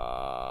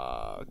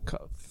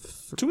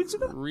 2 weeks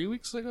ago? 3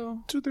 weeks ago.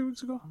 2-3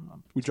 weeks ago.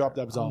 We dropped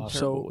that Absolve.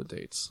 Terrible with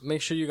dates.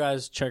 Make sure you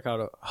guys check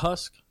out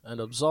Husk and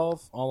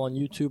Absolve, all on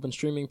YouTube and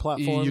streaming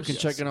platforms. You can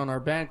check it on our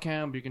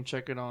Bandcamp. You can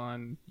check it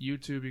on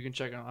YouTube. You can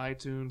check it on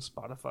iTunes,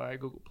 Spotify,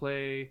 Google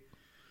Play,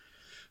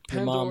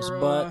 Your mom's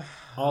butt,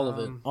 all of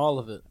it, all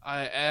of it.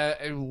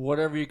 I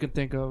whatever you can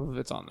think of,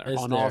 it's on there.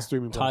 It's On there. all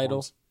streaming Tidal.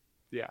 platforms.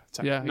 Yeah.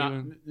 Yeah,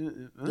 Not,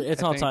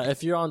 It's I on think- Tidal.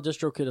 If you're on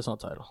DistroKid, it's on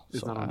Tidal.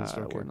 it's So, not on this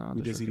we're record. not on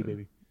We did DistroKid. CD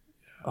Baby.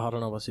 I don't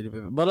know about CD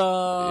Baby, but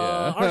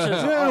Yeah. our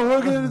shit's- Yeah,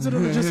 we'll get into the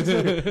logistics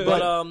later.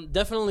 But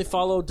definitely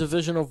follow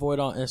Divisional Void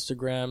on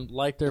Instagram,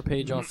 like their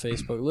page on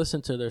Facebook,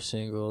 listen to their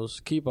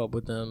singles, keep up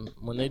with them.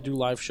 When they do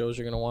live shows,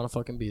 you're gonna want to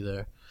fucking be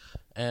there.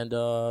 And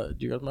do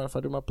you guys mind if I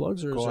do my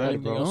plugs, or is Go there ahead,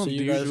 anything bro. else that No, you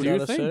do guys your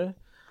gotta thing. say?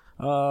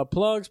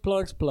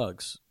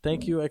 Plugs.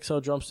 Thank you, XL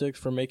Drumsticks,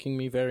 for making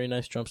me very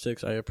nice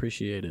drumsticks. I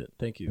appreciate it.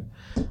 Thank you.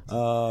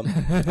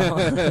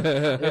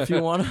 If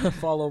you want to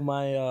follow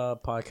my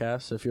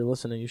podcast, if you're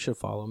listening, you should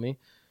follow me.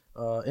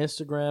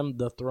 Instagram,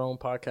 The Throne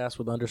Podcast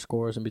with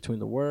underscores in between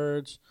the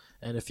words.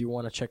 And if you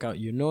want to check out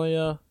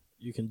Unoya,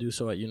 you can do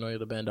so at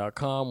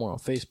unoyahtheband.com. We're on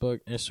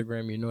Facebook,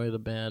 Instagram, Unoya the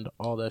Band,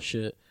 all that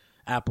shit.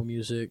 Apple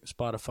Music,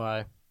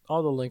 Spotify,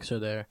 all the links are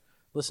there.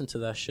 Listen to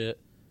that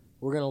shit.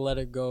 We're going to let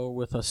it go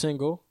with a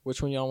single.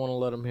 Which one y'all want to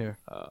let them hear?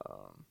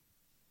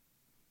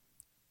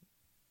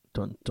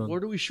 Dun, dun,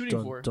 What are we shooting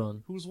dun, for?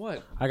 dun. Who's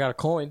what? I got a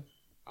coin.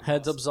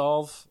 Heads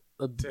Absolve,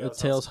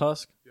 Tails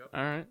Husk.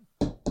 All right.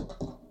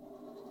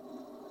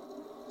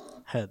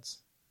 Heads.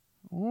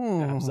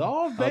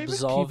 Absolve, baby.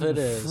 Absolve it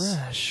is.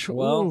 Fresh.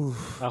 Well, Ooh.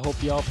 I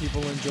hope y'all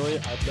people enjoy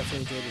it. I definitely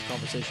enjoyed this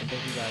conversation.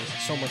 Thank you guys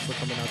so much for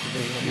coming out to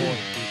Division of War.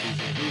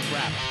 We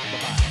wrap.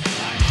 Bye-bye.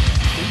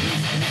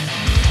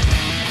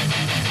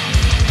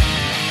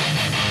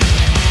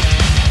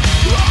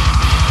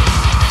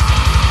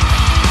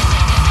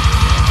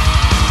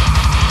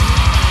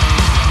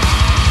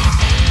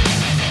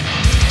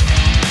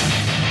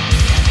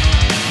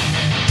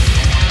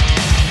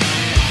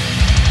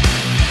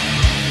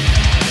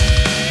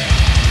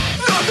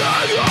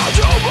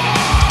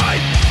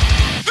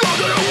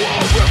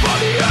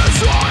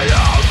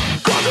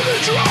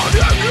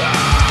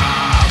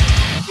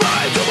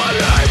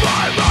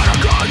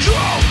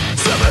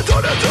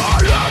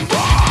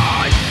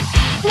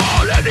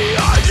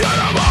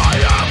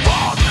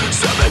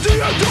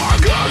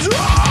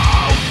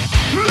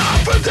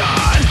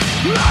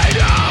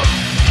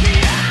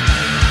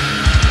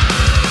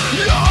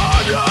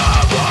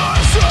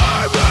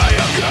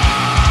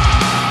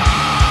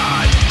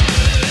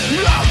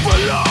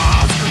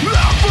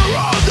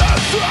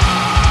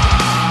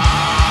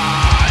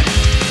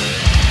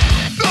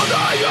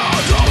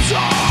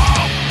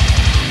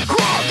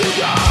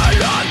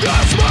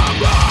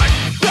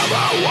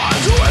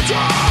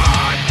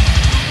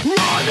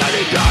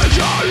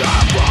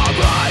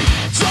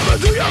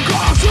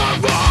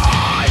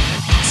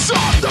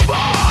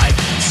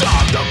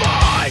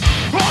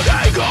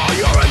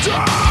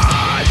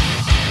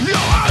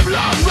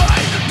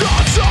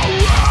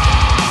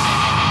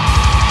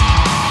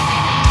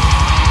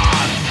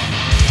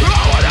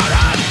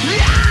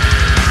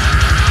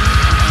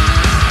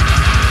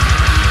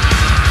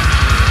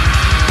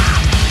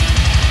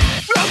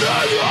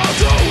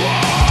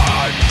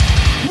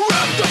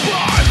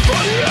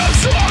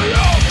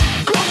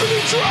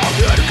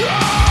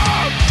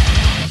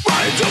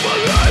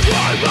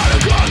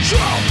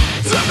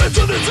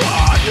 To the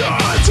dawn,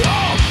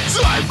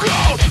 time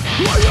cold.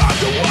 I am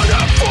the one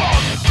that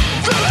falls.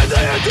 Feeling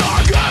the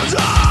dark as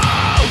I